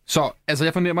smule. Så altså,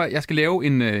 jeg fornemmer, at jeg skal lave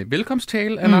en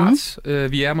velkomsttale af en art.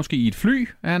 Vi er måske i et fly.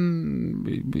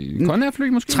 Fly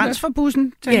måske?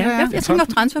 Transferbussen, tænker jeg. Jeg tænker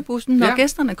transferbussen. Når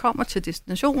gæsterne kommer til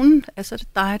destinationen, altså det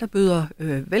er dig, der byder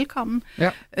velkommen. Ja.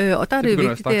 Og der er det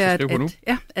vigtigt,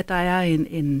 at der er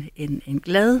en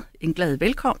glad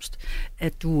velkomst.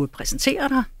 At du præsenterer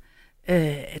dig.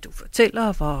 At du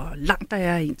fortæller, hvor langt der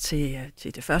er ind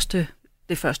til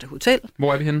det første hotel.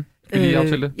 Hvor er vi henne?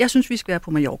 Jeg synes, vi skal være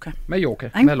på Mallorca. Mallorca.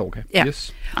 Ja.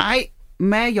 Yes. Ej,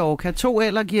 Mallorca. 2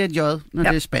 eller giver et J, når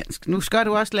det er spansk. Nu skal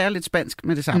du også lære lidt spansk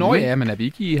med det samme. Nå ja, men er vi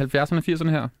ikke i 70'erne og 80'erne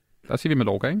her? Der siger vi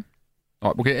Mallorca, ikke?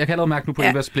 Okay, jeg kan allerede mærke nu på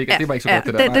Evas blik, at det var ikke så godt,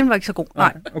 det der. Den var ikke så god,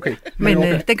 nej. Okay. Men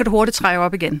den kan du hurtigt trække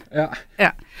op igen. Ja.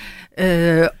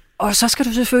 Og så skal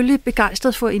du selvfølgelig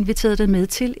begejstret få inviteret dig med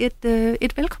til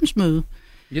et velkomstmøde.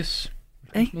 Yes.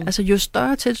 Altså jo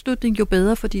større tilslutning, jo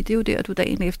bedre, fordi det er jo der, du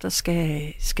dagen efter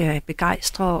skal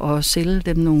begejstre og sælge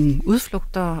dem nogle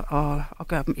udflugter og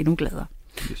gøre dem endnu gladere.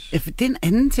 Yes. Ja, for det er en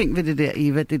anden ting ved det der,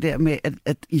 Eva, det der med,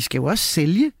 at I skal jo også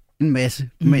sælge en masse,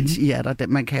 mens I er der.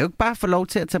 Man kan jo ikke bare få lov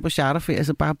til at tage på charterferie,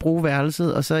 altså bare bruge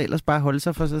værelset, og så ellers bare holde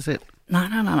sig for sig selv.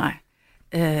 Nej.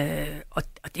 Og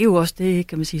det er jo også det,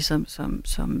 kan man sige, som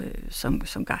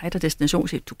guide og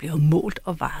destinationschef, du bliver jo målt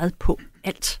og vejet på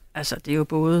alt. Altså det er jo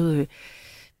både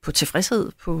på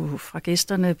tilfredshed fra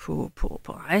gæsterne, på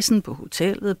rejsen, på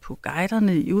hotellet, på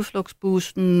guiderne i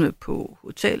udflugtsbussen, på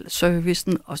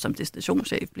hotelservicen, og som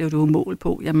destinationschef bliver du jo målt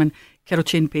på, jamen kan du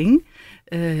tjene penge,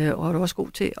 og er du også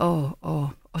god til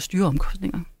at styre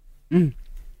omkostninger.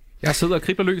 Jeg sidder og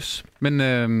kribler løs, men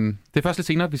det er først lidt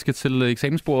senere, vi skal til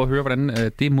eksamensbordet og høre,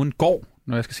 hvordan det mund går,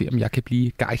 når jeg skal se, om jeg kan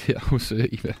blive guide her hos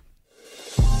Eva.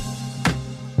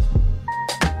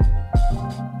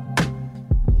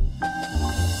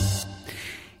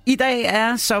 I dag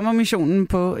er sommermissionen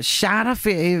på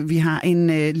charterferie. Vi har en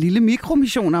lille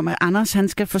mikromission om, at Anders han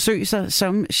skal forsøge sig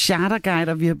som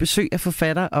charterguide, og vi har besøg af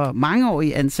forfatter og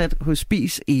mangeårig ansat hos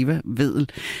Spies, Eva Vedel.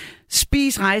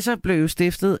 Spies Rejser blev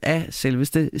stiftet af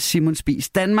selveste Simon Spies,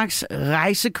 Danmarks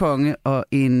rejsekonge og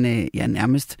en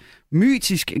nærmest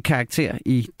mytisk karakter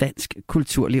i dansk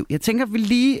kulturliv. Jeg tænker, vi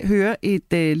lige høre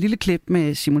et lille klip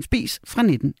med Simon Spies fra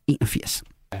 1981.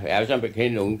 Jeg er jo som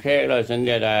bekendt ungkald, og sådan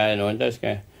der er nogen, der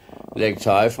skal lægge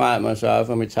tøj frem og sørge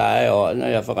for mit tøj i orden,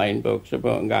 og jeg får rene bukser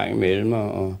på en gang imellem,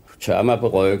 og tørre mig på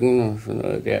ryggen og sådan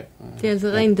noget der. Det er altså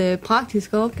rent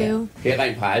praktisk opgave? Ja, det er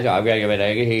rent praktisk opgave. Jeg vil da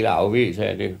ikke helt afvise,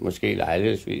 at det måske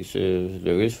lejlighedsvis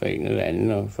lykkes for en eller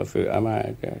anden at forføre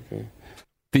mig.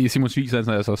 Det Simon Spies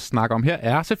altså snakker om her,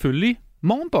 er selvfølgelig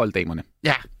morgenbolddamerne.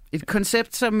 Ja, et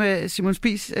koncept, som Simon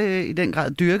Spies i den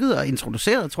grad dyrkede og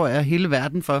introducerede, tror jeg, hele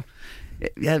verden for.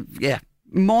 Ja.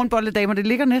 Morgenbolledamer, det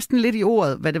ligger næsten lidt i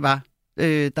ordet, hvad det var,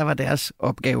 der var deres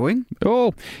opgave, ikke?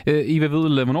 Jo. Eva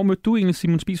Vedel, hvornår mødte du egentlig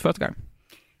Simon Spies første gang?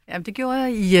 Jamen, det gjorde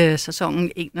jeg i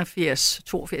sæsonen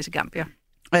 81-82 i Gambia.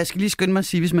 Og jeg skal lige skynde mig at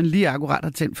sige, hvis man lige akkurat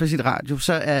har tændt for sit radio,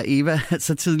 så er Eva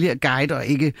altså tidligere guide og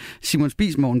ikke Simon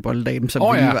Spies morgenbolledame, som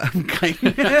vi var omkring.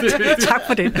 Tak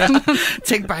for det.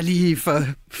 Tænk bare lige for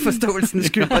forståelsens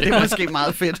skyld, og det er måske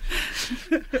meget fedt.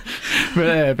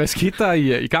 Hvad skete der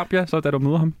i Gambia, så da du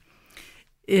møder ham?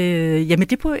 Jamen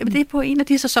det er på en af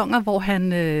de sæsoner, hvor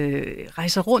han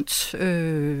rejser rundt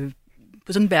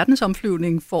på sådan en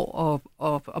verdensomflyvning for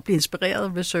at blive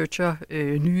inspireret, researcher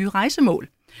nye rejsemål.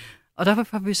 Og derfor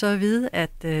får vi så at vide,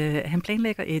 at han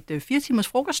planlægger et 4 timers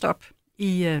frokoststop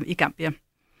i Gambia.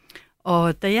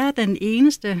 Og da jeg er den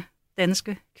eneste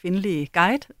danske kvindelige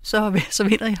guide, så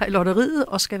vinder jeg i lotteriet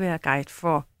og skal være guide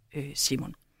for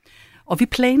Simon. Og vi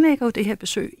planlægger jo det her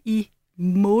besøg i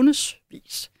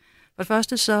månedsvis. For det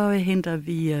første så henter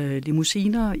vi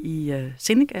limousiner i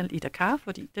Senegal, i Dakar,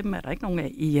 fordi dem er der ikke nogen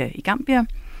af i Gambia.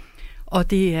 Og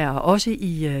det er også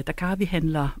i Dakar, vi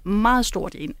handler meget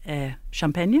stort ind af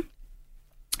champagne.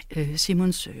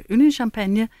 Simons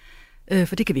yndlingschampagne,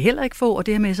 for det kan vi heller ikke få, og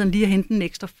det her med sådan lige at hente en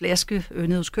ekstra flaske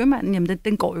ned hos købmanden, jamen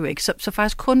den går jo ikke. Så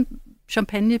faktisk kun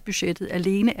champagnebudgettet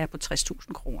alene er på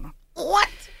 60.000 kroner.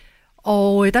 What?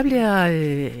 Og der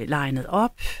bliver legnet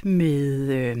op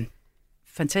med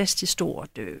fantastisk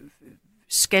stort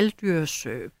skalddyrs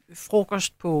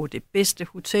frokost på det bedste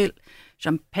hotel.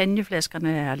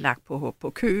 Champagneflaskerne er lagt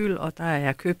på køl, og der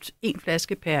er købt 1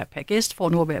 flaske per gæst, for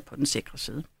nu at være på den sikre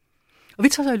side. Og vi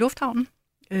tager så i lufthavnen.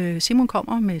 Simon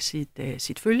kommer med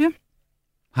sit følge.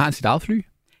 Har han sit eget fly?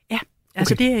 Ja,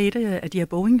 altså det er et af de her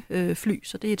Boeing-fly,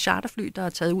 så det er et charterfly, der er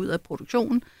taget ud af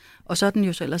produktionen, og så er den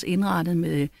jo så ellers indrettet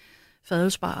med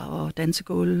fadelsbar og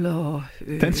dansegulv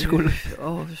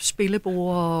og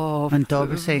spillebord og en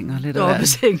dobbeltseng og lidt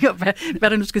dobbeltseng og hvad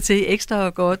der nu skal til, ekstra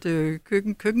og godt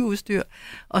køkkenudstyr.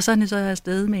 Og så er den så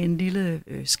afsted med en lille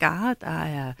skare, der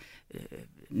er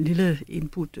en lille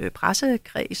input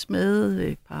pressekreds med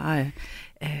et par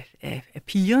af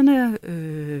pigerne,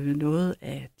 noget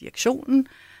af direktionen,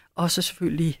 og så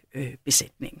selvfølgelig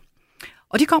besætningen.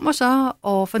 Og de kommer så,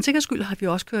 og for en sikkerheds skyld har vi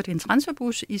også kørt en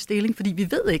transferbus i stilling, fordi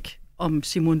vi ved ikke, om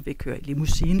Simon vil køre i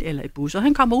limousine eller i bus. Og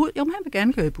han kommer ud, han vil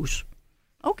gerne køre i bus.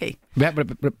 Okay.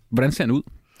 Hvordan ser han ud?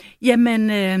 Jamen,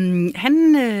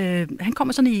 han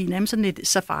kommer sådan i nærmest sådan et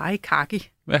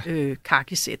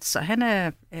safari-kaki-sæt, så han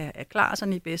er klar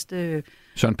sådan i bedste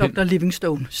Dr.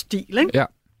 Livingstone-stil, ikke? Ja.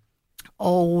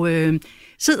 Og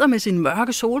sidder med sine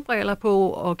mørke solbriller på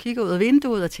og kigger ud af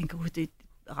vinduet og tænker, det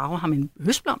rager ham en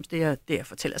høstblomst, det jeg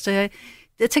fortæller. Så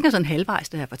jeg tænker sådan halvvejs,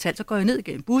 da jeg har fortalt, så går jeg ned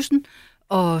igennem bussen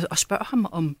og spørger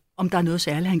ham, om der er noget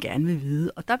særligt, han gerne vil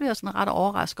vide. Og der bliver jeg sådan ret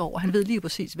overrasket over, han ved lige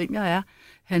præcis, hvem jeg er.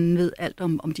 Han ved alt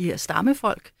om de her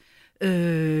stammefolk.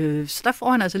 Så der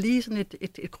får han altså lige sådan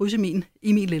et kryds i min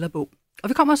lille bog. Og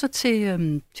vi kommer så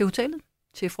til hotellet,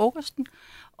 til frokosten,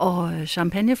 og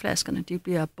champagneflaskerne, de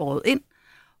bliver båret ind.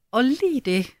 Og lige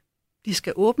det, de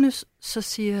skal åbnes, så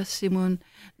siger Simon,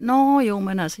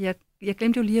 men altså, jeg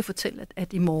glemte jo lige at fortælle,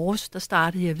 at i morges, der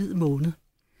startede jeg hvid måned.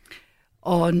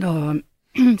 Og når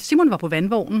Simon var på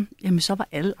vandvognen, jamen så var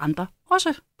alle andre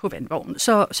også på vandvognen.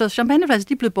 Så champagneflasker,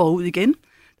 de blev båret ud igen.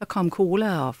 Der kom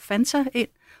cola og Fanta ind,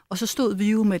 og så stod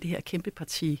vi jo med det her kæmpe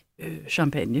parti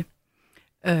champagne.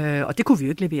 Og det kunne vi jo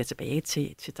ikke levere tilbage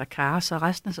til Dakar, så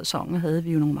resten af sæsonen havde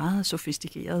vi jo nogle meget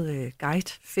sofistikerede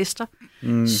guidefester.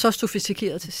 Så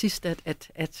sofistikeret til sidst,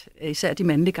 at især de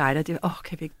mandlige guider,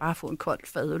 kan vi ikke bare få en kold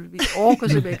fadøl? Vi orker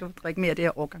simpelthen ikke at drikke mere af det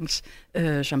her årgangs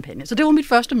champagne. Så det var mit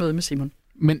første møde med Simon.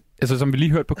 Men altså, som vi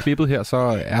lige hørte på klippet her, så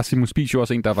er Simon Spies jo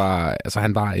også en, der var... Altså,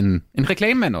 han var en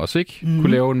reklamemand også, ikke?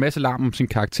 Kunne lave en masse larm om sin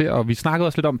karakter, og vi snakkede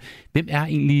også lidt om, hvem er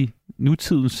egentlig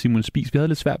nutidens Simon Spies? Vi havde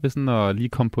lidt svært ved sådan at lige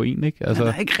komme på en, ikke? Altså,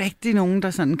 der er ikke rigtig nogen, der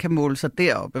sådan kan måle sig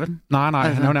deroppe, vel? Nej,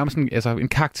 altså. Han er jo nærmest en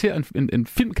karakter, en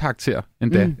filmkarakter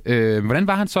endda. Hvordan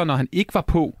var han så, når han ikke var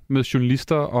på med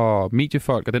journalister og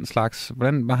mediefolk og den slags?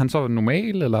 Hvordan var han så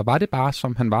normal, eller var det bare,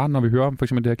 som han var, når vi hører om for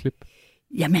eksempel det her klip?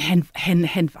 Jamen,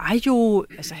 han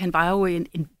var jo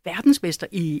en verdensmester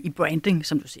i branding,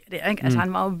 som du siger der, ikke? Altså,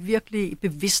 han var jo virkelig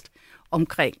bevidst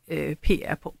omkring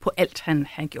PR på alt,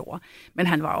 han gjorde. Men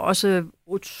han var også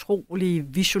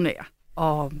utrolig visionær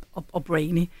og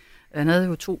brainy. Han havde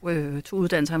jo to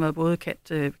uddannelser. Han var både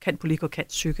kant politik og kant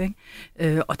psyk,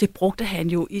 ikke? Og det brugte han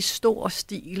jo i stor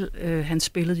stil. Han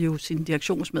spillede jo sine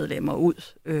direktionsmedlemmer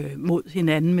ud mod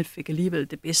hinanden, men fik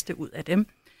alligevel det bedste ud af dem.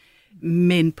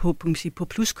 Men på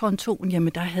pluskontoen,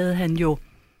 jamen der havde han jo,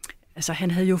 altså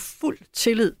han havde jo fuld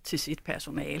tillid til sit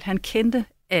personale. Han kendte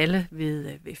alle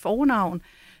ved fornavn.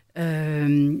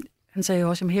 Han sagde jo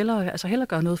også, at hellere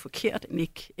gøre noget forkert, end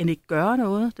ikke gøre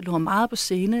noget. Det lå meget på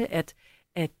scene, at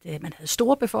man havde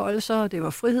store beføjelser, det var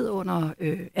frihed under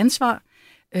ansvar.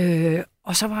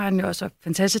 Og så var han jo også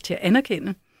fantastisk til at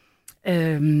anerkende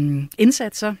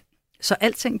indsatser. Så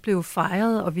alting blev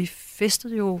fejret, og vi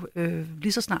festede jo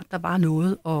lige så snart der var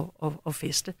noget at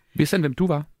feste. Vidste han, hvem du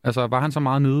var? Altså, var han så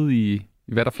meget nede i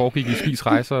hvad der foregik i Spies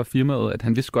Rejser og firmaet, at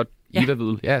han vidste godt, Eva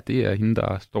ved, det er hende,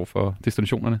 der står for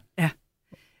destinationerne? Ja.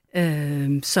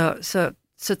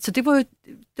 Så det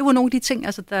var nogle af de ting,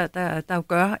 altså, der jo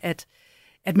gør,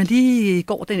 at man lige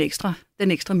går den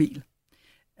ekstra mil.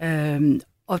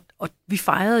 Og vi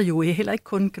fejrede jo heller ikke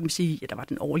kun, kan man sige, der var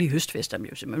den årlige høstfest, der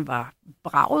jo simpelthen var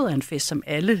braget af en fest, som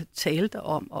alle talte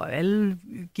om, og alle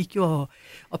gik jo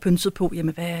og pyntede på,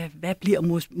 jamen hvad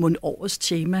bliver årets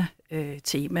tema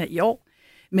i år?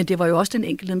 Men det var jo også den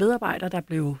enkelte medarbejder, der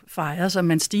blev fejret, så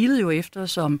man stilede jo efter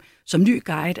som ny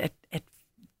guide, at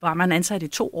var man ansat i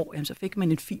 2 år, jamen, så fik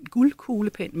man en fin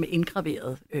guldkuglepen med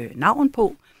indgraveret navn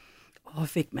på. Og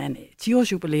fik man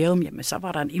 10-års jubilæum, jamen så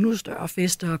var der en endnu større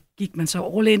fest, og gik man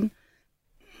så all in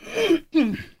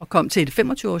og kom til et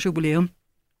 25-års jubilæum,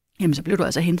 jamen så blev du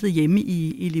altså hentet hjemme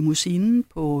i limousinen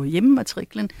på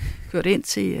hjemmematriklen, kørt ind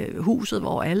til huset,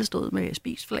 hvor alle stod med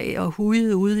spisflag og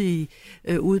hujede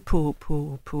ude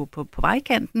på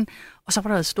vejkanten, og så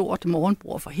var der et stort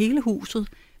morgenbord for hele huset.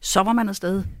 Så var man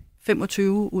afsted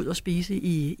 25 ud og spise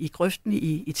i grøften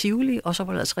i Tivoli, og så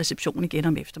var der altså reception igen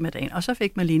om eftermiddagen, og så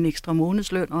fik man lige en ekstra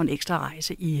månedsløn og en ekstra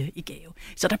rejse i gave.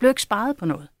 Så der blev ikke sparet på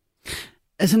noget.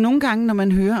 Altså nogle gange, når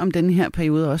man hører om den her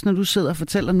periode, også når du sidder og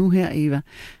fortæller nu her, Eva,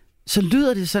 så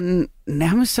lyder det sådan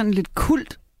nærmest sådan lidt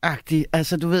kultagtigt.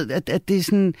 Altså du ved, at det er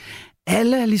sådan,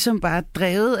 alle er ligesom bare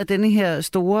drevet af denne her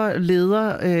store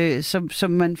leder,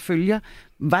 som man følger.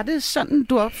 Var det sådan,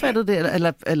 du opfattede det,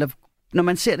 eller når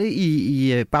man ser det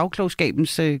i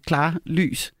bagklogskabens klare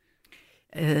lys?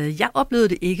 Jeg oplevede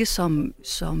det ikke som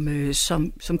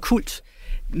kult,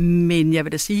 men jeg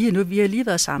vil da sige, at vi har lige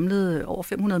været samlet over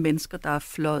 500 mennesker, der er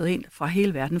fløjet ind fra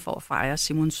hele verden for at fejre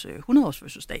Simons 100-års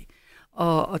fødselsdag.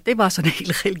 Og det var sådan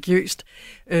helt religiøst.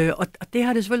 Og det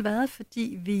har det selvfølgelig været,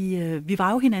 fordi vi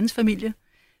var jo hinandens familie.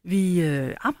 Vi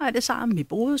arbejdede sammen, vi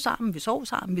boede sammen, vi sov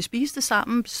sammen, vi spiste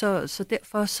sammen, så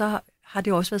derfor så har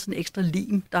det også været sådan en ekstra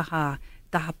lim,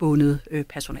 der har bundet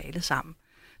personalet sammen.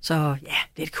 Så ja,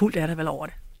 det er et kult, der vel over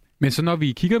det. Men så når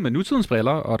vi kigger med nutidens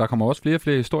briller, og der kommer også flere og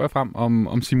flere historier frem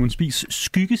om Simon Spies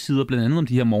skyggesider, blandt andet om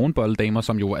de her morgenbolledamer,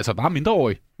 som jo altså var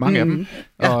mindreårige, mange af dem,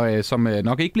 og som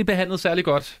nok ikke blev behandlet særlig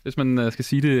godt, hvis man skal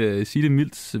sige det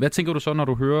mildt. Hvad tænker du så, når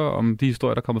du hører om de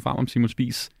historier, der kommer frem om Simon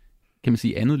Spies, kan man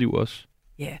sige, andet liv også?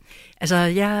 Ja, altså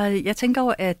jeg tænker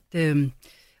jo, at,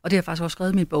 og det har jeg faktisk også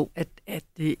skrevet i min bog, at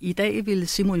i dag ville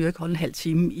Simon jo ikke holde en halv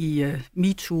time i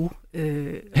MeToo.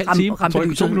 Halv time? Jeg tror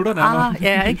ikke 2 minutter nærmere.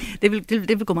 Ja, ikke?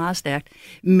 Det vil gå meget stærkt.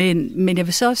 Men jeg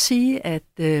vil så også sige, at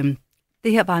det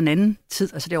her var en anden tid.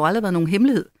 Altså det har jo aldrig været nogen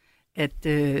hemmelighed, at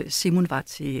Simon var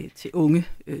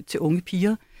til unge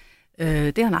piger.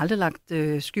 Det har han aldrig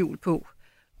lagt skjul på.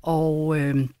 Og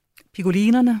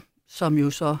pigolinerne, som jo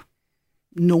så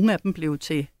nogle af dem blev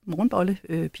til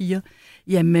morgenbollepiger,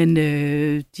 jamen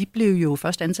de blev jo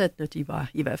først ansat, da de var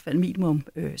i hvert fald minimum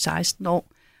 16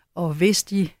 år. Og hvis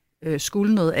de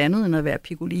skulle noget andet end at være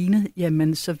pigoline,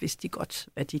 jamen så vidste de godt,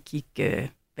 hvad de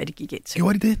gik ind til.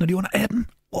 Gjorde de det, når de var under 18?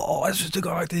 Jeg synes det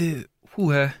godt, det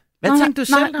huha. Hvad tænkte du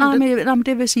selv om det? Nej, men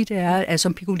det vil sige, det er, at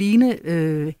som pigoline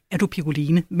er du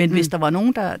pigoline. Men hvis der var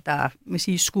nogen, der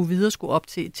skulle videre, skulle op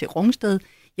til Rungsted,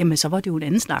 jamen så var det jo en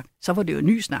anden snak. Så var det jo en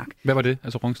ny snak. Hvad var det,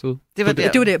 altså Rungsted? Det var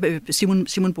der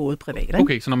Simon boede privat. Ikke?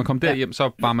 Okay, så når man kom derhjem,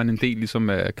 så var man en del ligesom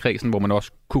af kredsen, hvor man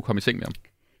også kunne komme i seng med ham?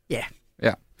 Ja.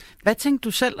 Hvad tænkte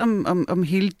du selv om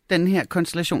hele den her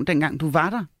konstellation, dengang du var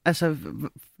der? Altså,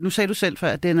 nu sagde du selv før,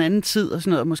 at det er en anden tid og sådan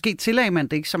noget, og måske tillagde man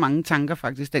det ikke så mange tanker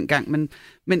faktisk dengang,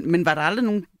 men var der aldrig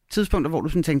nogle tidspunkter, hvor du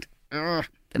sådan tænkte,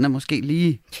 den er måske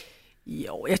lige...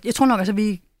 Jo, jeg tror nok, altså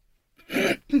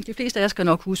de fleste af jer skal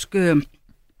nok huske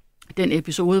den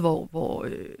episode, hvor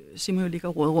Simon ligger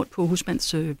og råder rundt på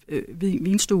husmands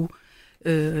vinstue.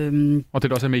 Og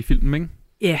det er også med i filmen,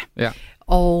 ikke? Ja.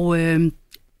 Og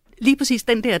lige præcis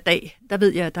den der dag, der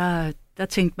ved jeg, der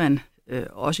tænkte man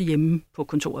også hjemme på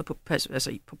kontoret,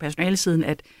 på personalesiden,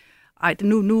 at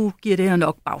nu giver det her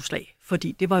nok bagslag.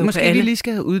 Fordi det var jo måske vi lige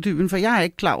skal have uddyben, for jeg er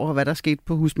ikke klar over, hvad der skete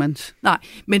på husmands. Nej,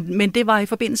 men det var i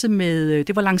forbindelse med,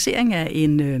 det var lancering af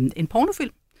en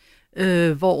pornofilm,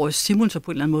 hvor Simon så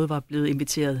på en eller anden måde var blevet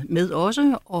inviteret med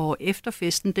også, og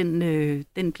efterfesten,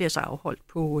 den bliver så afholdt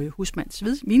på husmands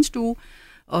vinstue,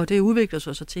 og det udvikler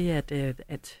sig så til,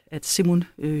 at Simon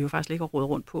jo faktisk ligger og råder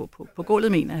rundt på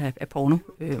gulvet med en af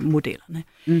pornomodellerne.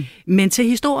 Men til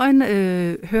historien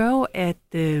hører jo, at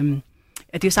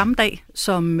det er samme dag,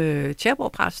 som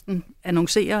Tjæreborg-præsten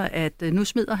annoncerer, at nu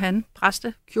smider han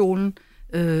præstekjolen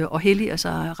og helliger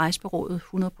sig rejsebureauet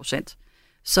 100%.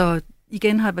 Så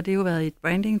igen har det jo været et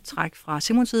branding-træk fra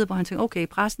Simons side, hvor han tænkte, okay,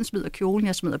 præsten smider kjolen,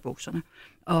 jeg smider bukserne.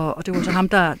 Og det var så ham,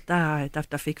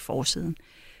 der fik forsiden.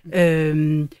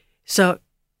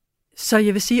 Så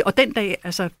jeg vil sige, og den dag,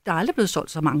 altså, der er aldrig blevet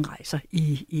solgt så mange rejser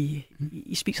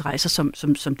i spisrejser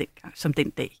som den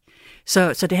dag.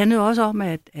 Så det handler jo også om,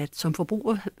 at som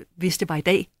forbruger, hvis det var i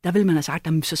dag, der ville man have sagt,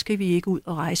 så skal vi ikke ud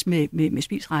og rejse med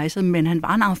spisrejser, men han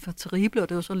var en enfant terrible, og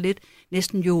det var så lidt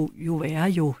næsten jo værre,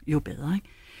 jo bedre. Ikke?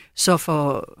 Så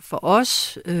for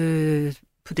os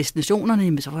på destinationerne,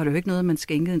 jamen, så var det jo ikke noget, man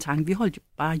skænkede en tanke. Vi holdt jo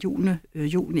bare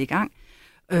julen i gang.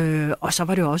 Og så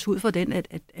var det jo også ud fra den,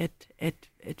 at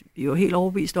vi var helt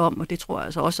overbevist om, og det tror jeg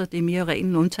altså også, at det er mere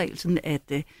ren undtagelsen, at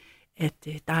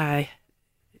der er,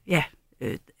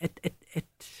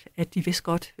 at de vidste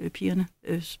godt, pigerne,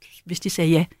 hvis de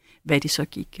sagde ja, hvad de så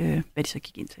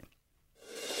gik ind til.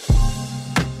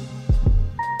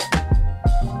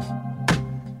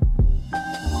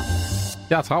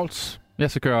 Jeg er travlt.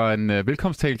 Jeg skal gøre en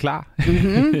velkomsttale klar.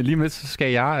 Mm-hmm. Lige med så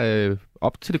skal jeg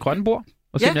op til det grønne bord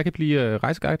og se, om jeg kan blive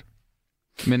rejseguide.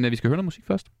 Men vi skal høre noget musik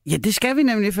først. Ja, det skal vi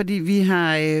nemlig, fordi vi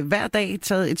har hver dag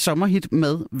taget et sommerhit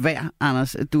med hver,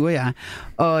 Anders, du og jeg.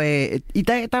 Og i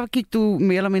dag, der gik du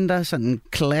mere eller mindre sådan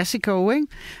classico, ikke?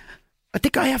 Og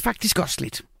det gør jeg faktisk også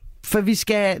lidt. For vi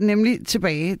skal nemlig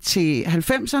tilbage til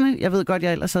 90'erne. Jeg ved godt,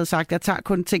 jeg ellers havde sagt, at jeg tager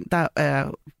kun ting, der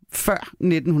er før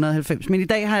 1990. Men i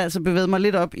dag har jeg altså bevæget mig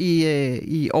lidt op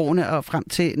i årene og frem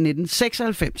til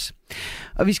 1996.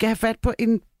 Og vi skal have fat på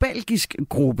en belgisk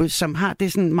gruppe, som har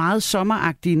det sådan meget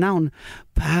sommeragtige navn,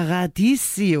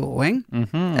 Paradisio, ikke?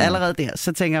 Mm-hmm. Allerede der,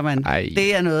 så tænker man,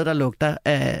 det er noget, der lugter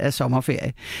af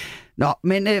sommerferie. Nå,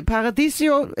 men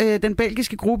Paradisio, den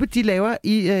belgiske gruppe, de laver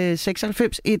i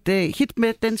 96 et hit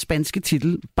med den spanske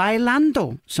titel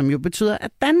Bailando, som jo betyder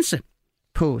at danse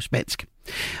på spansk.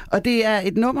 Og det er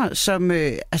et nummer, som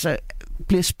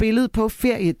bliver spillet på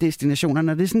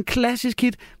feriedestinationerne. Det er sådan en klassisk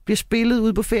hit, bliver spillet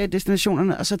ude på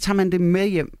feriedestinationerne, og så tager man det med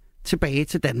hjem tilbage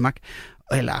til Danmark,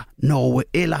 eller Norge,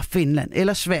 eller Finland,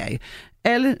 eller Sverige.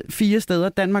 Alle 4 steder,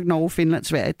 Danmark, Norge, Finland,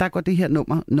 Sverige, der går det her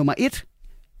nummer 1.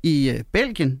 I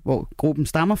Belgien, hvor gruppen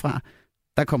stammer fra,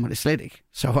 der kommer det slet ikke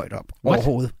så højt op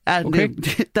overhovedet. Okay.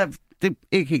 Det er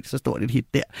ikke helt så stort et hit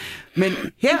der. Men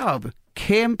heroppe,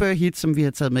 kæmpe hit, som vi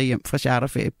har taget med hjem fra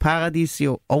charterferie,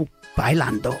 Paradisio og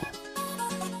Bailando.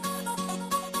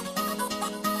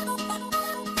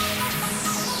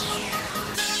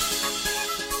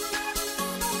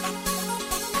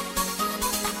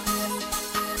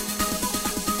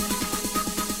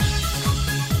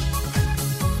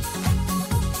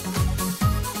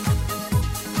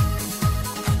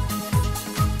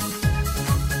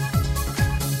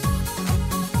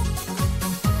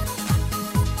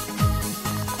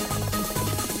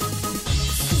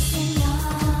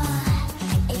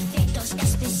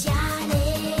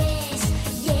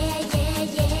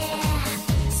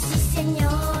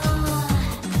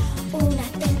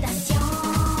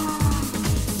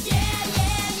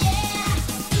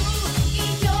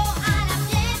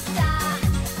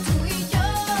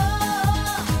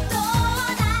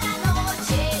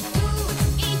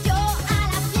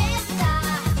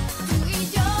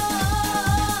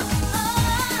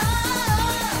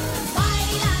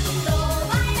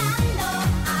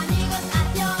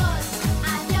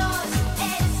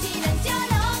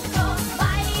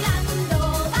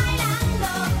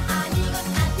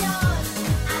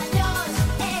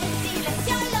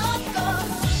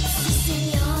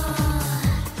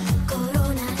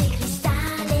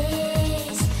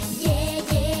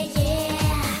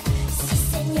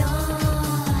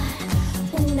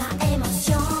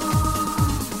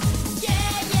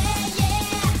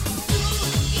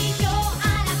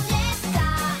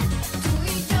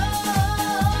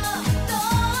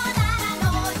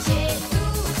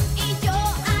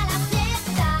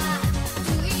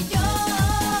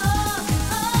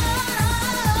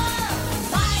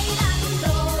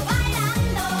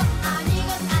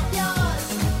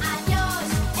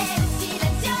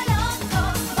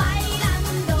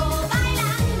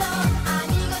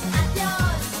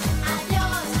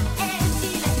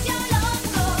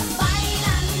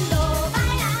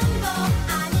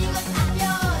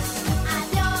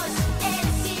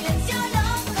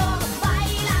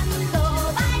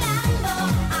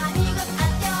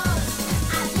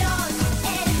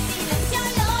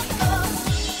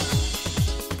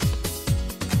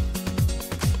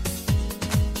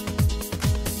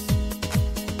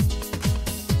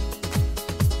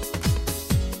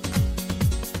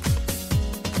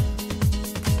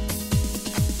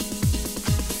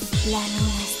 La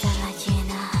luna estará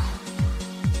llena,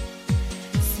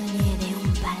 soñé de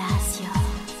un palacio,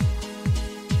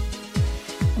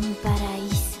 un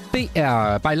paraíso. Det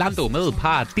er Bailando med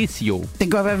Paradisio. Det kan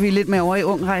godt være, at vi er lidt mere over i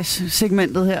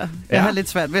ungrejs-segmentet her. Jeg har lidt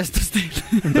svært ved at stå stille.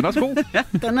 Den er også god. Ja,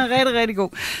 den er rigtig, rigtig god.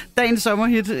 Dagens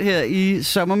sommerhit her i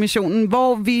Sommermissionen,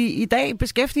 hvor vi i dag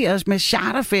beskæftiger os med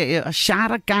charterferie og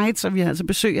charterguides, og vi har altså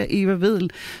besøg af Eva Vedel,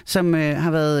 som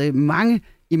har været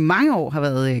i mange år har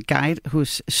været guide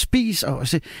hos Spis, og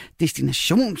også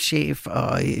destinationschef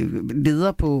og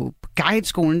leder på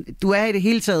guideskolen. Du er i det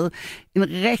hele taget en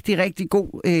rigtig, rigtig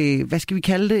god, hvad skal vi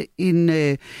kalde det,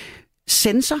 en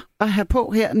sensor at have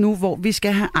på her nu, hvor vi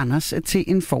skal have Anders til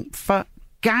en form for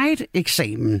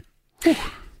guide-eksamen.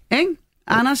 Ikke?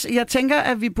 Anders, jeg tænker,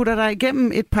 at vi putter dig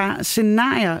igennem et par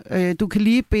scenarier. Du kan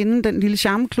lige binde den lille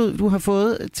charmeklud, du har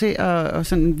fået til at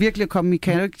sådan virkelig komme i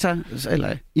karakter,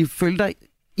 eller i følge dig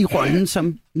i rollen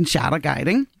som en charterguide,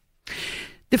 ikke?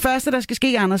 Det første, der skal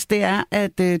ske, Anders, det er,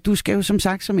 at du skal jo, som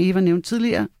sagt, som Eva nævnte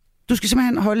tidligere, Du skal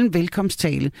simpelthen holde en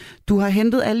velkomsttale. Du har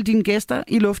hentet alle dine gæster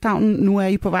i lufthavnen. Nu er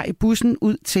I på vej i bussen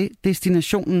ud til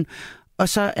destinationen. Og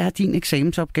så er din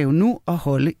eksamensopgave nu at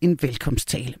holde en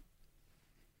velkomsttale.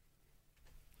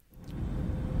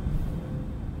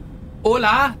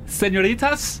 Hola,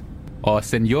 señoritas og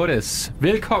señores.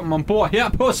 Velkommen ombord her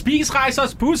på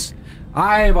Spisrejsers bus.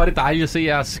 Ej, hvor er det dejligt at se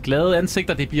jeres glade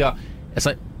ansigter. Det bliver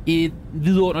altså et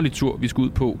vidunderligt tur, vi skal ud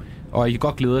på. Og I kan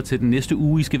godt glæde jer til den næste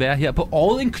uge, I skal være her på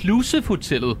All Inclusive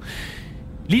Hotellet.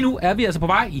 Lige nu er vi altså på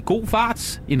vej i god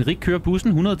fart. Enrik kører bussen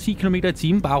 110 km i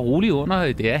timen, bare roligt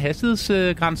under. Det er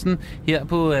hastighedsgrænsen her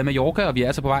på Mallorca, og vi er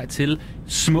altså på vej til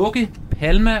smukke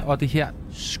Palma og det her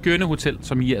skønne hotel,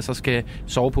 som I altså skal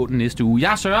sove på den næste uge.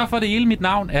 Jeg sørger for det hele. Mit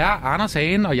navn er Anders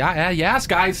Hagen, og jeg er jeres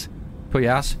guide på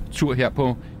jeres tur her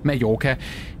på Mallorca.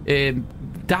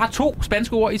 Der er 2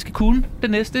 spanske ord, I skal kunne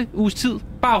den næste uges tid.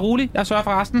 Bare roligt. Jeg sørger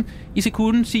for resten. I skal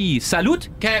kunne sige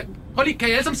salut. Kan I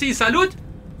alle sammen sige salut?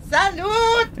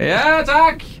 Salut! Ja,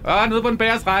 tak. Og nede på den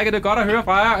bæres række, det er godt at høre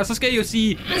fra jer. Og så skal I jo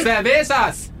sige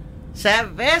cervezas.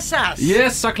 Cervezas!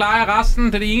 Yes, så klarer jeg resten.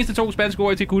 Det er de eneste 2 spanske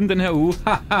ord, I skal kunne den her uge.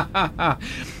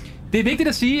 Det er vigtigt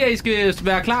at sige, at I skal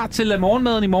være klar til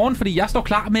morgenmaden i morgen, fordi jeg står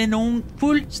klar med nogle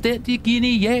fuldstændig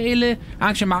geniale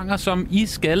arrangementer, som I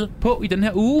skal på i den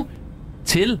her uge.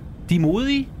 Til de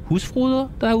modige husfruder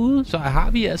derude, så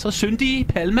har vi altså syndige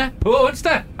Palma på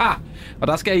onsdag. Og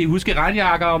der skal I huske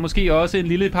regnjakker og måske også en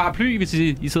lille paraply, hvis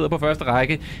I sidder på første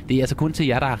række. Det er altså kun til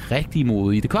jer, der er rigtig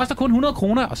modige. Det koster kun 100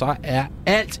 kroner, og så er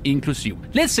alt inklusiv.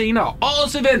 Lidt senere,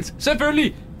 årets event,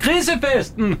 selvfølgelig,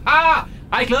 Grisefesten.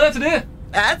 Har I glædet jer til det?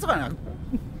 Ja, jeg tror nok.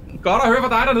 Godt at høre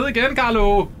fra dig dernede igen,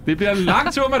 Carlo. Det bliver en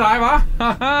lang tur med dig, hva'?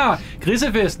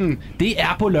 Grisefesten, det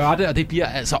er på lørdag, og det bliver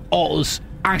altså årets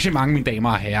arrangement, mine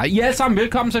damer og herrer. I er alle sammen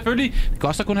velkommen selvfølgelig. Det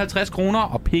koster kun 50 kroner,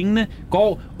 og pengene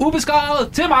går ubeskrevet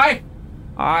til mig.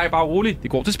 Ej, bare roligt.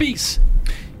 Det går til spis.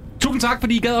 Tusind tak,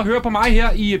 fordi I gad at høre på mig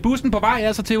her i bussen på vej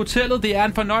altså til hotellet. Det er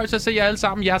en fornøjelse at se jer alle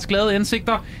sammen. Jeres glade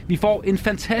ansigter. Vi får en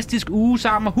fantastisk uge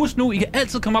sammen. Og husk nu, I kan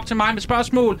altid komme op til mig med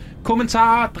spørgsmål,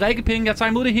 kommentarer, drikkepenge. Jeg tager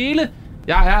imod det hele.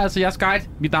 Jeg er altså jeres guide.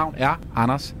 Mit navn er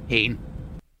Anders Hagen.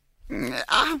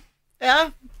 Ja.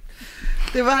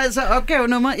 Det var altså opgave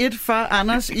nummer 1 for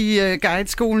Anders i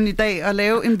guideskolen i dag, at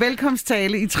lave en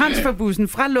velkomsttale i transferbussen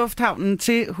fra lufthavnen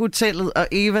til hotellet. Og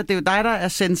Eva, det er jo dig, der er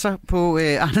censor på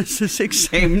Anders'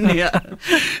 eksamen her.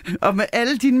 Og med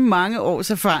alle dine mange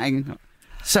års erfaring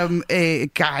som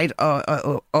guide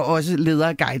og også leder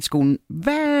af guideskolen.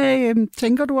 Hvad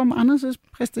tænker du om Anders'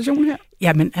 præstation her?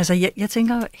 Jamen, altså, jeg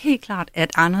tænker helt klart,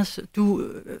 at Anders, du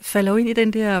falder jo ind i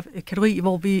den der kategori,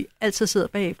 hvor vi altid sidder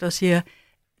bagefter og siger,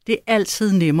 det er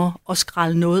altid nemmere at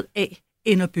skrælle noget af,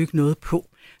 end at bygge noget på.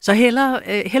 Så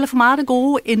heller for meget af det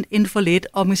gode, end for lidt.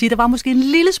 Og man kan sige, der var måske en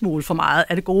lille smule for meget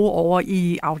af det gode over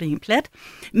i afdelingen plat.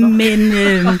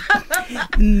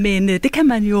 Men det kan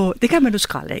man jo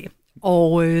skrælle af.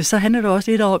 Og så handler det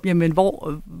også lidt om, jamen,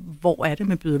 hvor er det,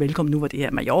 man byder velkommen? Nu var det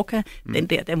her Mallorca. Den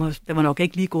var nok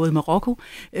ikke lige gået i Marokko.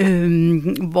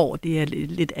 Hvor det er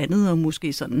lidt andet og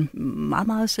måske sådan meget,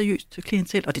 meget seriøst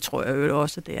klientel. Og det tror jeg jo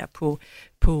også, at det er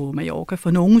på Mallorca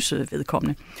for nogens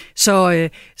vedkommende. Så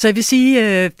jeg vil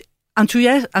sige,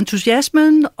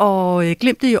 entusiasmen og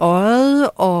glimtet i øjet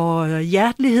og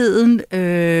hjerteligheden,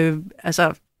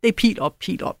 altså det er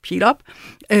pil op.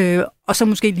 Og så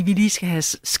måske vi lige skal have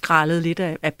skrællet lidt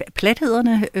af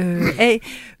plathederne af.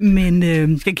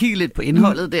 Men skal kigge lidt på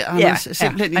indholdet der, Anders,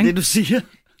 simpelthen i det, du siger.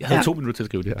 Jeg havde 2 minutter til at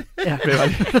skrive det her.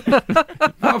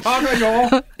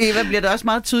 Eva, bliver det også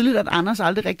meget tydeligt, at Anders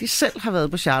aldrig rigtig selv har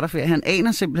været på charterferie. Han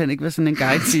aner simpelthen ikke, hvad sådan en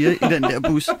guide siger i den der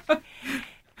bus.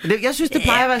 Jeg synes, det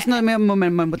plejer at være sådan noget med,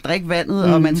 at man må drikke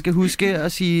vandet, og man skal huske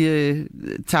at sige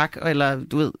tak, eller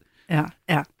du ved.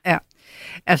 Ja.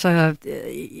 Altså,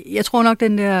 jeg tror nok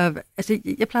den der... Altså,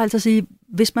 jeg plejer altid at sige,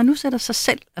 hvis man nu sætter sig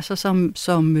selv altså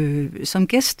som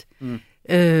gæst,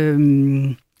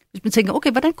 hvis man tænker,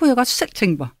 okay, hvordan kunne jeg godt selv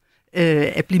tænke mig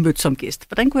at blive mødt som gæst?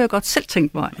 Hvordan kunne jeg godt selv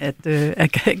tænke mig, at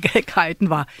guiden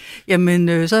var?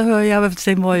 Jamen, så hører jeg i hvert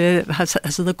fald hvor jeg har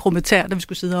siddet og krummetær, da vi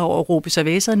skulle sidde og råbe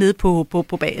cerveza nede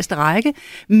på bagerste række.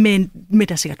 Men der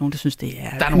er sikkert nogen, der synes, det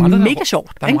er mega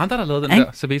sjovt. Der er nogle andre, der har lavet den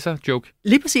der cerveza-joke.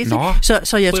 Lige præcis.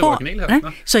 Så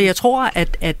jeg tror,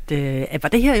 at var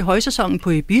det her i højsæsonen på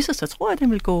Ibiza, så tror jeg, at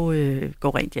den vil gå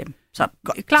rent hjem. Så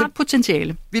klart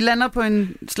potentiale. Vi lander på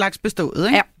en slags bestået,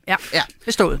 ikke? Ja,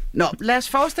 bestået. Nå, lad os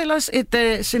forestille os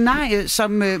et scenarie,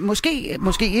 som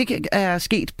måske ikke er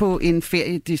sket på en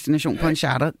feriedestination, på en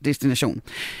charterdestination.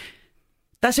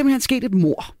 Der er simpelthen sket et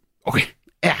mord. Okay,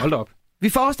 hold da op. Vi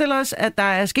forestiller os, at der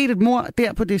er sket et mord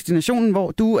der på destinationen,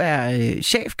 hvor du er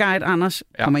chefguide, Anders,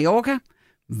 på Mallorca.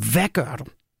 Hvad gør du?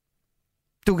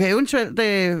 Du kan eventuelt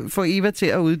få Eva til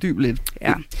at uddybe lidt.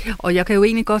 Ja, og jeg kan jo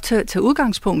egentlig godt tage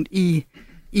udgangspunkt i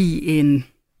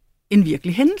en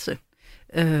virkelig hændelse.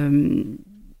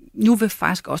 Nu er vi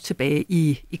faktisk også tilbage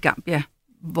i Gambia,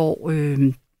 hvor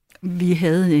vi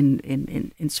havde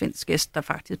en svensk gæst, der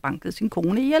faktisk bankede sin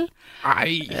kone ihjel.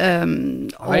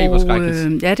 Hvor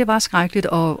skrækkeligt. Ja, det var skrækkeligt,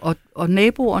 og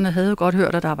naboerne havde jo godt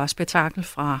hørt, at der var spektakel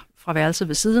fra værelset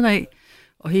ved siden af,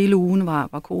 og hele ugen var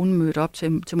konen mødt op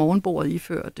til morgenbordet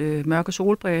iført mørke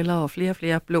solbriller og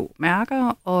flere blå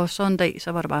mærker, og så en dag,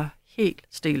 så var der bare helt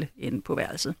stille inde på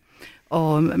værelset.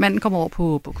 Og manden kommer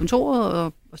over på kontoret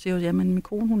og siger, jamen min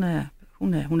kone,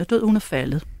 hun er død, hun er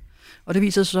faldet. Og det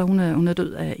viser sig så, at hun er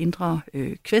død af indre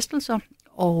kvæstelser,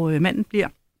 og manden bliver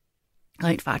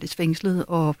rent faktisk fængslet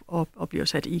og bliver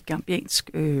sat i gambiansk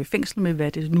fængsel med,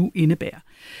 hvad det nu indebærer.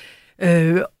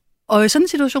 Og i sådan en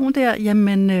situation der,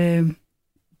 jamen,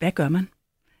 hvad gør man?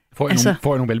 Får jeg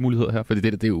nogle valgmuligheder her? For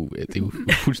det er jo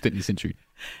fuldstændig sindssygt.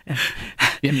 Ja.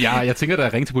 Jamen, jeg tænker,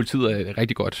 at ringe til politiet er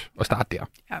rigtig godt at starte der.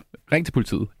 Ja. Ring til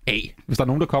politiet. Hvis der er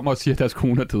nogen, der kommer og siger, at deres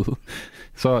kone er død,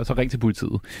 så ring til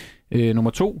politiet.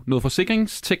 Nummer 2, noget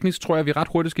forsikringsteknisk, tror jeg, vi ret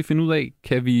hurtigt skal finde ud af.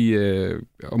 Kan vi,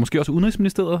 og måske også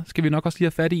Udenrigsministeriet, skal vi nok også lige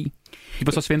have fat i. De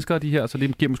var så svenskere, de her, så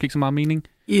det giver måske ikke så meget mening.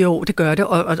 Jo, det gør det,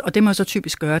 og det man så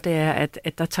typisk gør, det er,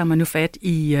 at der tager man jo fat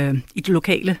i de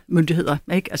lokale myndigheder.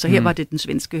 Ikke? Altså her var det den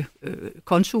svenske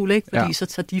konsul, ikke? Fordi så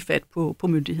tager de fat på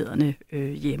myndighederne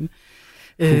hjemme.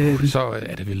 Så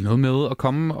er det vel noget med at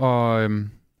komme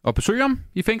og besøge ham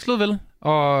i fængslet, vel?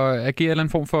 Og agere en eller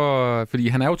anden form for... Fordi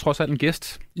han er jo trods alt en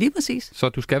gæst. Lige præcis. Så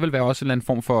du skal vel være også en eller anden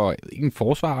form for... Ikke en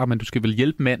forsvarer, men du skal vel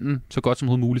hjælpe manden så godt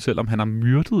som muligt, selvom han har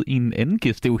myrdet en anden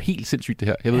gæst. Det er jo helt sindssygt, det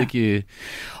her. Jeg ved ikke...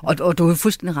 Og du er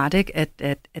fuldstændig ret, ikke? At,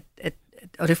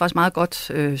 og det er faktisk meget godt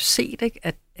set, ikke?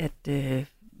 At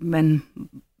man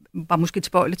var måske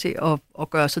tilbøjelig til at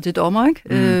gøre sig til dommer,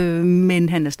 ikke? Men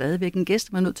han er stadigvæk en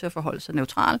gæst, man er nødt til at forholde sig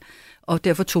neutral, og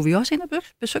derfor tog vi også ind og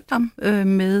besøgte ham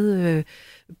med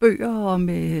bøger og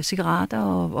med cigaretter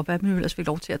og hvad man ellers fik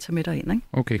lov til at tage med derind, ikke?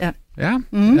 Okay. Ja.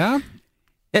 Ja.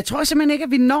 Jeg tror simpelthen ikke,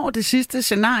 at vi når det sidste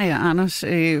scenarie, Anders,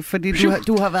 fordi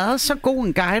du har været så god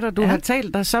en guide, og du har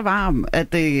talt dig så varm,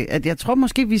 at jeg tror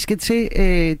måske, vi skal til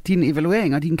din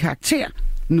evaluering og din karakter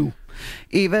nu.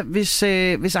 Eva,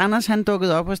 hvis Anders han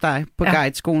dukkede op hos dig på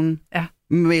guideskolen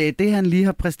med det, han lige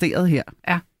har præsteret her,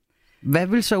 hvad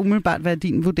vil så umiddelbart være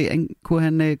din vurdering? Kunne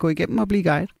han gå igennem og blive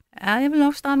guide? Ja, jeg vil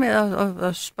nok starte med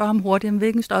at spørge ham hurtigt,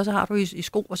 hvilken størrelse har du i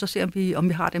sko, og så ser om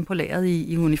vi har dem på lageret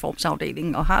i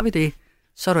uniformsafdelingen, og har vi det,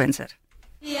 så er du ansat.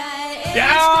 Ja!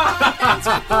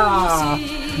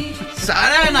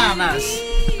 Sådan, Anders!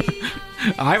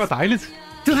 Ej, hvor dejligt.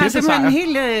 Du har simpelthen en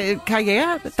hel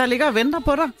karriere, der ligger og venter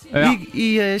på dig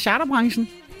i charterbranchen.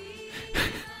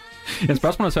 Ja,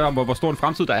 spørgsmålet er så om, hvor stor en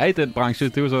fremtid der er i den branche.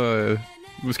 Det er jo så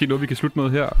måske noget, vi kan slutte med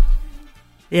her.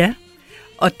 Ja,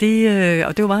 og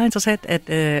det var meget interessant, at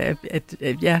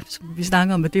vi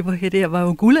snakker om, at det var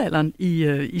jo guldalderen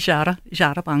i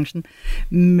charterbranchen.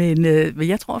 Men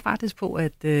jeg tror faktisk på,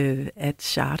 at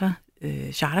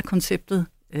charterkonceptet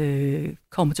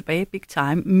kommer tilbage big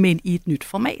time, men i et nyt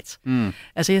format.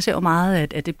 Altså jeg ser jo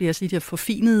meget, at det bliver de her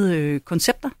forfinede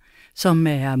koncepter, som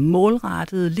er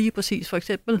målrettet lige præcis for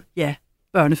eksempel,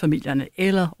 børnefamilierne,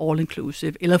 eller all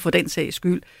inclusive, eller for den sags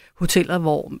skyld, hoteller,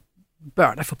 hvor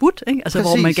børn er forbudt, ikke? Altså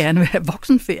hvor man gerne vil have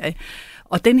voksenferie.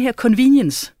 Og den her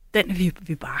convenience, den vil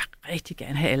vi bare rigtig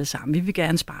gerne have alle sammen. Vi vil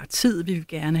gerne spare tid, vi vil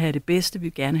gerne have det bedste, vi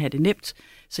vil gerne have det nemt.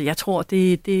 Så jeg tror,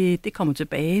 det kommer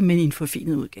tilbage, men i en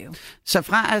forfinet udgave. Så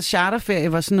fra at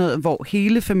charterferie var sådan noget, hvor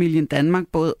hele familien Danmark,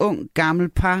 både ung, gammel,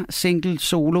 par, single,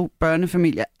 solo,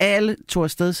 børnefamilier, alle tog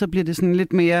afsted, så bliver det sådan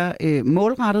lidt mere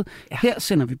målrettet. Ja. Her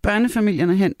sender vi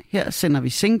børnefamilierne hen, her sender vi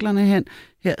singlerne hen,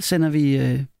 her sender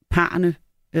vi parerne,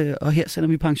 og her sender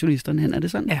vi pensionisterne hen. Er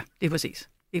det sådan? Ja, det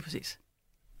er præcis.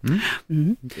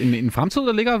 En fremtid,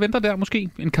 der ligger og venter der måske.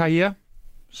 En karriere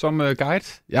som guide.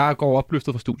 Jeg går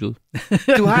opløftet fra studiet.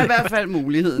 Du har i hvert fald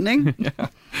muligheden, ikke? Ja.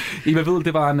 Eva Vedel,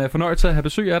 det var en fornøjelse at have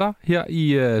besøg af dig her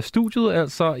i studiet.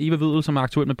 Altså Eva Vedel, som er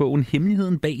aktuel med bogen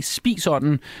Hemmeligheden bag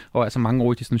Spisånden, og altså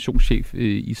mangeårig destinationschef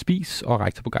i Spis og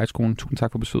rektor på Guideskolen. Tusind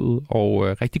tak for besøget,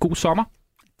 og rigtig god sommer.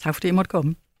 Tak fordi jeg måtte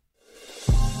komme.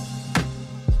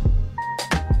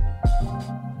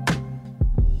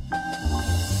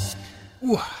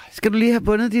 Skal du lige have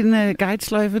bundet din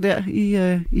guidesløjfe der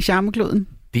i charmekloden?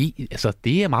 Det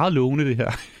er meget lovende, det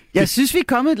her. Jeg synes, vi er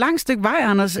kommet et langt stykke vej,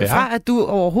 Anders, fra at du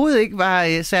overhovedet ikke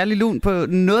var særlig lun på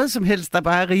noget som helst, der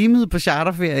bare rimede på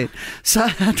charterferie. Så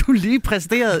har du lige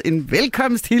præsteret en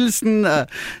velkomsthilsen, og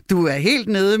du er helt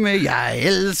nede med, jeg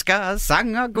elsker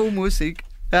sang og god musik.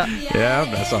 Ja. Ja,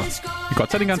 altså. Vi kan godt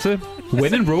tage den en gang til.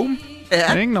 When in Rome.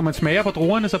 Ja. Ikke? Når man smager på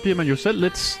druerne, så bliver man jo selv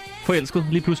lidt forelsket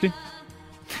lige pludselig.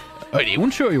 Og et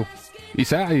eventyr jo.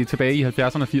 Især tilbage i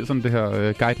 70'erne og 80'erne, det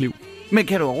her guide-liv. Men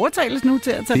kan du overtales nu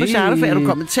til at tage på charterferie? Er du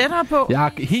kommet tættere på? Jeg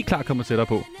er helt klart kommet tættere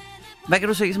på. Hvad kan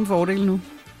du se som fordel nu?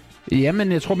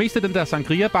 Jamen, jeg tror mest det er den der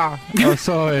Sangria-bar, og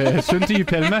så Syndig i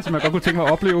Palma, som jeg godt kunne tænke mig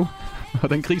at opleve. Og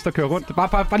den gris, der kører rundt.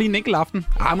 Bare lige en enkelt aften.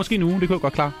 Måske en uge, det kunne jeg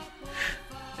godt klare.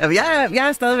 Jeg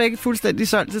er stadigvæk fuldstændig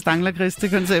solgt til stanglergris til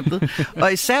konceptet.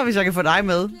 Og især hvis jeg kan få dig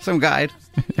med som guide.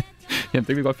 Jamen, det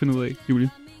kan vi godt finde ud af, Julie.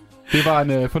 Det var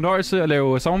en fornøjelse at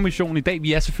lave sommermission i dag.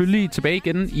 Vi er selvfølgelig tilbage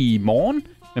igen i morgen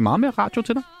med meget mere radio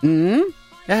til dig.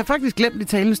 Jeg har faktisk glemt i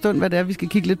talende stund, hvad det er, vi skal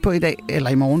kigge lidt på i dag eller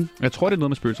i morgen. Jeg tror, det er noget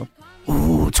med spøgelser.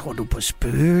 Tror du på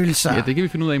spøgelser? Ja, det kan vi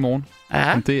finde ud af i morgen.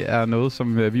 Ja. Det er noget,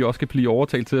 som vi også kan blive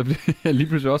overtalt til at lige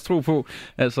pludselig også tro på.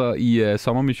 Altså i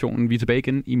sommermissionen. Vi er tilbage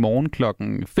igen i morgen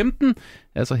klokken 15.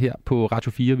 Altså her på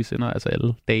Radio 4. Vi sender altså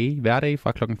alle dage, hverdage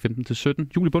fra klokken 15 til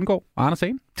 17. Julie Bundgaard og Anders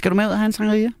Sagen. Skal du med ud og have en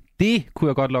sangria? Det kunne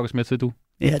jeg godt lokkes med til, du.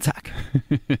 Ja, tak.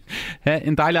 Ha'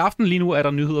 en dejlig aften. Lige nu er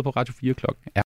der nyheder på Radio 4 klokken.